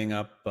about setting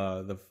up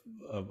a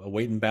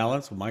weight and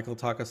balance. Michael will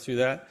talk us through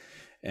that,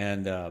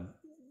 and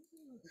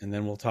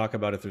then we'll talk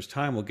about, if there's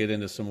time, we'll get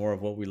into some more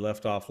of what we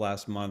left off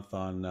last month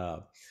on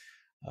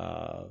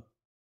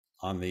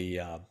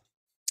the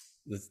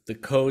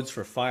codes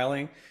for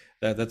filing.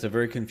 That's a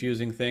very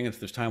confusing thing. If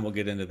there's time, we'll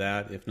get into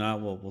that. If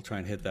not, we'll try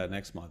and hit that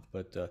next month.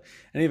 But in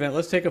any event,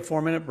 let's take a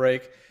 4-minute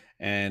break,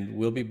 and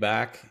we'll be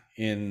back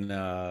in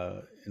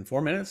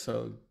 4 minutes.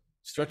 So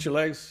stretch your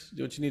legs,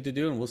 do what you need to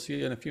do, and we'll see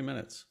you in a few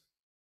minutes.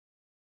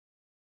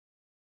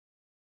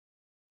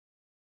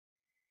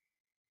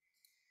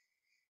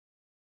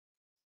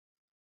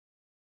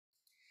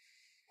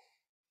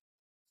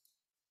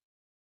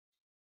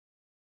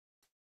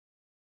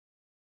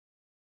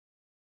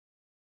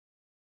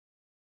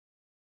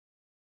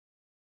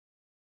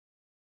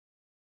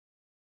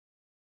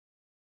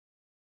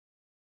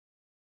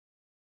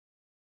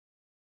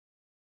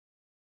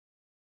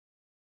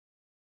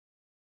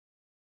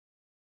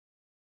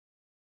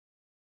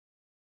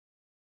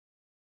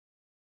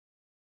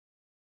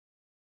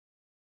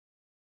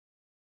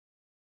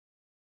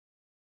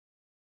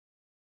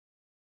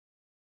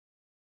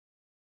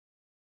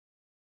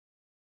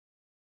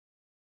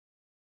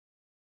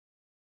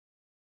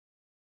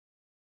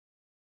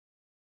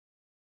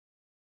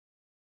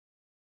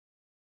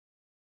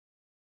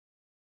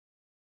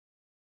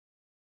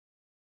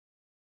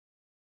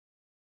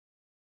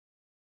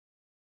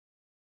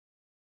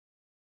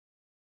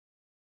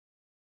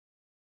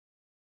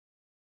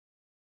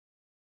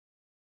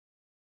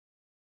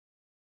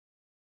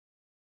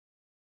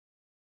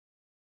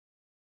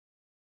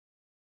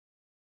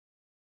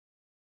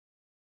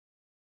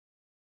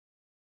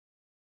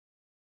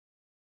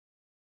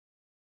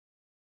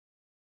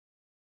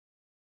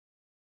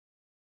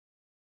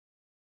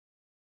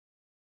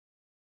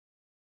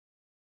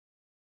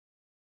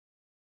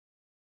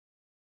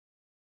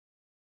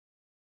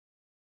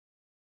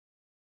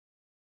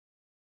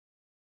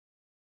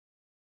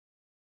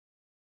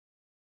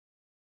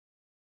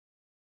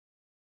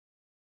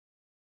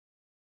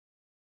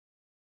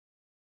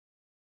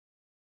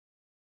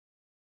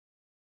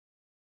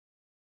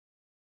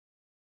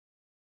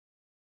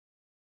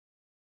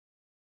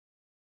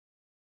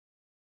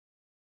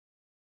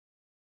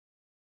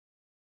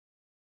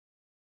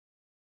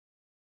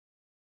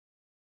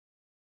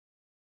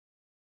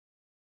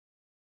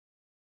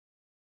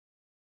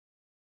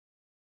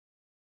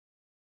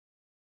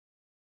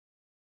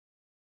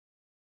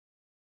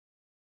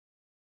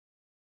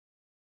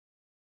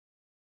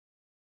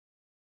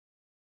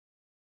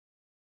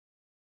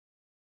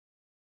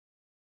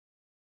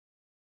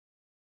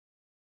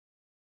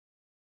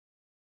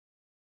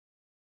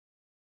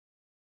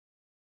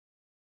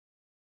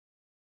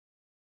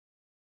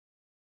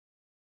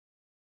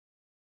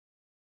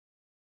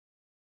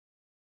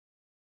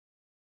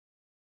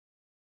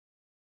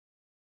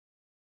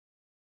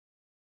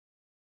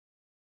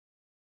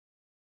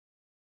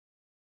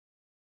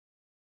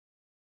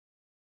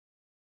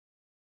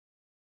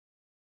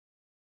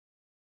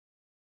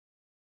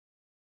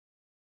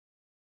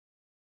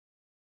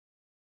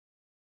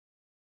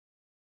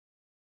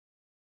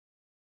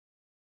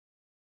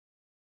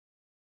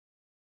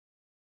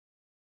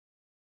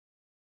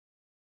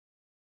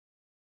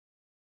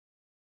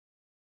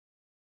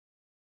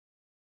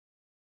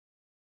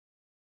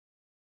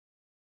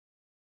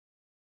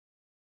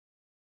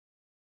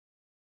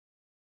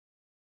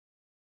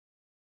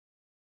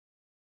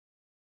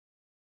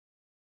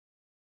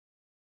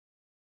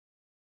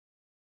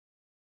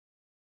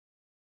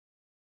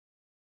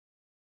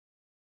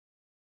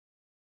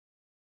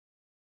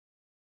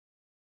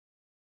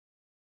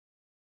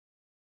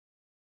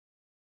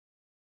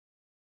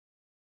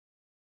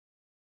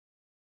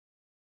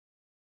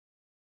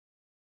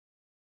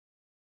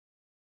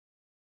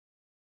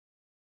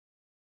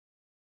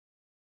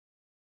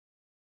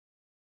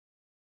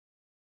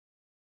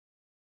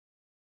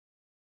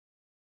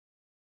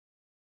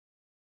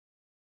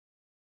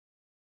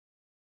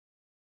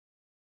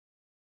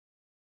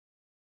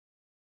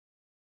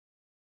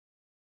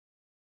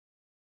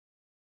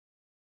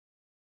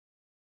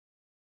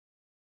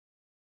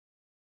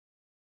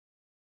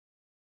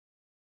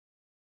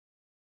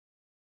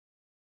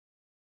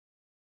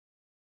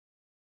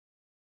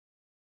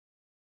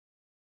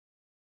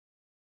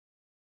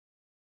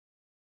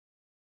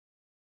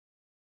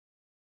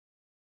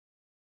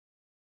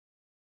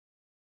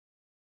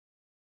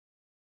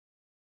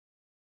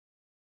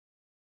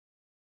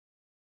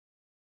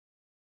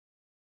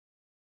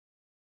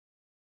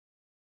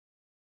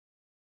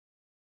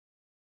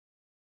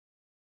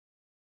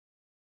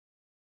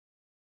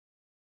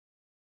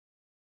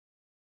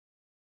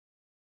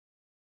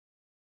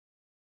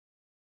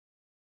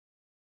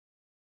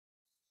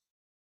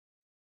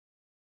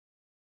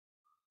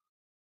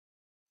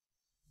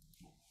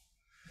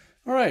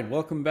 All right,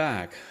 welcome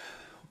back.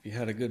 Hope you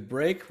had a good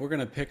break. We're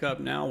going to pick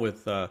up now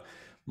with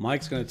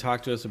Mike's going to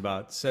talk to us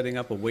about setting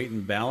up a weight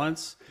and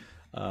balance.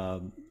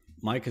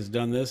 Mike has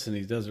done this and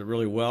he does it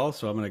really well,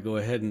 so I'm going to go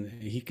ahead and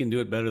he can do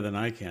it better than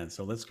I can.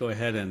 So let's go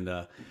ahead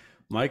and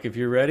Mike, if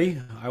you're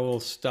ready, I will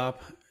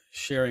stop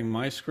sharing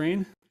my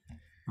screen.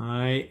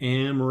 I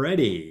am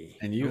ready.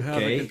 And you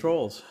have the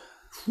controls.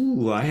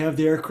 Ooh, I have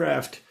the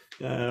aircraft.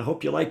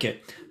 Hope you like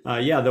it.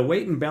 Yeah, the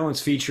weight and balance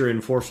feature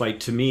in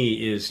ForeFlight to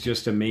me is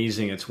just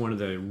amazing. It's one of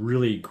the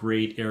really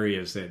great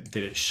areas that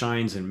it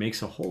shines and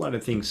makes a whole lot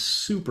of things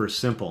super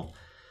simple.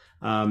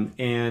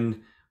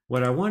 And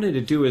what I wanted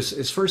to do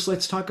is first,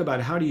 let's talk about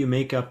how do you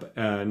make up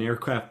an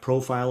aircraft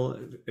profile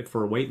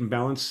for weight and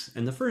balance.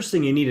 And the first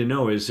thing you need to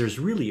know is there's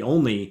really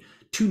only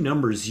two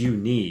numbers you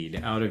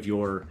need out of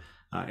your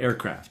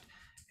aircraft.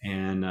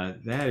 And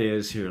that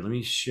is here. Let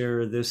me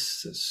share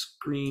this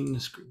screen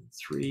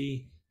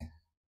 3.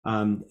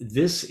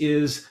 This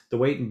is the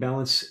weight and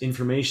balance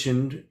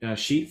information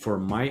sheet for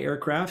my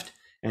aircraft.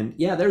 And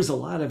yeah, there's a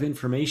lot of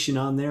information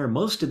on there.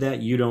 Most of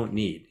that you don't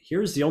need.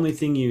 Here's the only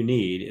thing you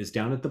need is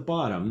down at the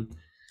bottom,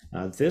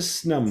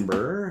 this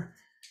number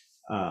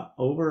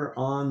over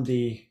on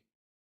the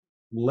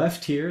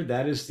left here.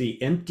 That is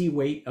the empty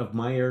weight of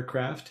my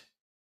aircraft.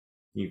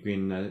 You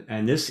can,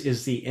 and this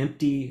is the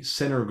empty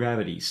center of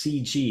gravity,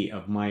 CG,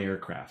 of my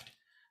aircraft.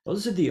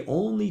 Those are the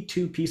only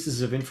two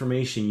pieces of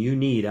information you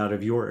need out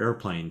of your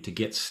airplane to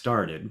get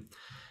started.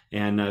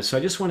 And so I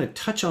just want to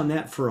touch on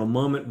that for a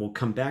moment. We'll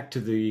come back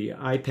to the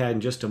iPad in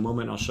just a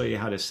moment. I'll show you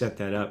how to set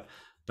that up.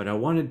 But I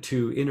wanted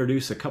to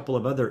introduce a couple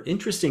of other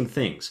interesting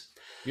things.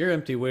 Your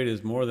empty weight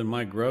is more than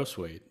my gross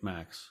weight,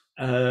 Max.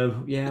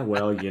 Yeah,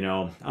 well, you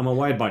know, I'm a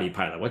wide body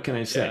pilot. What can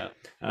I say? Yeah.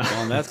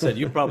 Well, and that said,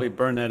 you probably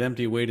burn that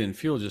empty weight in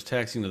fuel just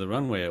taxiing to the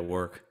runway at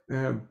work.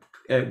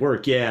 At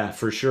work, yeah,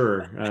 for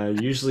sure.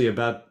 Usually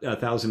about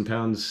 1,000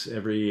 pounds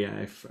every,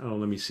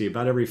 let me see,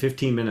 about every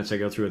 15 minutes I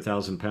go through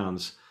 1,000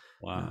 pounds.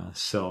 Wow.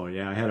 So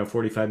yeah, I had a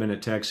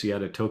 45-minute taxi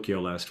out of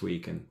Tokyo last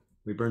week and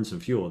we burned some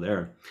fuel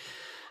there.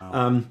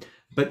 Wow.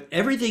 But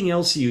everything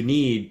else you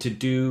need to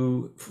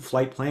do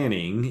flight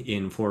planning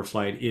in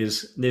ForeFlight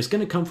is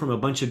going to come from a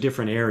bunch of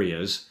different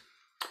areas.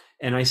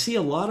 And I see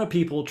a lot of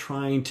people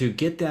trying to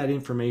get that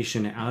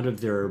information out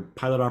of their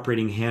pilot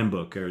operating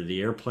handbook or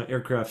the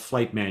aircraft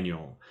flight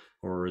manual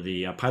or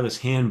the pilot's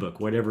handbook,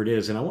 whatever it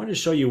is. And I want to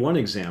show you one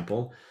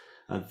example.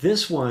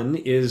 This one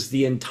is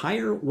the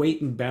entire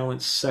weight and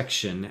balance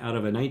section out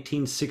of a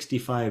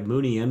 1965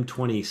 Mooney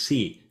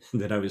M20C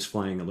that I was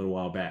flying a little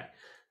while back.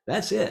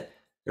 That's it.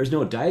 There's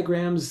no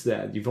diagrams,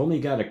 that you've only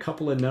got a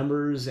couple of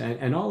numbers,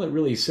 and all it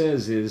really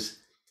says is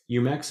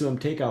your maximum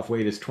takeoff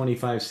weight is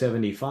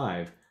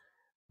 2575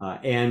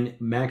 and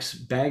max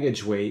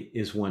baggage weight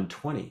is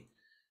 120.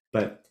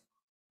 But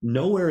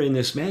nowhere in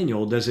this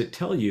manual does it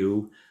tell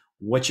you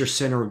what your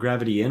center of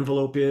gravity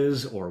envelope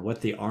is or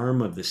what the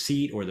arm of the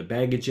seat or the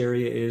baggage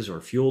area is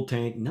or fuel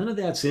tank. None of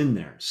that's in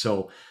there.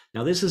 So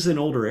now this is an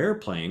older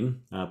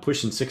airplane,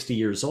 pushing 60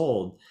 years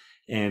old.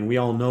 And we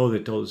all know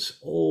that those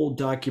old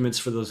documents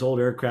for those old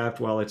aircraft,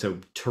 while it's a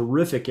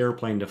terrific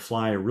airplane to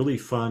fly, really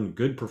fun,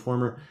 good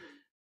performer,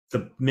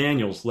 the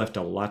manuals left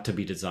a lot to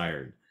be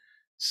desired.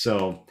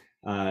 So,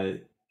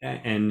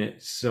 and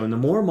so in the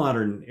more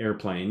modern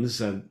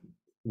airplanes,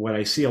 what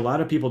I see a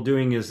lot of people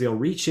doing is they'll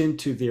reach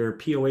into their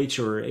POH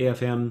or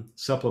AFM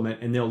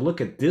supplement and they'll look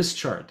at this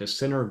chart, the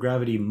center of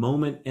gravity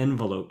moment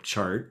envelope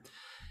chart,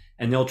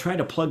 and they'll try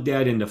to plug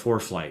that into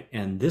ForeFlight.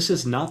 And this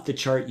is not the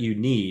chart you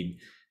need.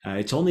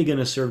 It's only going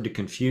to serve to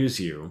confuse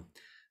you.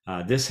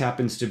 This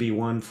happens to be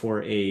one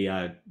for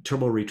a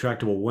turbo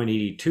retractable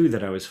 182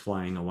 that I was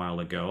flying a while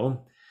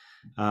ago.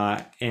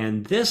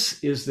 And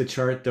this is the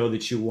chart, though,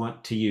 that you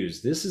want to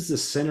use. This is the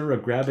center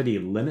of gravity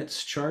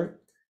limits chart.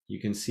 You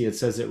can see it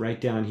says it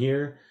right down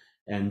here.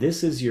 And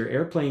this is your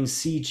airplane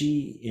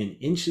CG in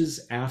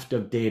inches aft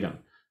of datum.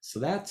 So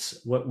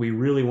that's what we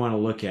really want to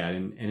look at.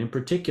 And in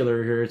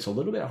particular here, it's a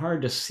little bit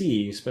hard to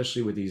see,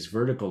 especially with these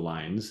vertical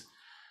lines.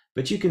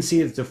 But you can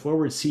see that the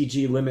forward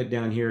CG limit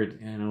down here,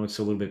 I know it's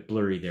a little bit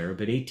blurry there,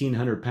 but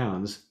 1,800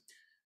 pounds.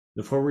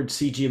 The forward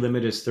CG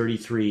limit is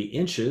 33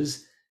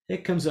 inches.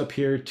 It comes up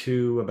here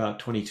to about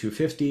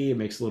 2,250. It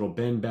makes a little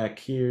bend back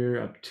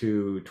here up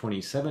to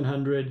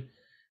 2,700.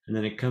 And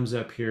then it comes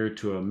up here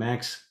to a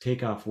max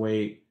takeoff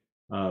weight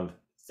of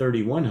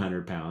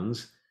 3,100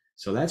 pounds.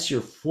 So that's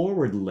your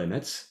forward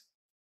limits.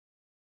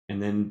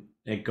 And then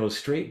it goes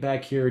straight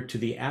back here to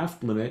the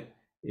aft limit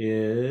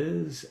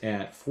is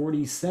at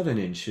 47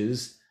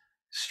 inches,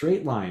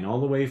 straight line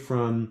all the way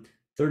from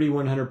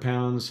 3,100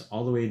 pounds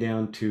all the way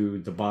down to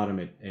the bottom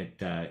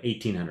at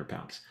 1,800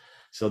 pounds.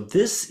 So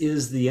this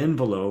is the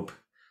envelope,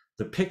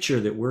 the picture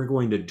that we're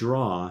going to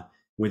draw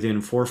within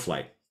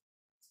ForeFlight.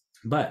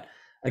 But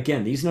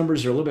again, these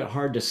numbers are a little bit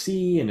hard to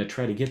see, and to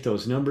try to get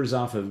those numbers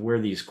off of where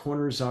these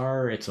corners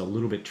are, it's a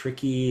little bit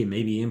tricky,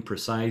 maybe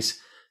imprecise.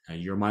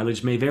 Your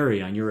mileage may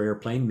vary on your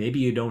airplane. Maybe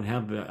you don't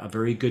have a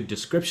very good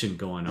description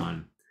going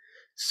on.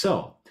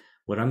 So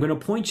what I'm going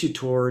to point you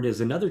toward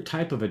is another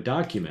type of a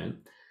document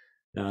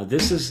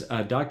This is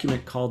a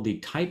document called the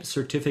Type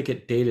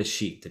Certificate Data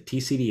Sheet, the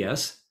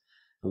TCDS.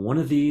 One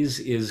of these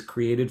is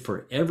created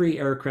for every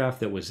aircraft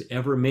that was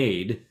ever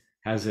made,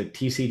 has a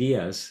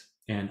TCDS,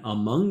 and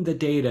among the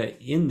data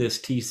in this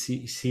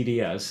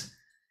TCDS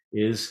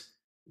is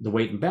the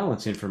weight and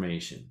balance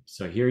information.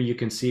 So here you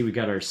can see we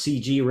got our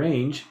CG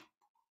range,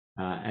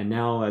 and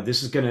now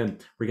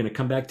we're gonna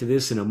come back to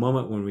this in a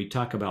moment when we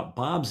talk about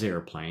Bob's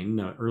airplane.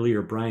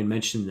 Earlier, Brian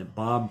mentioned that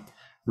Bob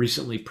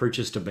recently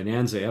purchased a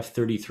Bonanza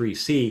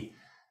F-33C.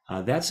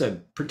 That's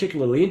a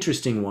particularly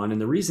interesting one, and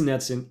the reason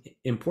that's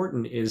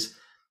important is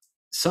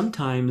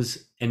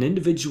sometimes an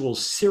individual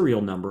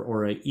serial number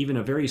or even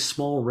a very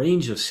small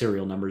range of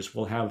serial numbers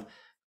will have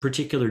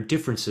particular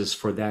differences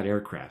for that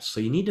aircraft. So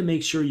you need to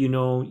make sure you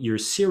know your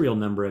serial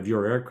number of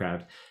your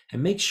aircraft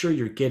and make sure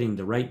you're getting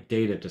the right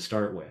data to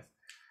start with.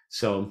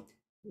 So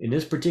in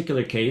this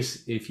particular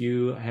case, if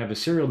you have a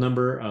serial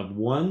number of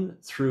 1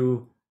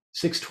 through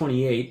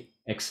 628,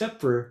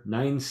 except for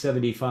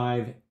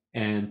 975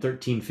 and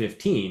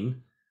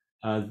 1315,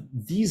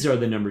 these are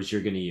the numbers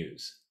you're going to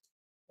use.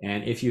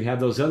 And if you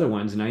have those other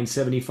ones,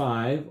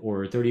 975 or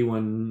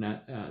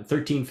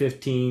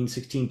 1315,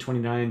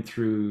 1629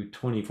 through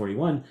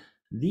 2041,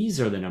 these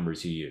are the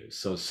numbers you use.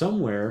 So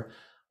somewhere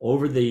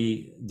over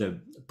the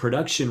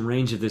production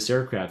range of this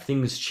aircraft,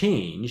 things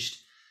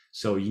changed.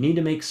 So you need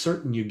to make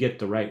certain you get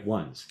the right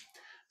ones.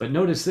 But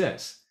notice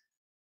this.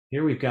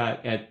 Here we've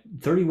got at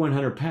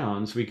 3,100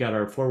 pounds, we got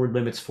our forward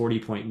limits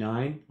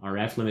 40.9, our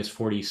aft limits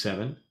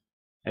 47.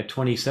 At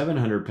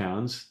 2,700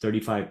 pounds,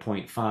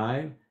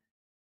 35.5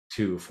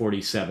 to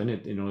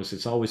 47. You notice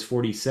it's always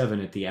 47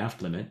 at the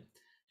aft limit.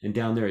 And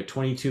down there at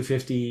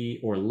 2250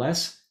 or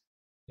less,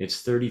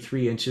 it's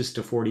 33 inches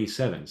to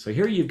 47. So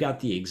here you've got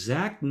the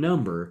exact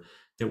number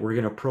that we're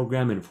going to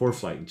program in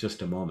ForeFlight in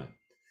just a moment.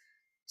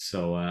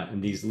 So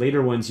and these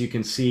later ones you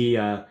can see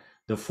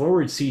the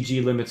forward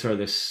CG limits are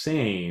the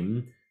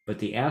same, but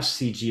the aft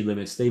CG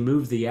limits, they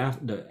move the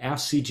aft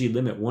CG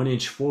limit 1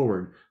 inch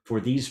forward for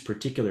these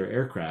particular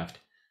aircraft.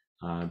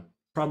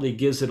 Probably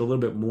gives it a little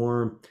bit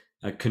more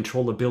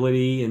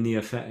controllability in the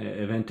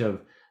event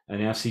of an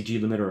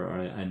FCG limit or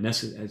a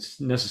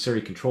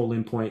necessary control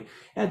endpoint.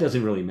 That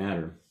doesn't really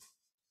matter.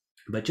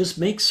 But just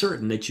make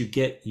certain that you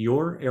get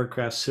your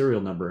aircraft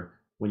serial number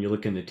when you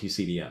look in the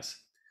TCDS.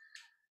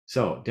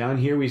 So down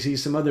here we see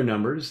some other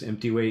numbers.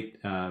 Empty weight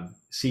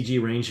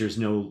CG range, there's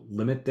no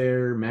limit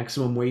there.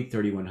 Maximum weight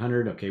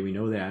 3,100. Okay, we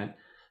know that.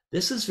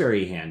 This is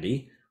very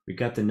handy. We've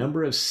got the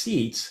number of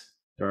seats.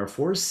 There are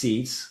 4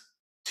 seats.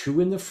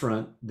 2 in the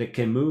front that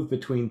can move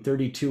between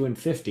 32 and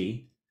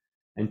 50,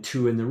 and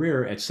 2 in the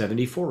rear at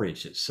 74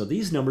 inches. So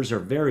these numbers are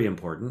very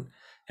important,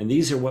 and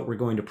these are what we're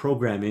going to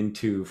program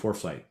into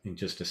ForeFlight in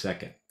just a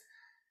second.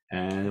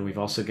 And we've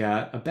also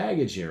got a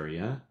baggage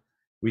area.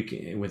 We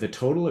can, with a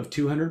total of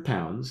 200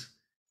 pounds,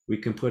 we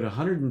can put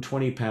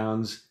 120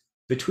 pounds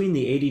between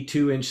the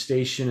 82-inch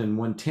station and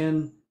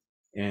 110,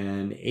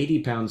 and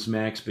 80 pounds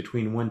max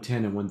between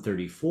 110 and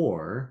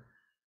 134,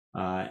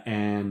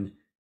 and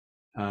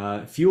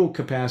fuel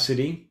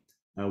capacity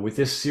with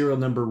this serial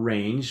number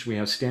range. We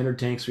have standard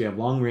tanks, we have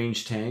long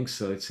range tanks.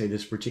 So let's say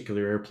this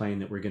particular airplane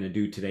that we're going to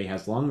do today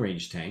has long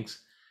range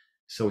tanks.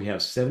 So we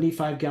have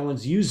 75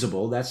 gallons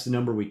usable. That's the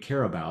number we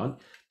care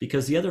about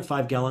because the other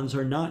 5 gallons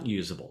are not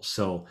usable.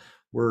 So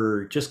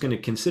we're just going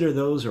to consider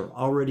those are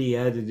already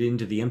added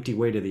into the empty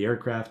weight of the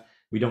aircraft.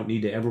 We don't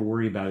need to ever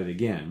worry about it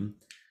again.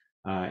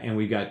 And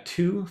we've got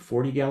 2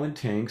 40-gallon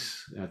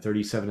tanks,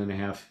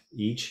 37.5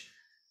 each,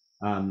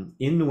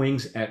 in the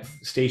wings at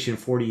station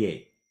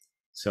 48.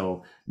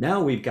 So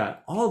now we've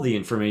got all the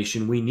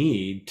information we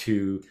need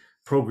to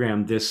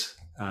program this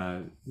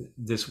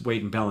this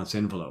weight and balance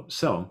envelope.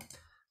 So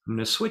I'm going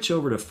to switch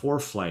over to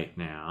ForeFlight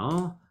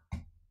now,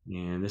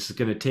 and this is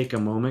going to take a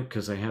moment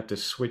because I have to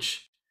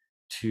switch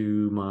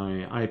to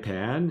my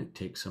iPad. It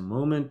takes a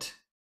moment.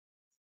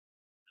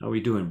 How are we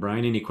doing,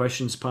 Brian? Any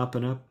questions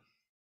popping up?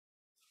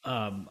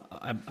 I'm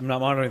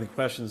not monitoring the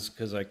questions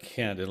because I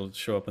can't. It'll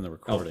show up in the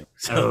recording.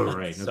 Oh,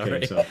 right.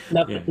 Okay. So,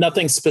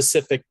 nothing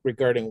specific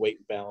regarding weight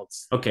and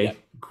balance. Okay, yet.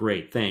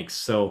 Great. Thanks.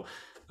 So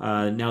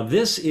now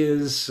this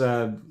is,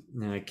 I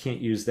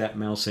can't use that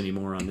mouse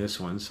anymore on this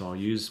one. So I'll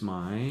use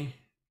my,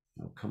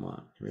 oh, come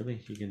on.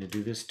 Really? You're going to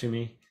do this to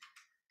me?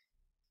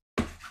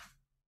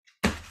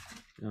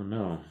 Oh,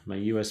 no. My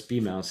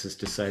USB mouse has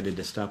decided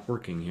to stop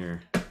working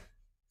here.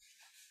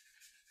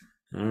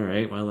 All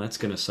right. Well, that's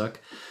going to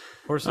suck.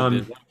 Of course it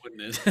did. Why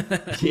wouldn't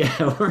it?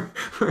 Yeah,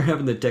 we're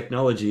having the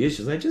technology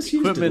issues. I just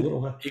used it a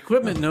little while.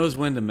 Equipment knows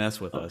when to mess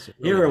with us.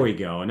 Really here we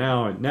go.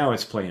 Now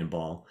it's playing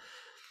ball.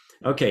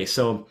 Okay,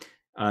 so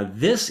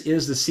this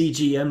is the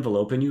CG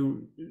envelope, and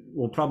you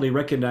will probably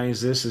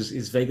recognize this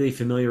is vaguely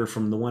familiar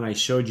from the one I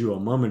showed you a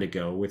moment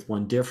ago with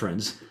one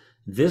difference.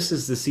 This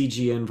is the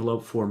CG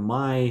envelope for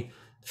my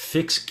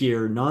fixed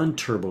gear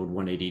non-turboed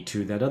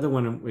 182. That other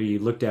one we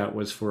looked at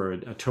was for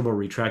a turbo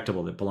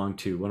retractable that belonged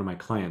to one of my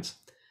clients.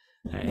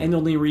 And the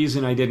only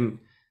reason I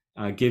didn't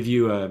give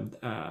you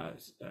a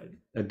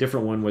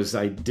different one was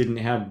I didn't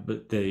have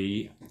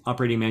the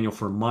operating manual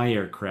for my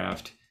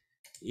aircraft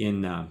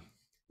in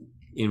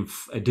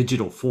a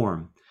digital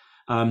form.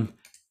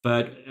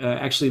 But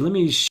actually, let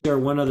me share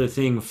one other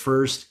thing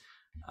first.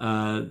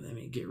 Let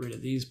me get rid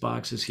of these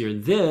boxes here.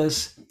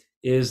 This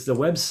is the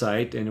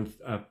website, and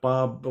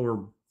Bob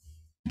or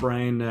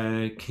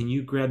Brian, can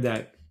you grab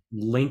that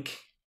link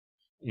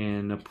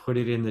and put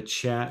it in the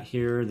chat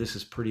here? This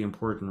is pretty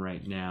important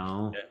right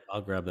now. Yeah,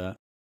 I'll grab that.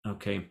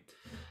 Okay.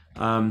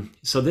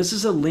 So this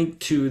is a link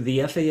to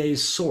the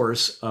FAA's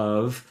source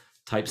of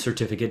type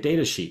certificate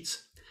data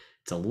sheets.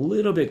 It's a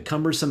little bit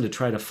cumbersome to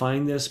try to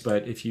find this,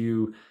 but if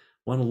you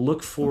want to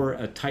look for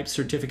a type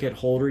certificate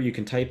holder, you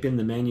can type in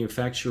the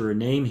manufacturer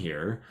name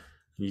here.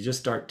 You just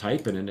start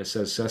typing and it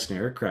says Cessna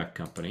Aircraft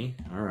Company.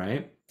 All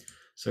right.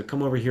 So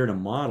come over here to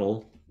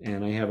model,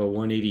 and I have a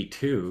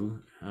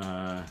 182.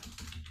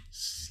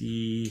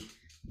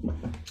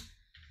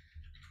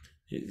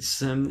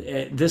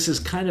 This is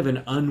kind of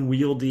an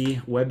unwieldy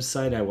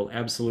website. I will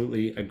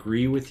absolutely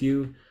agree with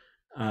you.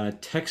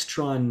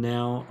 Textron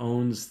now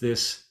owns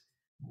this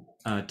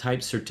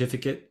type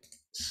certificate.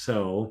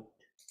 So,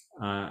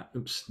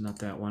 oops, not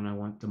that one. I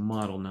want the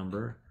model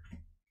number,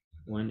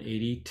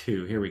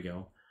 182. Here we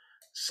go.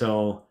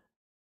 So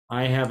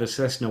I have a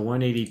Cessna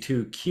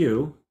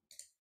 182Q.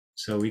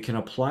 So we can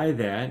apply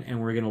that,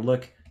 and we're going to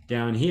look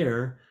down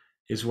here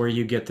is where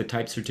you get the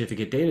type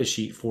certificate data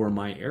sheet for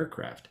my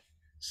aircraft.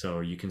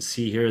 So you can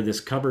see here, this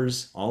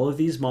covers all of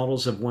these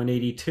models of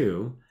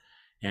 182,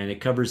 and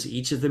it covers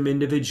each of them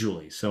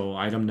individually. So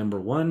item number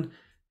 1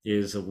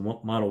 is a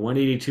model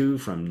 182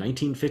 from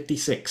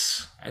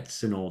 1956.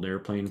 That's an old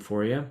airplane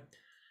for you.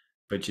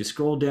 But you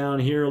scroll down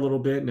here a little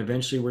bit, and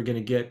eventually we're going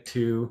to get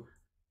to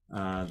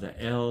the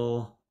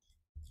L.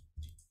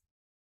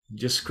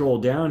 Just scroll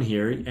down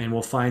here and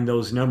we'll find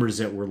those numbers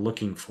that we're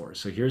looking for.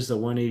 So here's the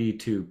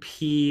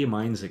 182P,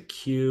 mine's a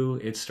Q.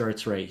 It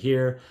starts right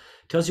here.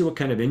 Tells you what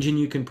kind of engine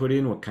you can put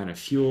in, what kind of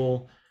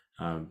fuel,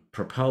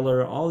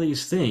 propeller, all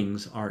these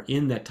things are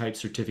in that type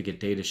certificate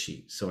data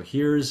sheet. So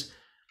here's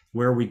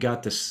where we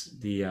got this,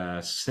 the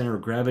center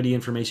of gravity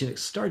information. It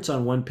starts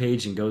on one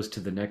page and goes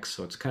to the next,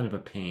 so it's kind of a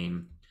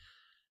pain.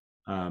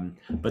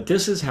 But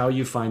this is how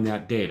you find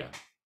that data.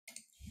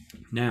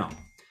 Now,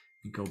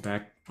 go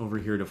back over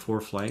here to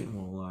ForeFlight, and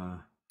we'll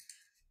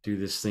do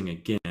this thing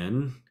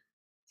again.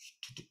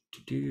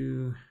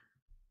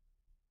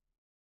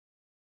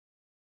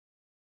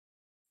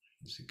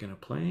 Is it going to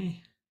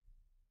play?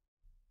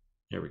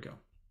 There we go.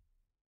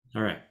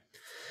 All right.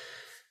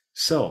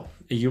 So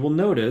you will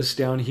notice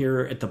down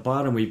here at the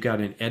bottom, we've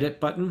got an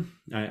edit button.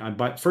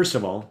 But first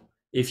of all,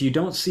 if you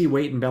don't see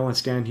weight and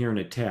balance down here in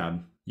a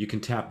tab, you can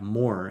tap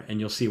more and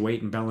you'll see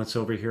weight and balance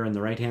over here on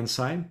the right-hand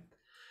side.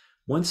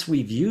 Once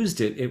we've used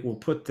it, it will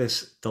put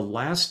this, the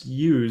last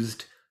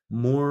used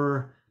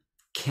more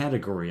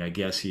category, I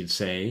guess you'd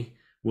say,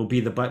 will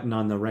be the button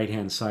on the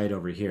right-hand side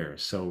over here.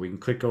 So we can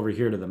click over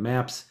here to the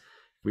maps.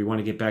 If we want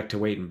to get back to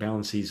weight and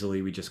balance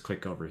easily, we just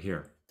click over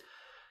here.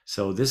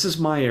 So this is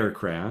my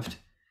aircraft,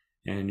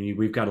 and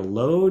we've got a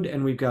load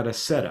and we've got a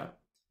setup.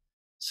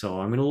 So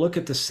I'm going to look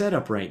at the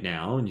setup right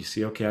now, and you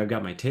see, okay, I've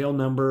got my tail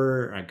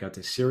number, I've got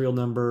the serial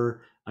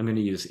number. I'm going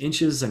to use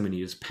inches, I'm going to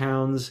use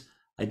pounds.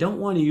 I don't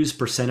want to use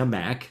percent of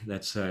Mach.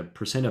 That's a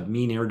percent of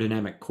mean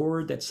aerodynamic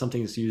chord. That's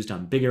something that's used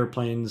on big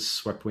airplanes,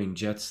 swept wing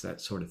jets,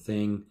 that sort of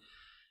thing.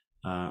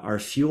 Our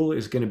fuel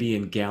is going to be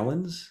in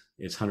gallons.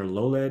 It's 100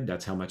 low lead.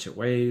 That's how much it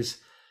weighs.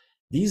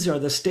 These are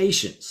the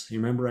stations. You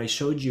remember I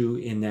showed you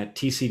in that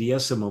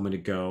TCDS a moment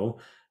ago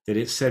that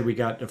it said we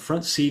got the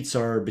front seats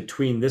are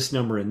between this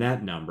number and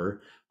that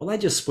number. Well, I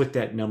just split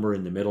that number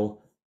in the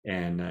middle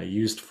and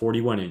used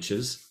 41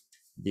 inches.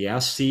 The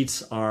aft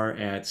seats are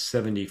at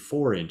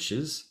 74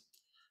 inches.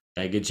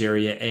 Baggage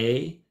area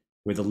A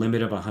with a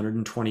limit of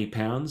 120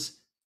 pounds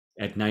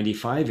at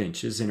 95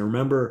 inches. And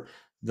remember,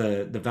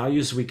 the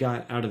values we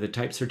got out of the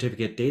type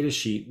certificate data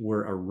sheet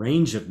were a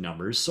range of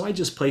numbers. So I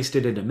just placed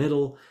it in the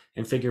middle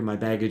and figured my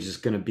baggage is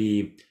going to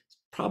be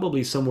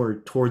probably somewhere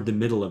toward the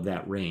middle of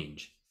that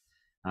range.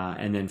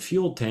 And then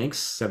fuel tanks,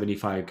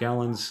 75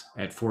 gallons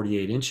at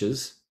 48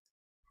 inches.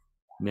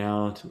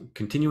 Now,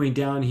 continuing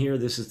down here,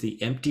 this is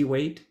the empty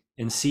weight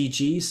and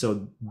CG.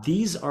 So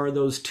these are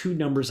those two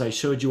numbers I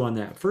showed you on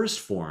that first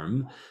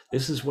form.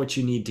 This is what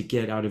you need to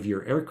get out of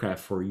your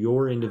aircraft for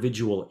your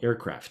individual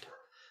aircraft.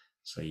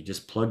 So you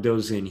just plug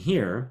those in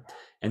here.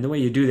 And the way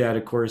you do that,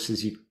 of course,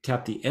 is you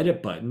tap the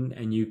edit button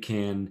and you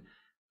can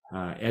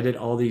edit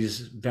all these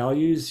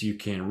values. You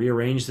can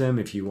rearrange them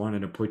if you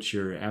wanted to put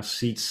your aft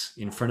seats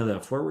in front of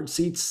the forward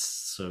seats.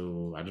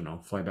 So I don't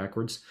know, fly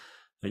backwards.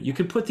 You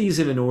can put these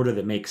in an order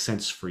that makes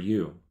sense for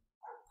you.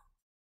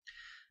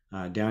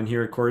 Down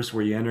here, of course,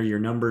 where you enter your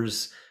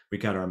numbers, we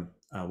got our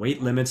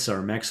weight limits,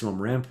 our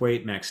maximum ramp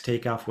weight, max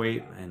takeoff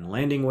weight, and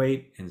landing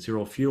weight, and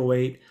zero fuel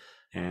weight.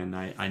 And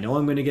I know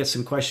I'm going to get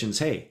some questions.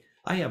 Hey,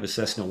 I have a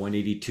Cessna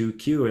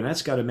 182Q, and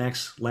that's got a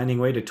max landing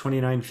weight of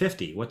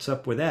 2950. What's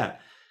up with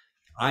that?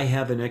 I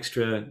have an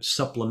extra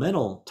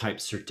supplemental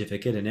type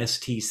certificate, an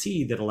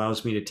STC, that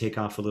allows me to take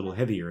off a little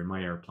heavier in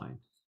my airplane.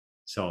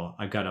 So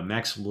I've got a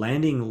max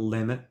landing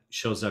limit,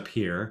 shows up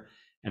here,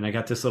 and I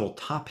got this little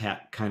top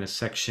hat kind of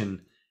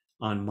section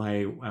on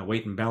my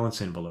weight and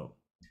balance envelope.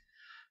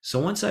 So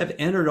once I've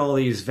entered all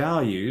these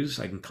values,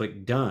 I can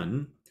click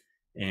done,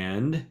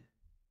 and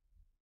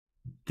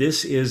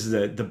this is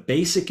the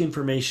basic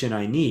information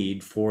I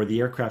need for the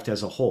aircraft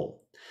as a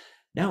whole.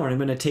 Now when I'm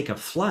going to take a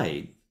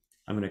flight,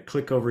 I'm going to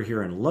click over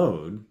here and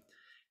load,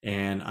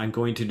 and I'm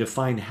going to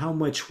define how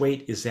much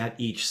weight is at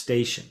each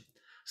station.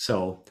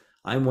 So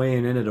I'm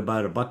weighing in at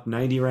about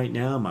 $190 right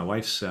now. My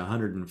wife's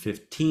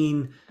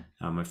 115.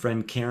 My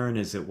friend Karen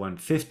is at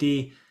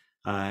 150.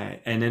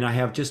 And then I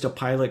have just a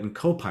pilot and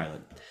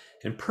co-pilot.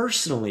 And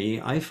personally,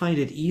 I find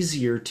it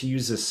easier to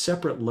use a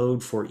separate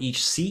load for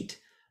each seat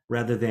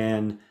rather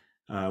than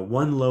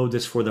one load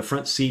that's for the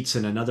front seats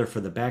and another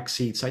for the back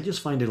seats. I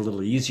just find it a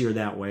little easier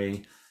that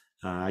way.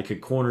 I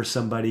could corner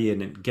somebody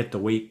and get the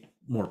weight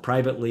more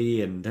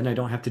privately, and then I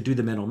don't have to do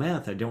the mental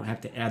math. I don't have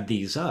to add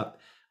these up.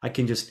 I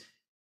can just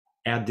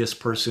add this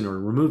person or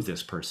remove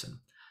this person.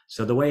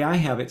 So the way I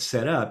have it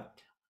set up,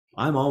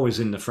 I'm always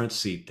in the front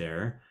seat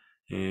there.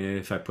 And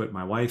if I put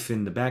my wife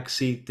in the back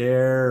seat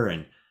there,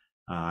 and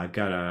I've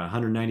got a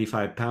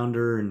 195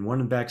 pounder in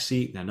one back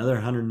seat and another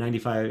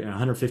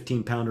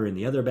 115 pounder in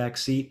the other back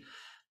seat,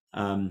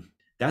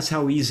 that's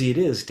how easy it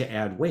is to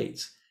add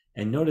weights.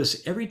 And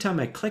notice every time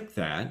I click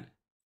that,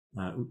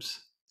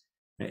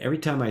 every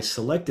time I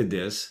selected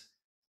this,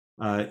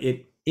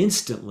 it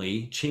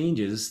instantly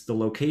changes the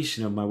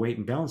location of my weight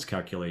and balance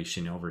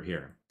calculation over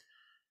here.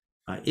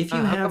 If you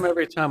How have come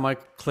every time I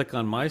click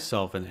on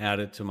myself and add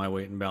it to my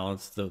weight and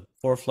balance, the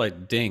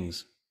ForeFlight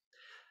dings?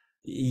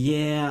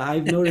 Yeah,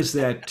 I've noticed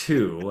that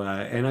too.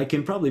 And I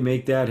can probably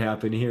make that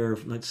happen here.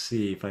 Let's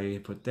see if I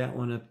put that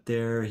one up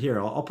there. Here,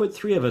 I'll put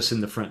 3 of us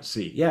in the front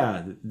seat.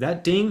 Yeah,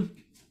 that ding.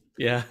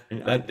 Yeah,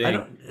 that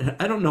ding.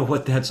 I don't know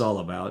what that's all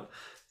about.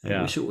 I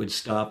Yeah. wish it would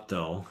stop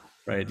though.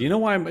 Right. Do you know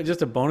why,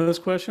 just a bonus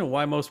question,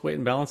 why most weight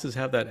and balances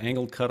have that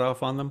angled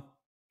cutoff on them?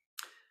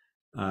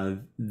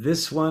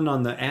 This one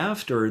on the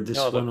aft or this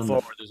No, one the on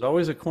forward. There's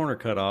always a corner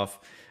cutoff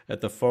at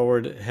the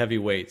forward heavy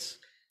weights.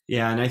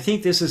 Yeah, and I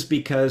think this is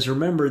because,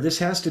 remember, this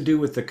has to do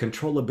with the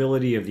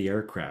controllability of the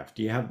aircraft.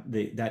 You have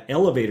that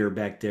elevator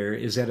back there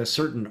is at a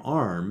certain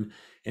arm,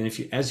 and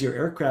as your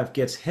aircraft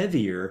gets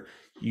heavier,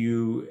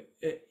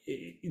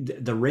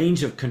 the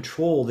range of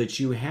control that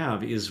you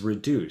have is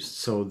reduced.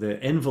 So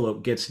the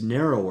envelope gets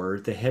narrower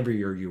the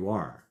heavier you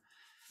are.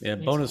 Yeah,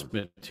 bonus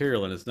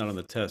material, and it's not on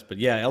the test, but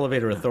yeah,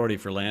 elevator authority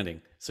for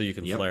landing, so you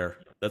can Yep. flare.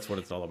 That's what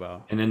it's all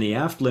about. And then the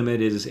aft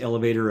limit is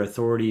elevator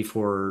authority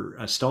for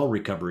stall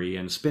recovery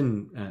and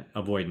spin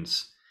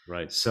avoidance.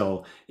 Right.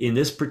 So in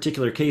this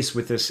particular case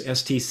with this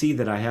STC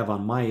that I have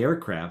on my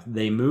aircraft,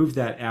 they move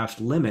that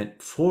aft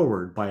limit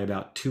forward by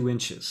about 2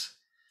 inches.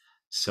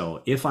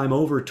 So if I'm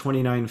over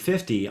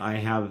 2950, I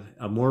have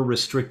a more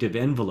restrictive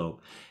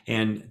envelope.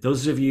 And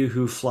those of you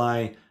who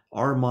fly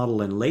our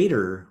model and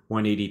later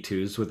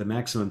 182s with a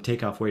maximum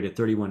takeoff weight at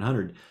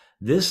 3100,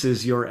 this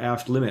is your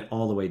aft limit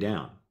all the way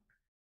down.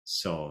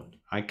 So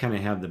I kind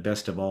of have the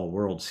best of all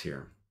worlds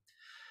here.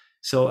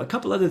 So a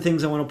couple other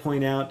things I want to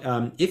point out.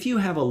 If you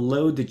have a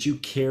load that you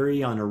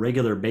carry on a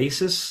regular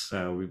basis,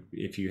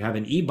 if you have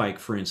an e-bike,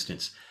 for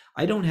instance,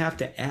 I don't have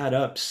to add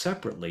up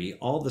separately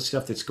all the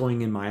stuff that's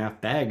going in my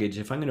aft baggage.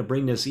 If I'm going to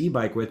bring this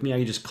e-bike with me, I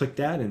can just click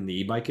that and the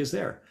e-bike is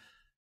there.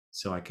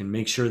 So I can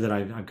make sure that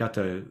I've got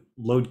the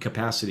load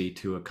capacity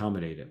to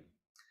accommodate it.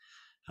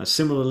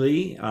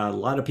 Similarly, a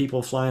lot of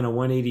people fly on a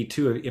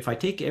 182. If I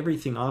take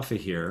everything off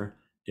of here,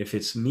 if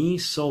it's me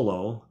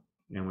solo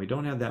and we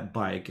don't have that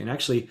bike, and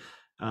actually,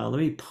 let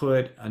me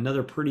put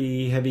another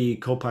pretty heavy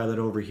co-pilot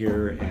over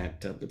here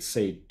at, let's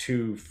say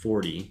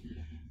 240.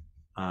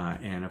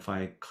 And if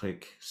I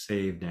click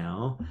save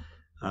now,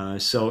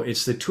 so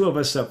it's the 2 of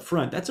us up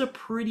front. That's a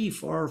pretty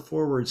far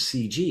forward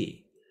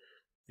CG.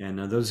 And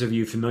those of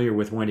you familiar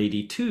with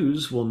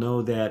 182s will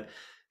know that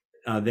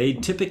they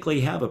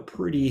typically have a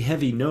pretty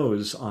heavy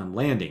nose on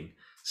landing.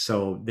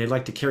 So they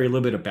like to carry a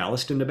little bit of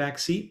ballast in the back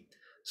seat.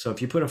 So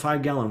if you put a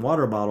 5-gallon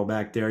water bottle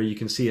back there, you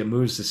can see it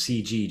moves the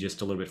CG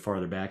just a little bit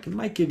farther back. It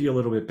might give you a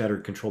little bit better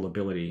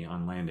controllability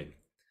on landing.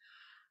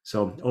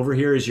 So over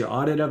here is your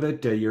audit of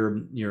it.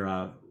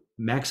 Your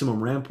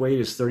maximum ramp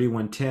weight is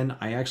 3110.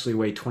 I actually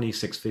weigh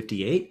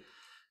 2658.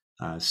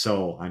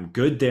 So I'm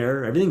good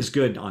there. Everything's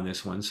good on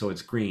this one, so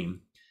it's green.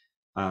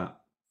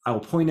 I'll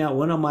point out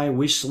one of my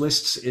wish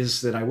lists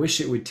is that I wish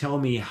it would tell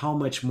me how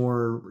much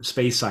more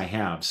space I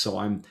have. So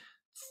I'm,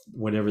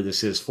 whatever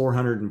this is,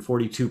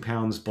 442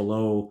 pounds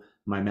below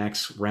my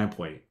max ramp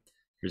weight.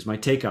 Here's my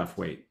takeoff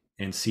weight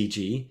and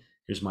CG.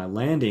 Here's my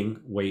landing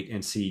weight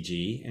and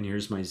CG. And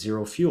here's my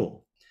zero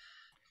fuel.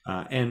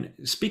 And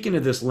speaking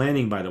of this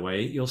landing, by the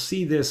way, you'll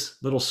see this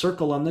little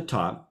circle on the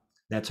top.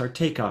 That's our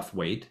takeoff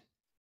weight.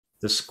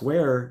 The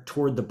square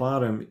toward the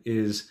bottom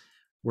is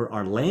where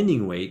our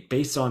landing weight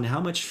based on how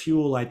much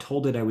fuel I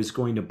told it I was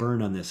going to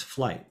burn on this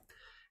flight.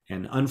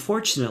 And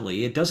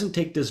unfortunately, it doesn't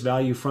take this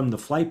value from the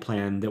flight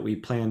plan that we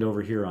planned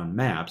over here on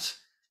maps.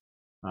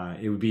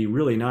 It would be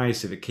really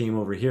nice if it came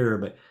over here,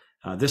 but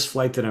This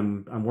flight that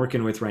I'm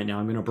working with right now,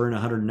 I'm going to burn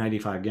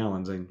 195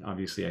 gallons, and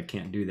obviously I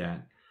can't do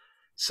that.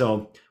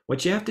 So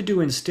what you have to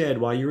do instead,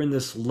 while you're in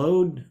this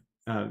load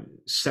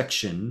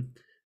section,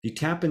 you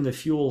tap in the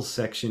fuel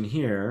section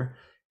here,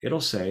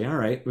 it'll say, all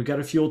right, we got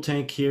a fuel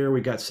tank here,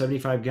 we got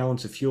 75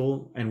 gallons of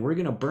fuel, and we're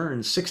going to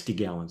burn 60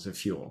 gallons of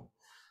fuel.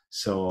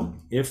 So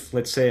if,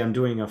 let's say, I'm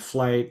doing a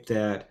flight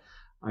that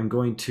I'm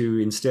going to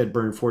instead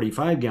burn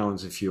 45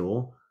 gallons of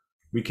fuel,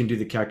 we can do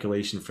the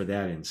calculation for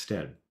that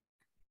instead.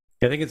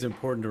 I think it's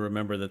important to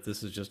remember that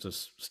this is just a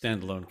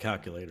standalone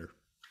calculator.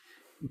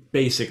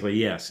 Basically,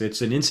 yes.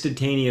 It's an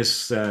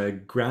instantaneous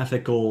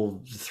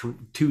graphical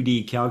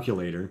 2D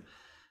calculator.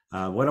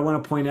 What I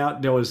want to point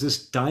out, though, is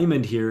this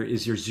diamond here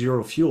is your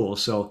zero fuel.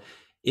 So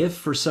if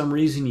for some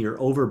reason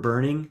you're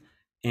overburning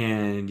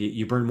and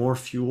you burn more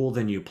fuel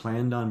than you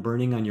planned on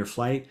burning on your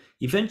flight,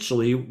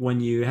 eventually when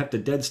you have to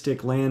dead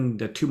stick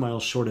land 2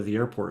 miles short of the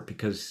airport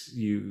because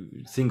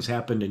things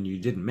happened and you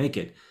didn't make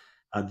it,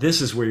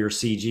 this is where your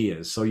CG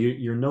is. So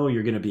you know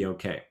you're going to be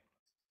okay.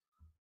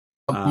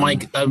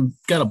 Mike, I've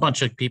got a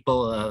bunch of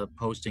people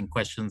posting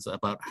questions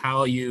about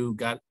how you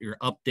got your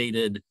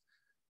updated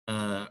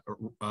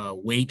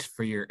weight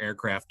for your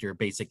aircraft, your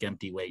basic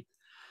empty weight.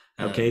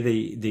 Okay,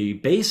 the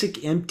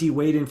basic empty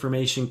weight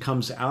information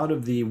comes out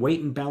of the weight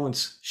and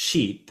balance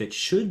sheet that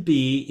should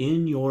be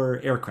in your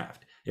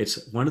aircraft.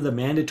 It's one of the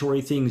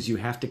mandatory things you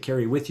have to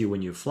carry with you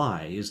when you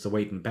fly is the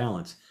weight and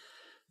balance.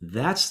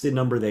 That's the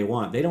number they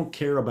want. They don't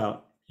care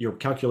about your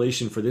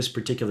calculation for this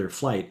particular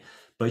flight,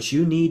 but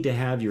you need to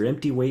have your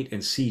empty weight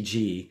and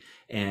CG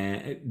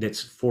and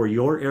that's for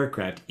your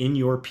aircraft in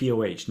your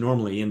POH,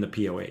 normally in the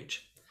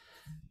POH.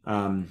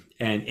 And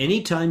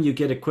anytime you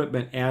get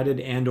equipment added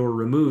and or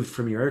removed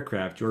from your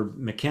aircraft, your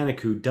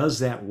mechanic who does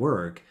that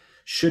work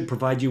should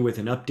provide you with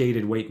an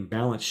updated weight and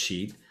balance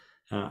sheet.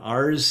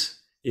 Ours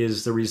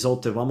is the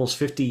result of almost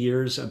 50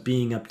 years of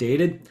being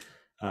updated.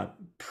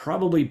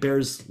 Probably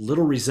bears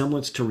little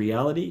resemblance to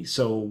reality.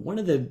 So one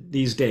of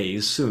these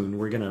days soon,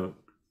 we're going to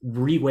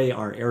reweigh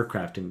our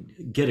aircraft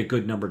and get a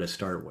good number to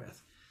start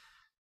with.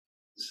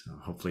 So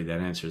hopefully that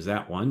answers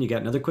that one. You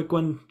got another quick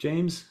one,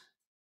 James?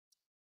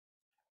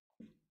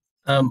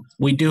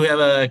 We do have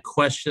a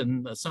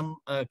question.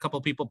 A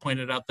couple people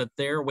pointed out that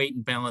their weight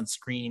and balance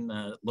screen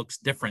looks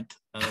different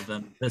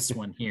than this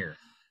one here.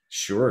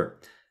 Sure.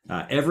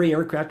 Every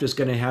aircraft is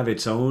going to have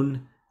its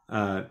own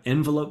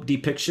envelope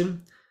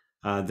depiction.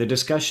 The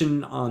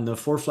discussion on the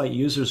ForeFlight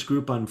users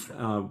group on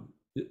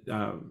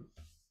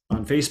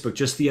Facebook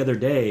just the other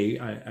day,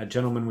 a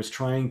gentleman was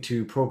trying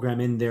to program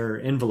in their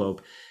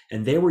envelope,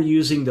 and they were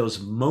using those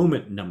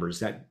moment numbers,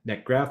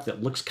 that graph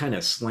that looks kind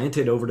of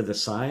slanted over to the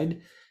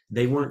side.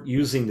 They weren't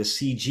using the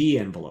CG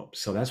envelope.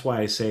 So that's why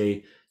I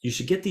say you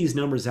should get these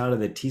numbers out of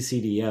the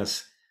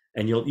TCDS,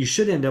 and you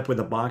should end up with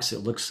a box that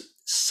looks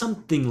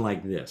something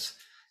like this.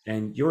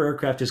 And your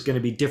aircraft is going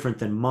to be different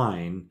than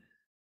mine.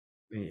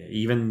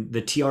 Even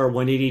the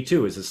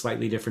TR-182 is a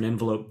slightly different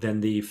envelope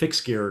than the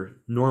fixed gear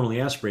normally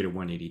aspirated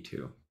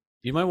 182.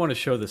 You might want to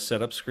show the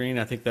setup screen.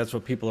 I think that's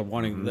what people are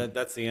wanting. Mm-hmm.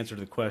 That's the answer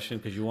to the question,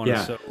 because you want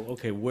to say,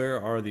 okay,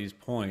 where are these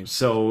points?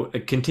 So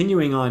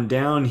continuing on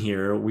down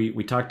here,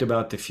 we talked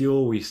about the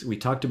fuel. We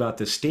talked about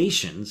the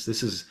stations.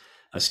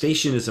 A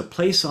station is a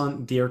place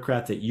on the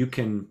aircraft that you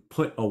can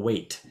put a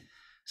weight.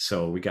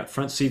 So we got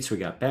front seats, we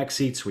got back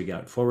seats, we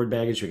got forward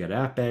baggage, we got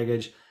aft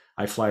baggage.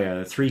 I fly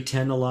a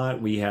 310 a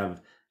lot. We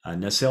have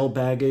nacelle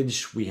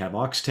baggage, we have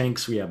aux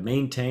tanks, we have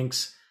main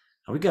tanks.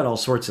 We got all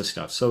sorts of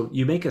stuff. So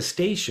you make a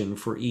station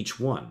for each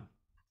one.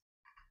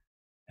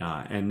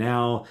 And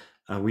now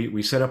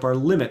we set up our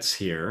limits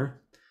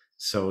here.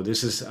 So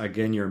this is,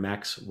 again, your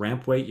max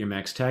ramp weight, your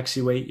max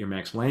taxi weight, your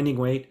max landing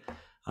weight.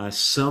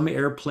 Some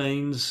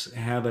airplanes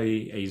have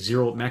a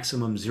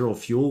maximum zero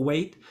fuel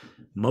weight.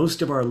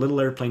 Most of our little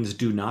airplanes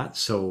do not.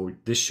 So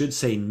this should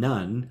say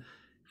none.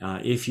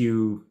 If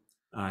you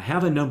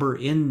have a number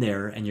in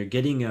there and you're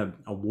getting a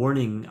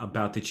warning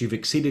about that you've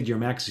exceeded your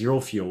max zero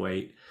fuel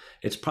weight,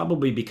 it's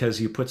probably because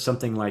you put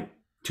something like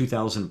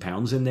 2,000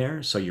 pounds in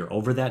there, so you're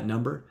over that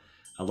number.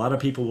 A lot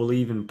of people will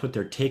even put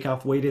their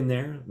takeoff weight in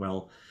there.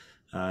 Well,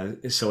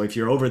 so if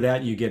you're over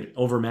that, you get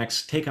over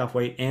max takeoff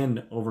weight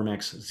and over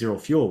max zero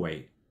fuel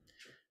weight.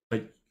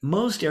 But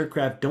most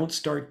aircraft don't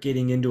start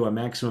getting into a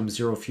maximum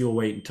zero fuel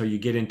weight until you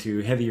get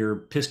into heavier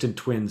piston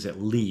twins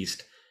at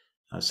least.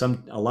 A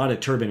lot of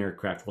turbine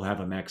aircraft will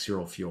have a max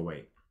zero fuel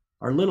weight.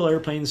 Our little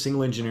airplanes,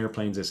 single engine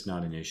airplanes, it's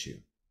not an issue.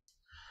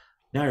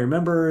 Now,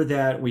 remember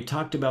that we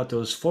talked about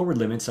those forward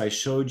limits. I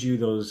showed you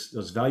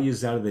those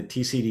values out of the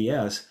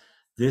TCDS.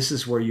 This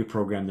is where you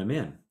program them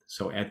in.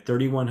 So at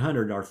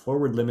 3,100, our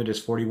forward limit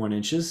is 41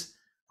 inches.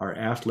 Our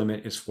aft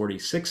limit is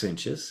 46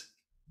 inches.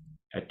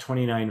 At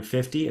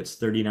 2,950, it's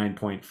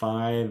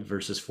 39.5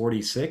 versus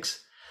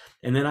 46.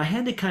 And then I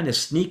had to kind of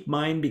sneak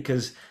mine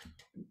because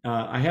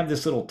I have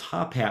this little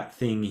top hat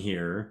thing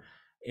here,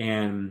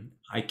 and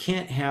I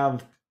can't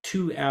have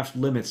two aft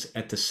limits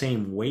at the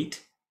same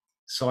weight.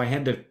 So I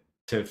had to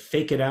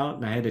fake it out,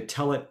 and I had to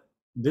tell it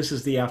this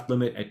is the aft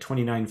limit at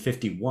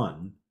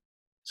 2,951,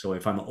 So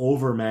if I'm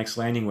over max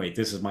landing weight,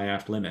 this is my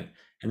aft limit.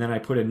 And then I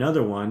put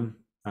another one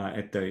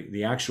at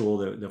the actual,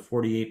 the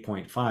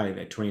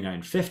 48.5 at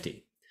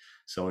 2950.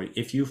 So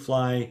if you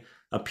fly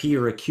a P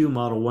or a Q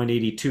model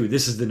 182,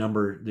 this is the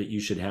number that you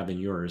should have in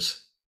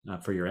yours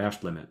for your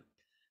aft limit.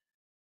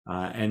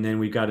 And then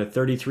we've got a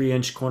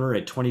 33-inch corner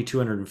at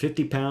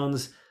 2,250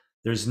 pounds.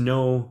 There's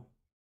no,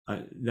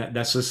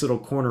 that's this little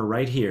corner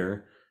right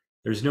here.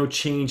 There's no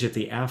change at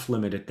the aft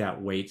limit at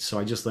that weight, so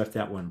I just left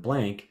that one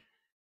blank.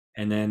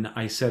 And then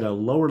I set a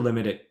lower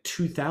limit at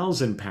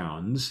 2,000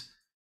 pounds,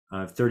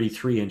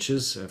 33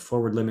 inches,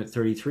 forward limit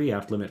 33,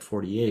 aft limit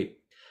 48.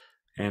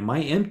 And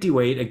my empty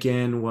weight,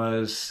 again,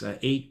 was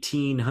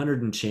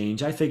 1,800 and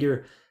change. I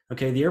figure,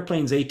 okay, the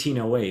airplane's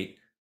 1,808.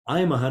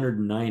 I'm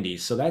 190,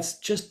 so that's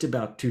just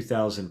about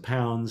 2,000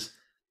 pounds.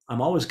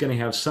 I'm always going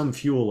to have some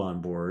fuel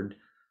on board,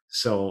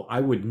 so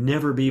I would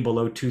never be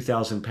below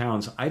 2,000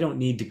 pounds. I don't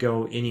need to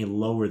go any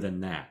lower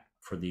than that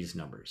for these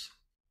numbers.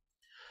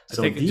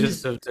 So I think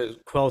just to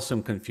quell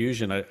some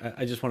confusion,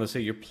 I just want to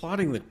say you're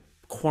plotting the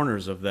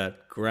corners of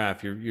that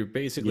graph. You're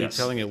basically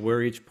telling it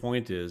where each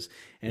point is,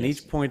 and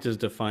each point is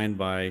defined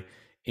by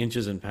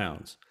inches and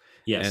pounds.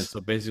 Yes. And so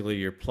basically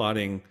you're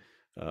plotting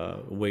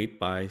weight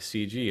by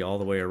CG all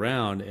the way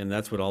around, and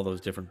that's what all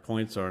those different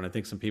points are. And I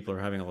think some people are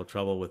having a little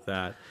trouble with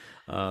that.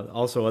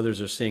 Also,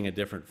 others are seeing a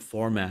different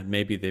format.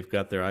 Maybe they've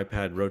got their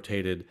iPad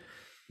rotated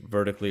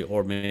vertically,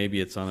 or maybe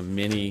it's on a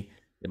mini.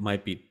 It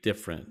might be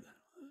different.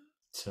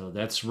 So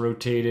that's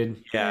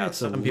rotated. Yeah,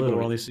 some people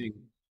are only seeing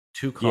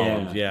 2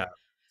 columns. Yeah.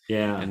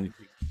 And if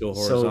you go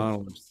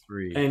horizontal, there's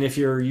 3. And if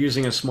you're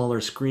using a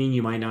smaller screen,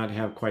 you might not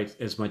have quite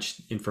as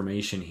much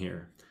information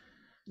here.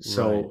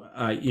 So,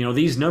 you know,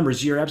 these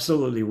numbers, you're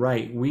absolutely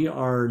right. We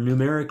are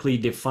numerically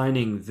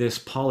defining this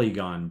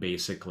polygon,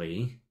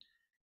 basically.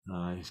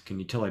 Can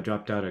you tell I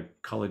dropped out of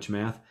college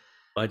math?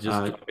 By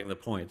just dropping the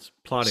points,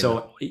 plotting.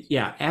 So,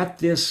 yeah, at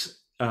this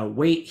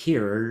weight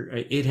here,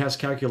 it has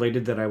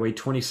calculated that I weigh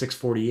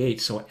 2648.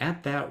 So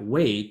at that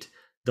weight,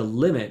 the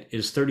limit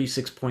is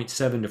 36.7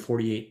 to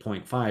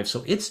 48.5.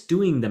 So it's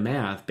doing the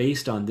math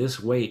based on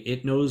this weight.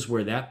 It knows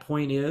where that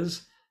point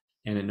is,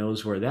 and it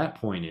knows where that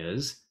point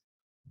is.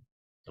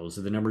 Those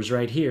are the numbers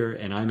right here,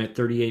 and I'm at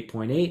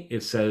 38.8.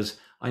 It says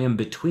I am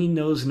between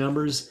those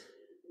numbers.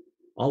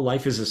 All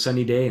life is a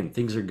sunny day, and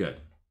things are good.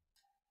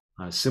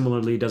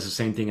 Similarly, does the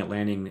same thing at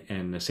landing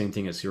and the same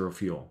thing at zero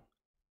fuel.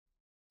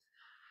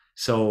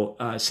 So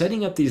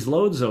setting up these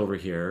loads over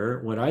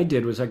here, what I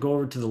did was I go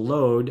over to the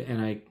load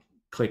and I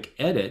click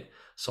edit,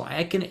 so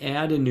I can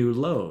add a new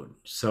load.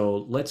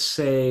 So let's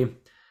say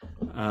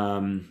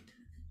a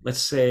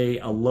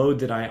load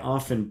that I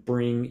often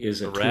bring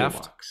is a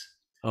toolbox.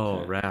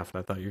 Oh, raft.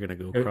 I thought you were going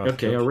to go across.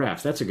 Okay, a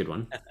raft. That's a good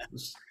one.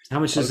 How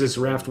much does this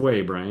raft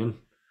weigh, Brian?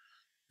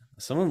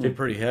 Some of them are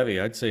pretty heavy.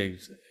 I'd say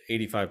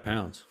 85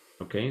 pounds.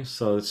 Okay,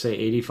 so let's say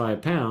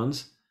 85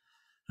 pounds.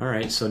 All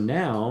right, so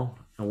now,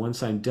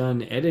 once I'm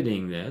done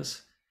editing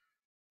this,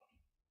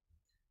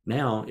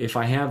 now if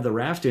I have the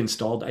raft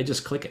installed, I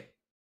just click it.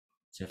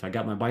 So if I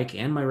got my bike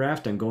and my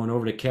raft, I'm going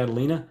over to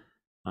Catalina.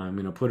 I'm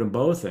going to put them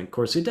both. And of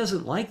course, it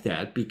doesn't like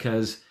that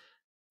because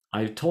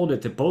I've told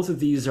it that both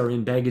of these are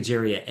in baggage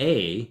area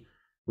A,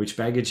 which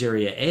baggage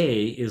area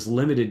A is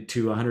limited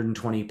to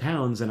 120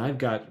 pounds, and I've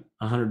got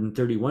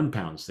 131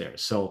 pounds there.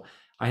 So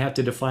I have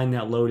to define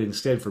that load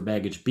instead for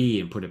baggage B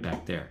and put it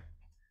back there.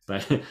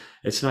 But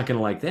it's not going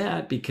to like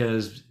that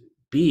because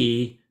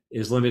B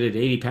is limited to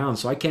 80 pounds.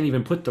 So I can't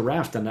even put the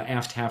raft on the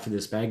aft half of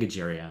this baggage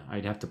area.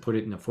 I'd have to put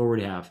it in the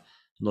forward half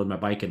and load my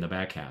bike in the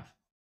back half.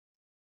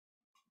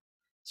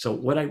 So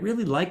what I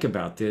really like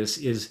about this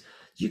is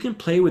you can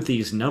play with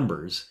these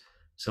numbers.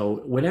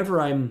 So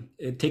whenever I'm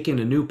taking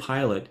a new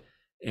pilot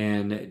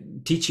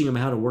and teaching him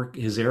how to work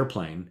his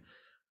airplane,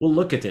 we'll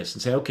look at this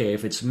and say, okay,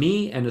 if it's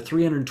me and a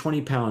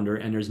 320 pounder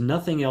and there's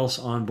nothing else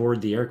on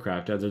board the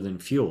aircraft other than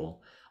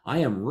fuel, I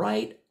am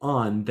right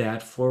on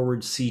that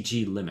forward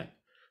CG limit.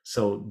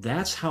 So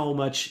that's how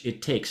much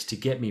it takes to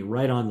get me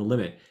right on the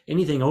limit.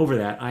 Anything over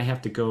that, I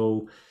have to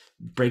go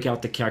break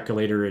out the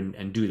calculator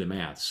and do the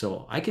math.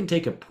 So I can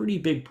take a pretty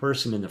big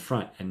person in the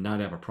front and not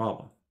have a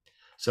problem.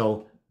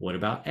 So what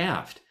about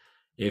aft?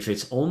 If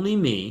it's only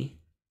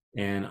me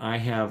and I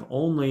have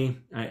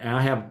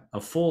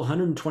a full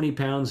 120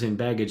 pounds in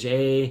baggage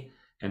A,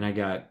 and I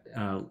got,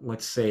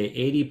 let's say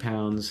 80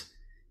 pounds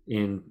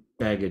in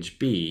baggage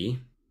B,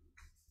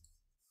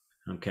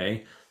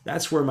 okay,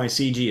 that's where my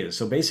CG is.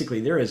 So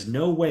basically there is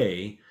no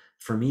way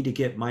for me to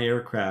get my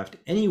aircraft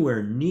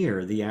anywhere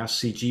near the aft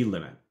CG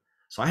limit.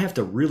 So I have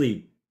to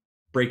really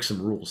break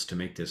some rules to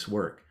make this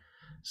work.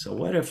 So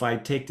what if I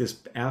take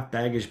this aft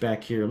baggage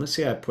back here? Let's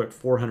say I put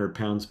 400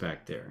 pounds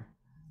back there.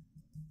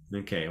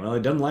 Okay, well,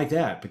 it doesn't like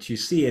that, but you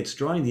see it's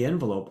drawing the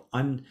envelope.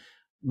 I'm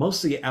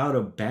mostly out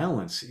of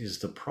balance is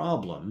the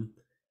problem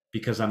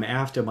because I'm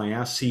after my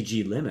aft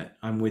CG limit.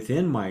 I'm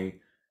within my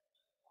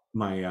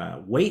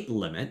weight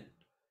limit.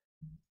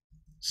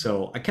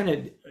 So I kind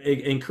of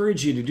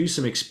encourage you to do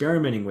some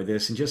experimenting with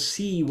this and just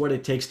see what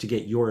it takes to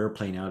get your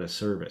airplane out of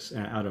service,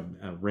 out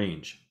of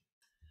range.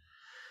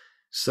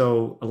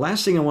 So the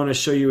last thing I want to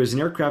show you is an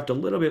aircraft a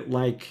little bit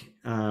like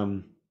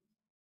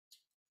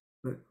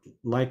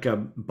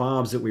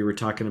Bob's that we were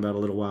talking about a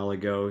little while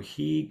ago.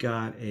 He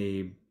got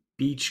a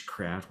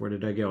Beechcraft. Where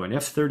did I go? An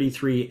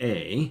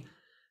F-33A.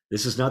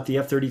 This is not the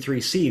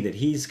F-33C that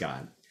he's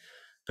got.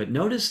 But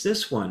notice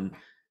this one,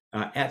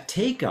 at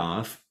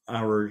takeoff,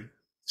 our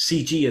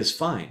CG is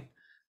fine.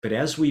 But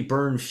as we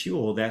burn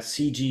fuel, that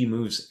CG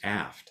moves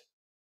aft.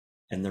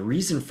 And the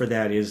reason for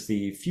that is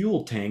the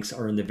fuel tanks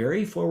are in the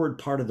very forward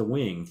part of the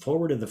wing,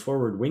 forward of the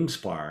forward wing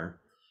spar.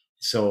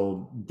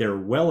 So they're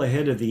well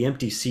ahead of the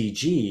empty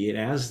CG. And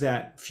as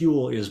that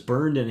fuel is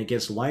burned and it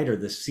gets lighter,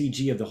 the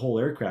CG of the whole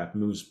aircraft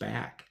moves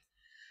back.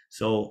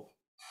 So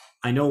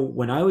I know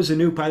when I was a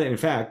new pilot, in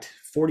fact,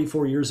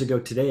 44 years ago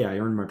today, I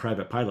earned my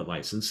private pilot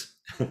license.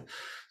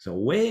 So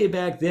way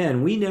back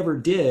then, we never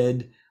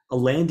did a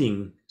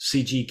landing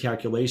CG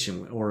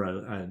calculation or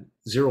a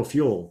zero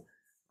fuel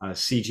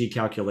CG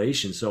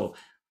calculation. So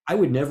I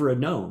would never have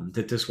known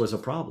that this was a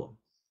problem.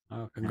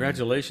 Oh,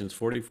 congratulations,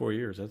 44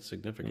 years. That's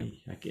significant.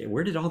 Hey,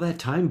 where did all that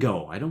time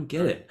go? I don't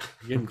get it.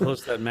 You're getting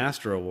close to that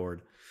master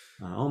award.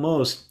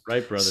 Almost.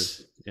 Right,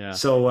 brothers. Yeah.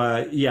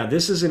 So yeah,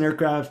 this is an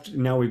aircraft.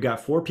 Now we've got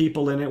 4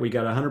 people in it. We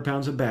got 100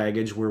 pounds of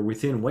baggage. We're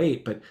within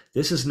weight, but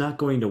this is not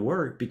going to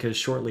work because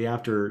shortly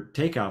after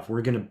takeoff,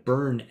 we're going to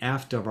burn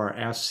aft of our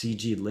aft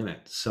CG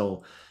limit.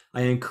 So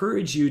I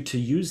encourage you to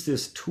use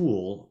this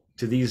tool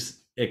to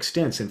these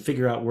extents and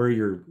figure out where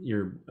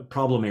your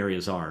problem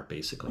areas are,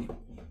 basically.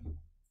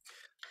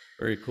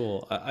 Very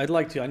cool. I'd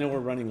like to, I know we're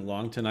running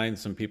long tonight and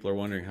some people are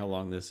wondering how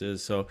long this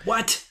is. So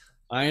what?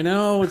 I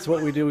know it's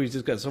what we do. We've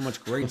just got so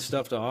much great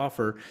stuff to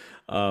offer.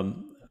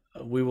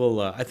 We will,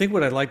 I think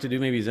what I'd like to do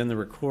maybe is end the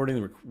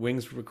recording, the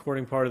wings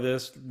recording part of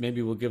this.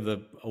 Maybe we'll give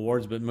the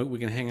awards, but we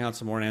can hang out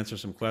some more and answer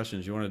some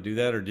questions. You want to do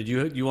that? Or did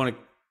you want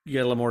to get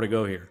a little more to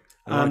go here?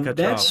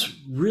 That's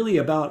really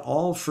about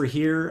all for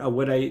here.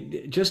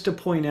 Just to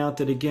point out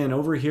that again,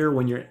 over here,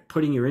 when you're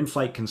putting your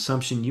in-flight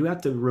consumption, you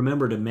have to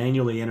remember to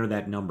manually enter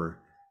that number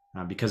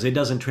because it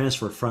doesn't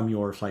transfer from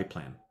your flight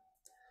plan.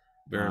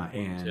 Very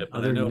and tip.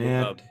 other than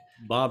that,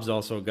 Bob's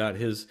also got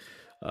his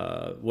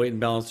weight and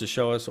balance to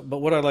show us. But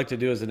what I'd like to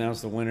do is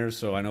announce the winners,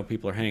 so I know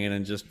people are hanging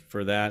in just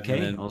for that. Okay,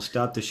 and then, I'll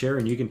stop the share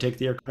and you can take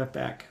the aircraft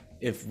back.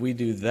 If we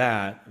do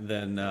that,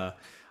 then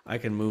I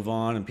can move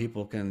on, and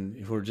people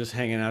who are just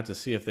hanging out to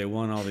see if they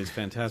won all these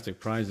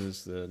fantastic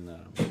prizes. Then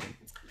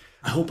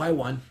I hope I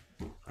won.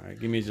 All right,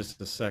 give me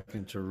just a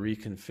second to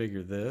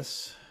reconfigure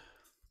this.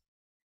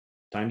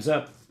 Time's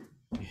up.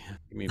 Yeah,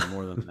 give me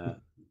more than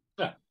that.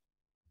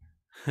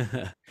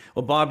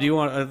 Well, Bob, do you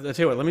want? I'll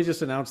tell you what. Let me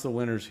just announce the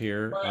winners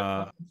here.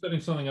 I'm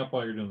setting something up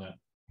while you're doing that.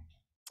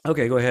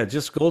 Okay, go ahead.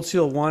 Just Gold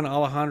Seal 1,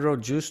 Alejandro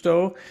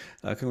Justo.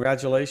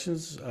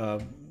 Congratulations.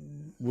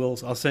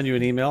 I'll send you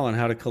an email on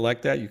how to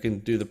collect that. You can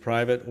do the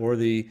private or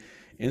the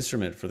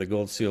instrument for the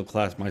Gold Seal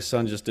class. My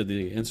son just did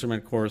the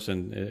instrument course,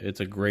 and it's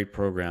a great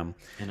program.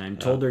 And I'm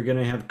told they're going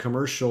to have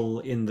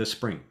commercial in the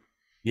spring.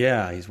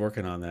 Yeah, he's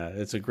working on that.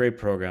 It's a great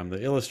program.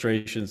 The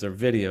illustrations, their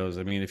videos.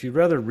 I mean, if you'd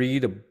rather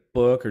read a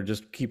book or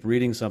just keep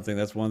reading something,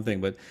 that's one thing.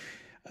 But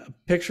a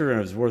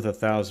picture is worth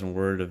 1,000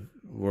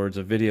 words.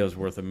 A video is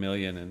worth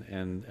 1,000,000.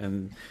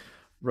 And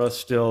Russ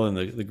Still and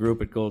the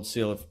group at Gold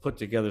Seal have put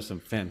together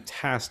some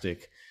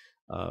fantastic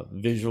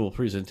visual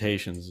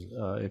presentations.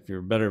 If you're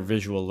a better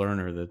visual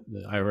learner,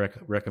 I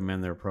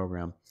recommend their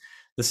program.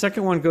 The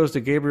second one goes to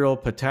Gabriel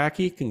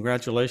Pataki.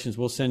 Congratulations.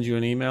 We'll send you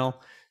an email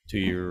to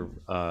your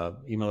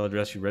email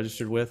address you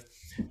registered with.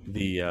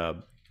 The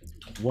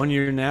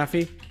 1-year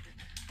NAFI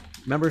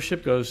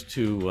membership goes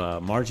to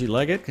Margie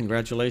Leggett.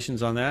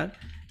 Congratulations on that.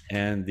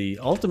 And the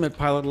Ultimate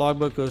Pilot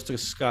Logbook goes to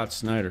Scott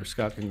Snyder.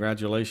 Scott,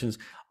 congratulations.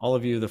 All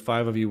of you, the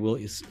 5 of you will,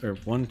 or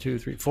 1, 2,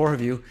 3, 4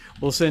 of you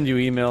will send you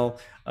email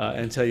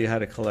and tell you how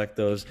to collect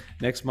those.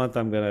 Next month,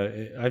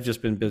 I've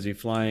just been busy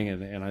flying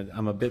and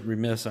I'm a bit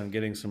remiss on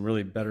getting some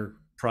really better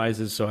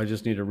prizes. So I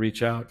just need to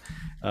reach out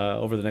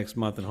over the next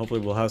month and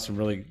hopefully we'll have some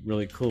really,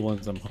 really cool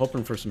ones. I'm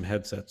hoping for some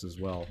headsets as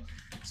well.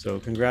 So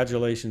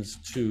congratulations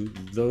to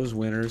those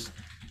winners.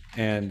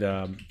 And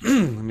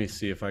let me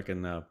see if I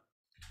can,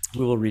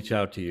 we will reach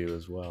out to you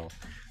as well.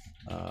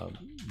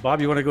 Bob,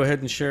 you want to go ahead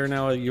and share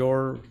now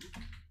your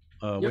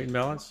weight and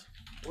balance?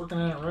 Working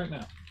on it right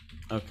now.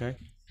 Okay.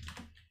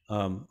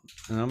 And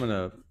I'm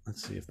gonna,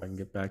 let's see if I can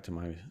get back to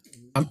my.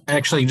 I'm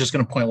actually just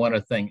going to point one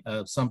other thing.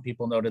 Some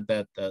people noted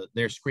that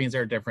their screens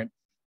are different.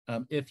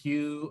 If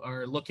you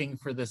are looking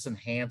for this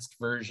enhanced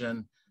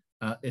version,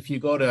 if you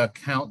go to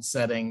account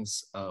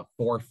settings,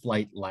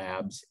 ForeFlight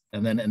Labs,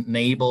 and then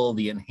enable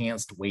the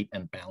enhanced weight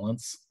and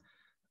balance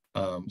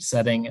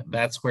setting,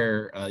 that's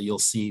where you'll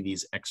see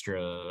these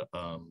extra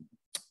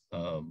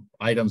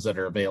items that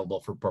are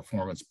available for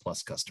Performance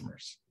Plus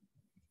customers.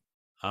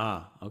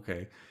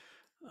 Okay.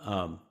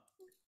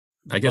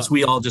 I guess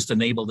we all just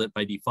enabled it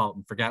by default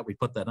and forgot we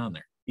put that on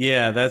there.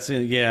 Yeah, that's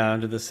it. Yeah,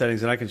 under the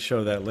settings, and I can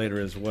show that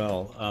later as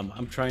well.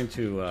 I'm trying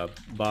to,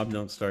 Bob,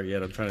 don't start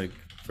yet. I'm trying to,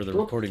 for the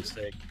recording's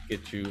sake,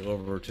 get you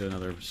over to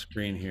another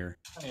screen here.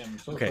 I am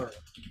so okay. sorry.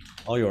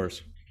 All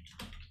yours.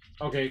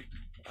 Okay.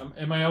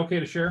 Am I okay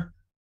to share?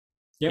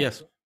 Yep.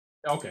 Yes.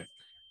 Okay.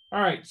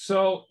 All right.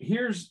 So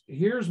here's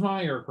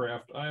my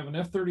aircraft. I have an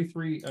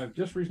F-33. I've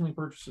just recently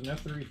purchased an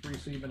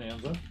F-33C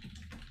Bonanza.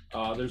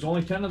 There's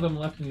only 10 of them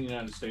left in the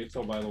United States.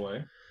 Oh, by the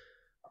way,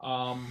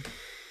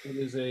 it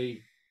is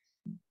a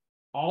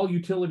all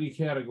utility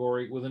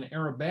category with an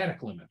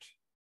aerobatic limit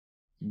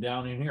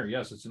down in here.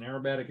 Yes, it's an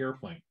aerobatic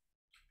airplane.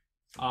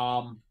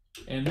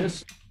 And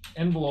this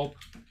envelope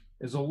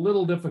is a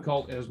little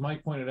difficult, as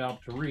Mike pointed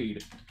out, to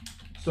read.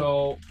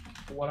 So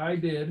what I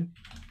did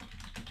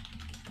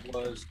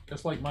was,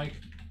 just like Mike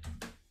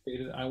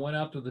stated, I went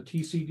out to the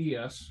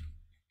TCDS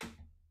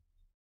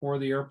for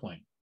the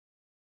airplane.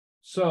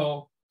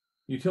 So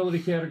utility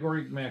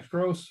category, max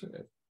gross,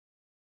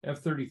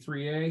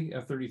 F-33A,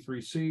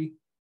 F-33C,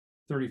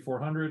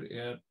 3,400.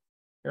 At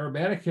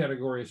aerobatic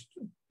category is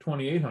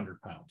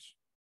 2,800 pounds.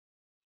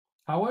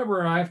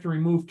 However, I have to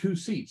remove 2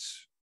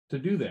 seats to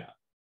do that.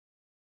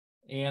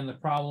 And the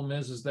problem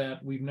is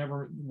that we've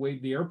never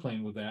weighed the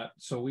airplane with that,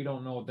 so we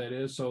don't know what that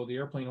is. So the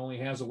airplane only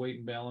has a weight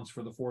and balance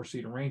for the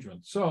 4-seat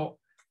arrangement. So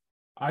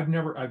I've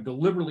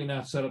deliberately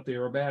not set up the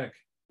aerobatic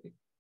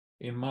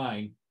in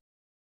mine,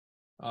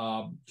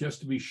 just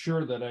to be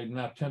sure that I'm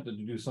not tempted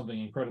to do something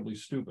incredibly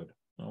stupid.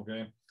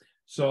 Okay,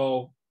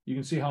 so you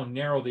can see how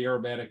narrow the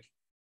aerobatic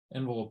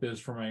envelope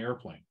is for my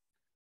airplane.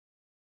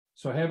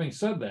 So having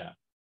said that,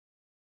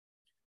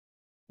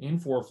 in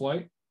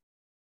ForeFlight,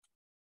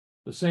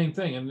 the same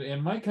thing,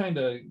 and Mike kind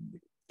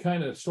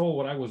of stole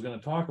what I was going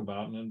to talk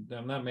about, and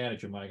I'm not mad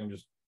at you, Mike. I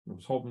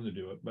was hoping to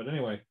do it, but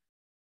anyway,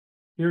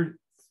 here,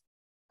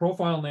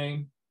 profile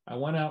name. I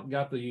went out and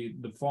got the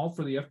default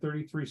for the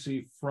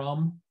F-33C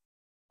from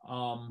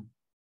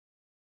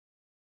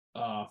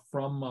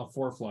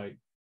ForeFlight,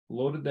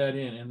 loaded that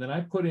in, and then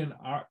I put in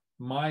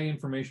my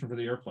information for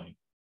the airplane.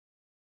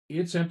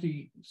 Its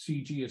empty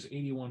CG is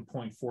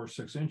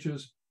 81.46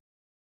 inches.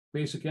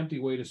 Basic empty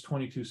weight is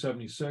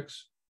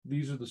 2276.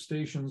 These are the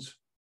stations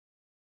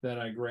that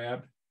I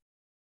grabbed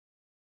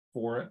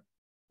for it.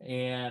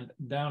 And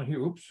down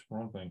here, oops,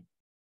 wrong thing.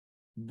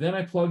 Then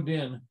I plugged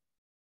in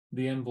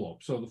the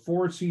envelope. So the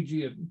forward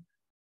CG at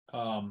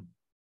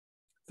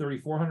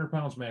 3,400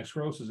 pounds max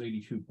gross is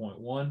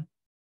 82.1.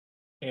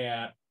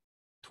 At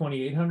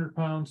 2,800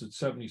 pounds, it's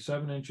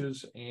 77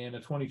 inches. And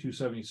at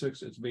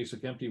 2276, it's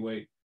basic empty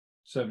weight,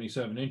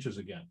 77 inches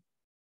again.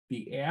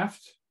 The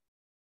aft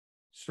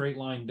straight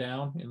line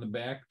down in the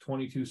back,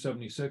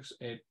 2276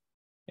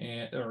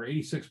 or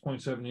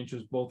 86.7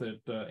 inches, both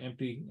at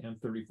empty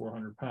and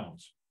 3,400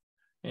 pounds.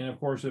 And of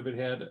course, if it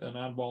had an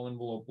oddball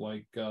envelope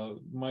like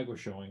Mike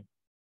was showing,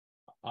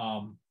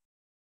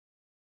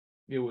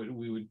 we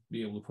would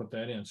be able to put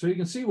that in. So you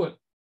can see what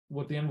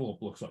the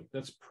envelope looks like.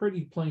 That's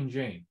pretty plain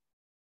Jane.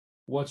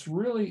 What's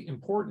really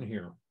important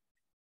here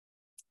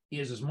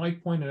is, as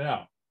Mike pointed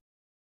out,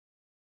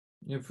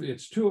 if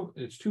it's two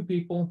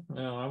people,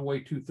 I weigh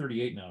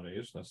 238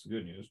 nowadays. That's the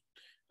good news.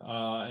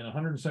 And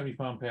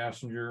 170-pound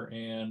passenger,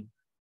 and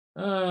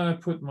I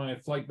put my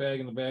flight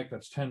bag in the back.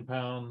 That's 10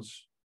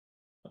 pounds.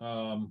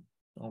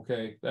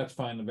 Okay, that's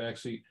fine. The back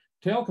seat,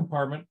 tail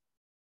compartment.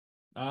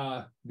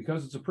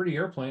 Because it's a pretty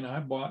airplane, I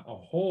bought a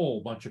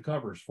whole bunch of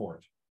covers for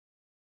it.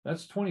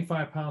 That's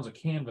 25 pounds of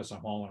canvas I'm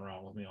hauling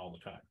around with me all the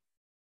time.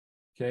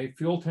 Okay,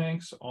 fuel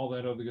tanks, all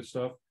that other good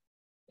stuff.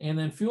 And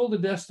then fuel to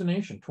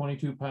destination,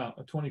 22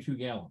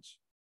 gallons.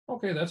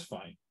 Okay, that's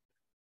fine.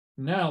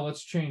 Now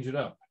let's change it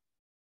up.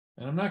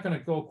 And I'm not going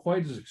to go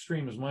quite as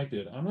extreme as Mike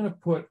did. I'm going to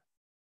put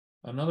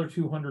another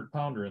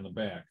 200-pounder in the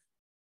back.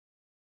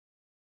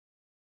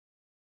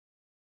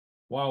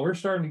 Wow, we're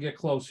starting to get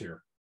close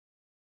here.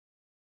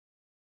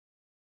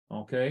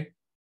 Okay.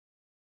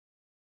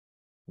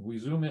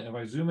 If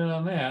I zoom in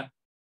on that,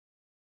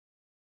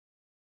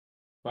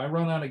 if I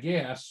run out of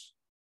gas,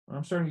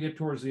 I'm starting to get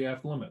towards the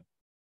aft limit.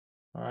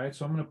 All right,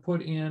 so I'm going to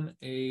put in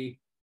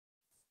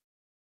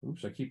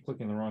oops, I keep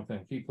clicking the wrong thing.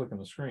 I keep clicking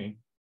the screen.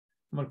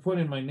 I'm going to put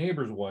in my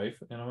neighbor's wife,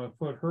 and I'm going to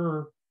put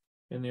her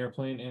in the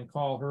airplane and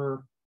call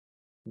her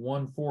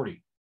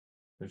 140,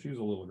 because she's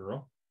a little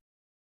girl.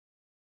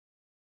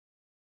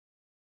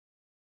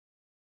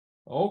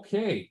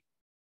 Okay.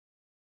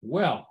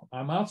 Well,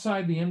 I'm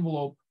outside the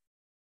envelope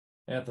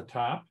at the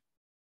top.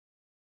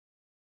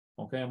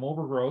 Okay, I'm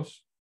over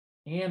gross,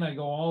 and I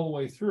go all the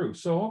way through.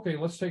 So, okay,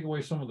 let's take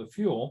away some of the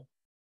fuel.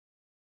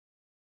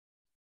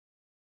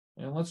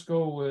 And let's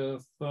go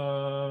with,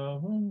 I'll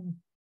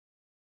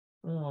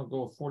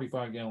go with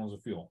 45 gallons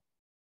of fuel.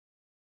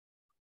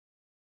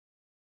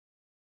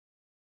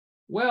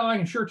 Well, I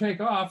can sure take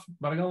off,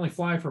 but I can only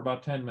fly for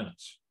about 10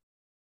 minutes.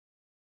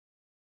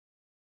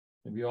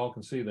 Maybe you all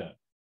can see that.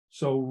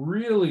 So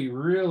really,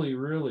 really,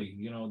 really,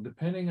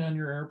 depending on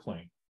your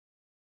airplane,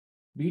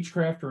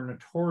 Beechcraft are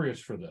notorious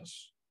for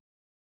this.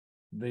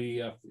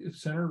 The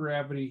center of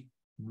gravity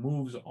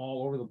moves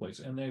all over the place,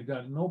 and I've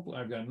got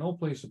no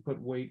place to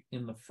put weight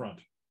in the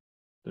front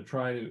to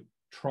try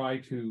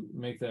to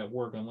make that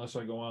work, unless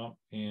I go out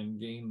and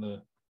gain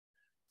the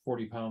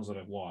 40 pounds that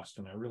I've lost,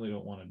 and I really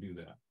don't want to do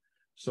that.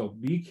 So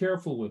be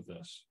careful with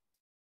this.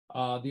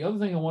 The other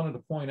thing I wanted to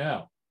point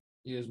out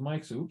is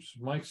Mike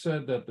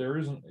said that there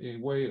isn't a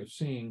way of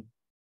seeing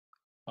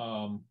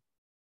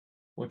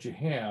what you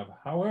have.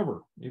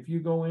 However, if you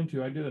go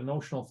into, I did a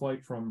notional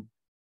flight from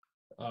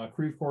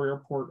Creve Coeur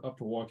Airport up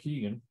to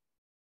Waukegan.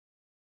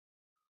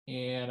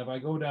 And if I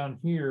go down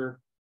here,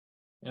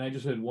 and I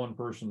just had one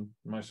person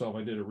myself,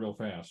 I did it real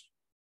fast.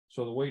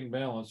 So the weight and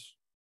balance,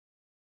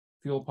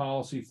 fuel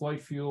policy,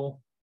 flight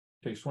fuel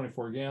takes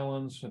 24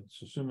 gallons.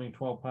 It's assuming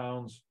 12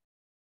 pounds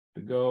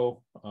to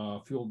go.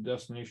 Fuel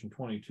destination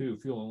 22,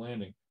 fuel and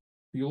landing.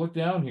 If you look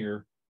down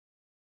here,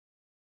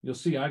 you'll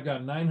see I've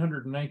got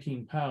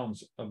 919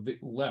 pounds of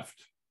it left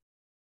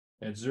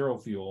at zero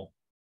fuel.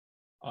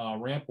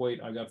 Ramp weight,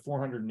 I got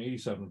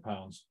 487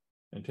 pounds,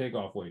 and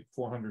takeoff weight,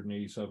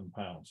 487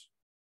 pounds.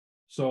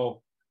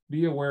 So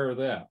be aware of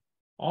that.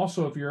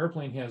 Also, if your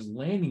airplane has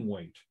landing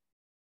weight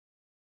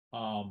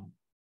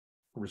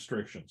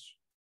restrictions,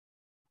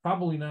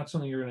 probably not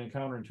something you're going to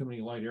encounter in too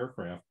many light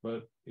aircraft,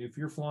 but if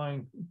you're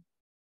flying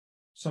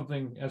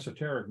something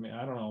esoteric,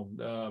 I don't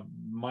know,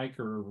 Mike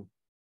or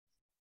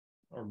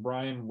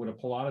Brian, would a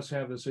Pilatus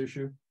have this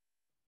issue?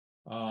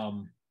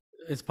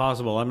 It's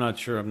possible. I'm not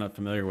sure. I'm not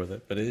familiar with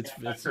it, but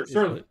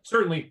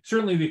certainly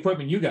the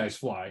equipment you guys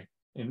fly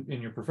in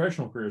your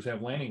professional careers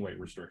have landing weight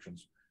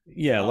restrictions.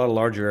 Yeah, a lot of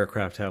larger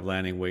aircraft have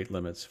landing weight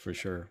limits for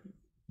sure.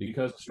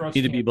 Because you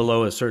need to be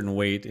below a certain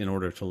weight in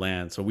order to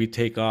land. So we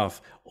take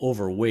off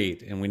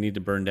overweight, and we need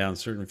to burn down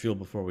certain fuel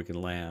before we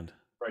can land.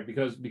 Right,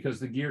 because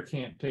the gear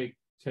can't take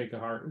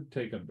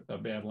a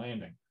bad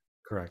landing.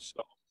 Correct.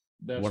 So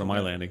that's one of my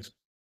landings.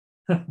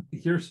 I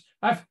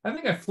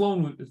think I've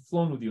flown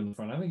with you in the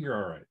front. I think you're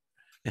all right.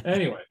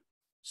 Anyway,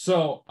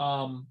 so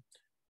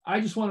I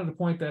just wanted to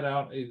point that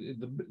out.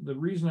 The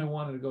reason I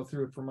wanted to go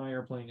through it for my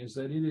airplane is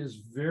that it is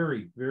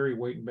very, very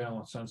weight and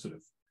balance sensitive.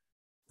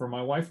 For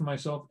my wife and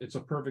myself, it's a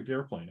perfect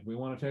airplane. If we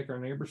want to take our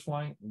neighbors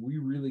flying, we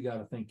really got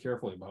to think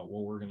carefully about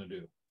what we're going to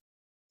do.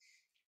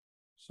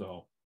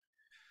 So,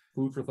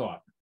 food for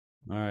thought.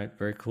 All right,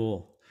 very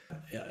cool.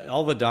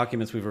 All the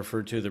documents we've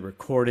referred to, the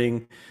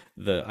recording,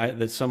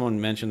 that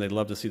someone mentioned they'd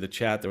love to see the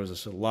chat. There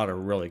was a lot of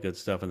really good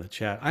stuff in the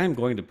chat. I am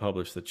going to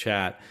publish the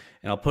chat,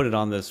 and I'll put it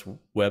on this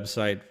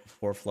website,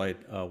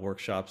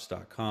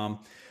 ForeFlightWorkshops.com.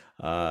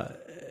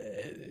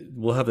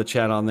 We'll have the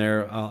chat on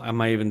there. I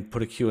might even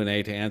put a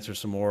Q&A to answer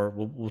some more.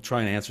 We'll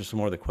try and answer some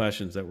more of the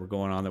questions that were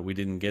going on that we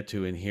didn't get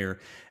to in here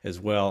as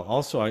well.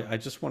 Also, I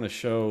just want to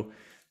show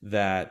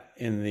that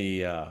in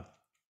the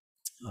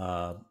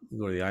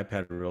go to the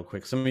iPad real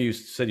quick. Some of you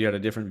said you had a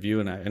different view,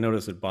 and I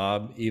noticed that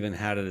Bob even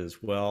had it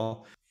as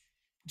well.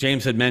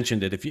 James had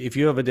mentioned it. If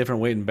you have a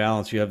different weight and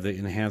balance, you have the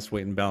enhanced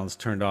weight and balance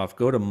turned off.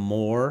 Go to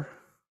More,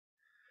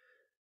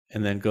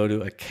 and then go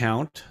to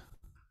Account.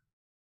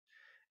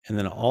 And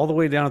then all the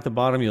way down at the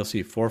bottom, you'll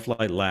see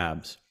ForeFlight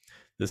Labs.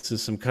 This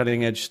is some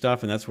cutting edge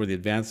stuff, and that's where the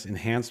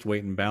enhanced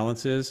weight and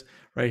balance is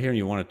right here. And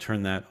you want to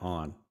turn that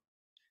on.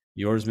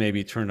 Yours may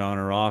be turned on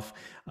or off.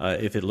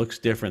 If it looks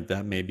different,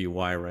 that may be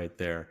why right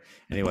there.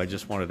 Anyway, I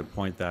just wanted to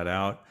point that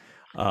out.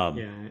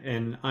 Yeah,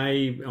 and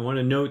I want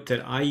to note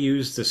that I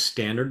used the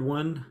standard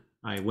one.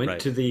 I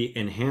went to the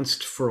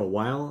enhanced for a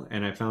while,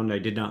 and I found I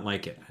did not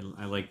like it.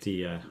 I like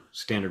the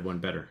standard one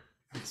better.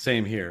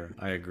 Same here.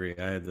 I agree.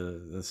 I had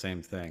the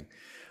same thing.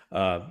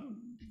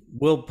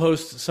 We'll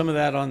post some of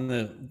that on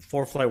the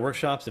ForeFlight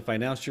Workshops. If I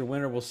announce your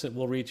winner,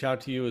 we'll reach out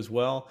to you as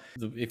well.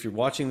 If you're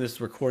watching this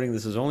recording,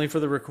 this is only for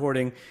the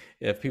recording.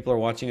 If people are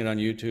watching it on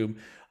YouTube,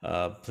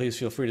 please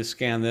feel free to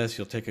scan this.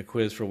 You'll take a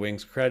quiz for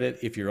Wings credit.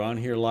 If you're on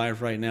here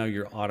live right now,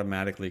 you're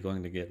automatically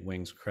going to get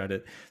Wings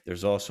credit.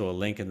 There's also a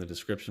link in the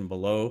description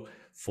below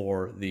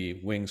for the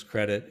Wings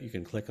credit. You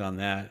can click on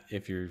that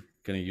if you're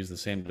going to use the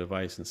same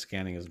device, and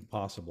scanning is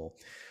possible.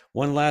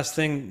 One last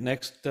thing,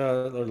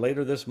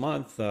 later this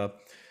month,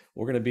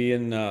 we're going to be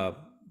in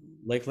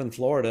Lakeland,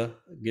 Florida,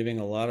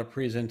 giving a lot of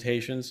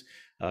presentations.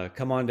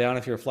 Come on down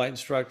if you're a flight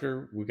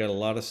instructor. We've got a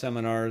lot of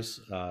seminars.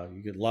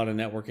 You get a lot of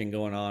networking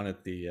going on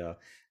at the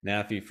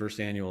NAFI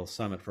First Annual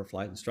Summit for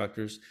Flight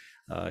Instructors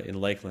in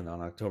Lakeland on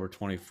October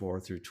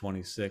 24th through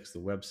 26th. The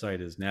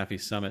website is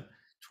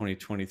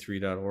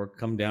nafisummit2023.org.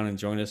 Come down and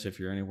join us if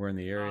you're anywhere in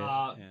the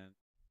area.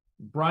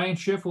 Brian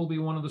Schiff will be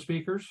one of the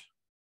speakers.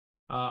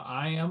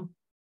 I am.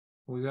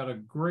 We've got a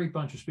great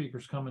bunch of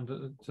speakers coming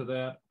to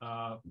that.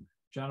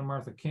 John and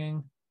Martha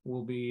King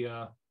will be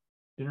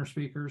dinner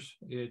speakers.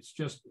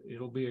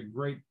 It'll be a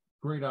great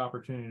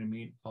opportunity to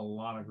meet a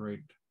lot of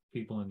great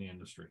people in the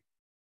industry.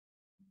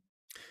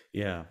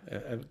 Yeah,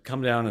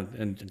 come down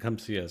and come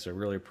see us. I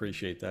really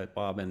appreciate that,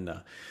 Bob. And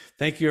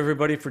thank you,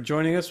 everybody, for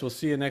joining us. We'll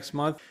see you next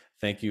month.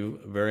 Thank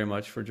you very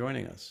much for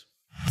joining us.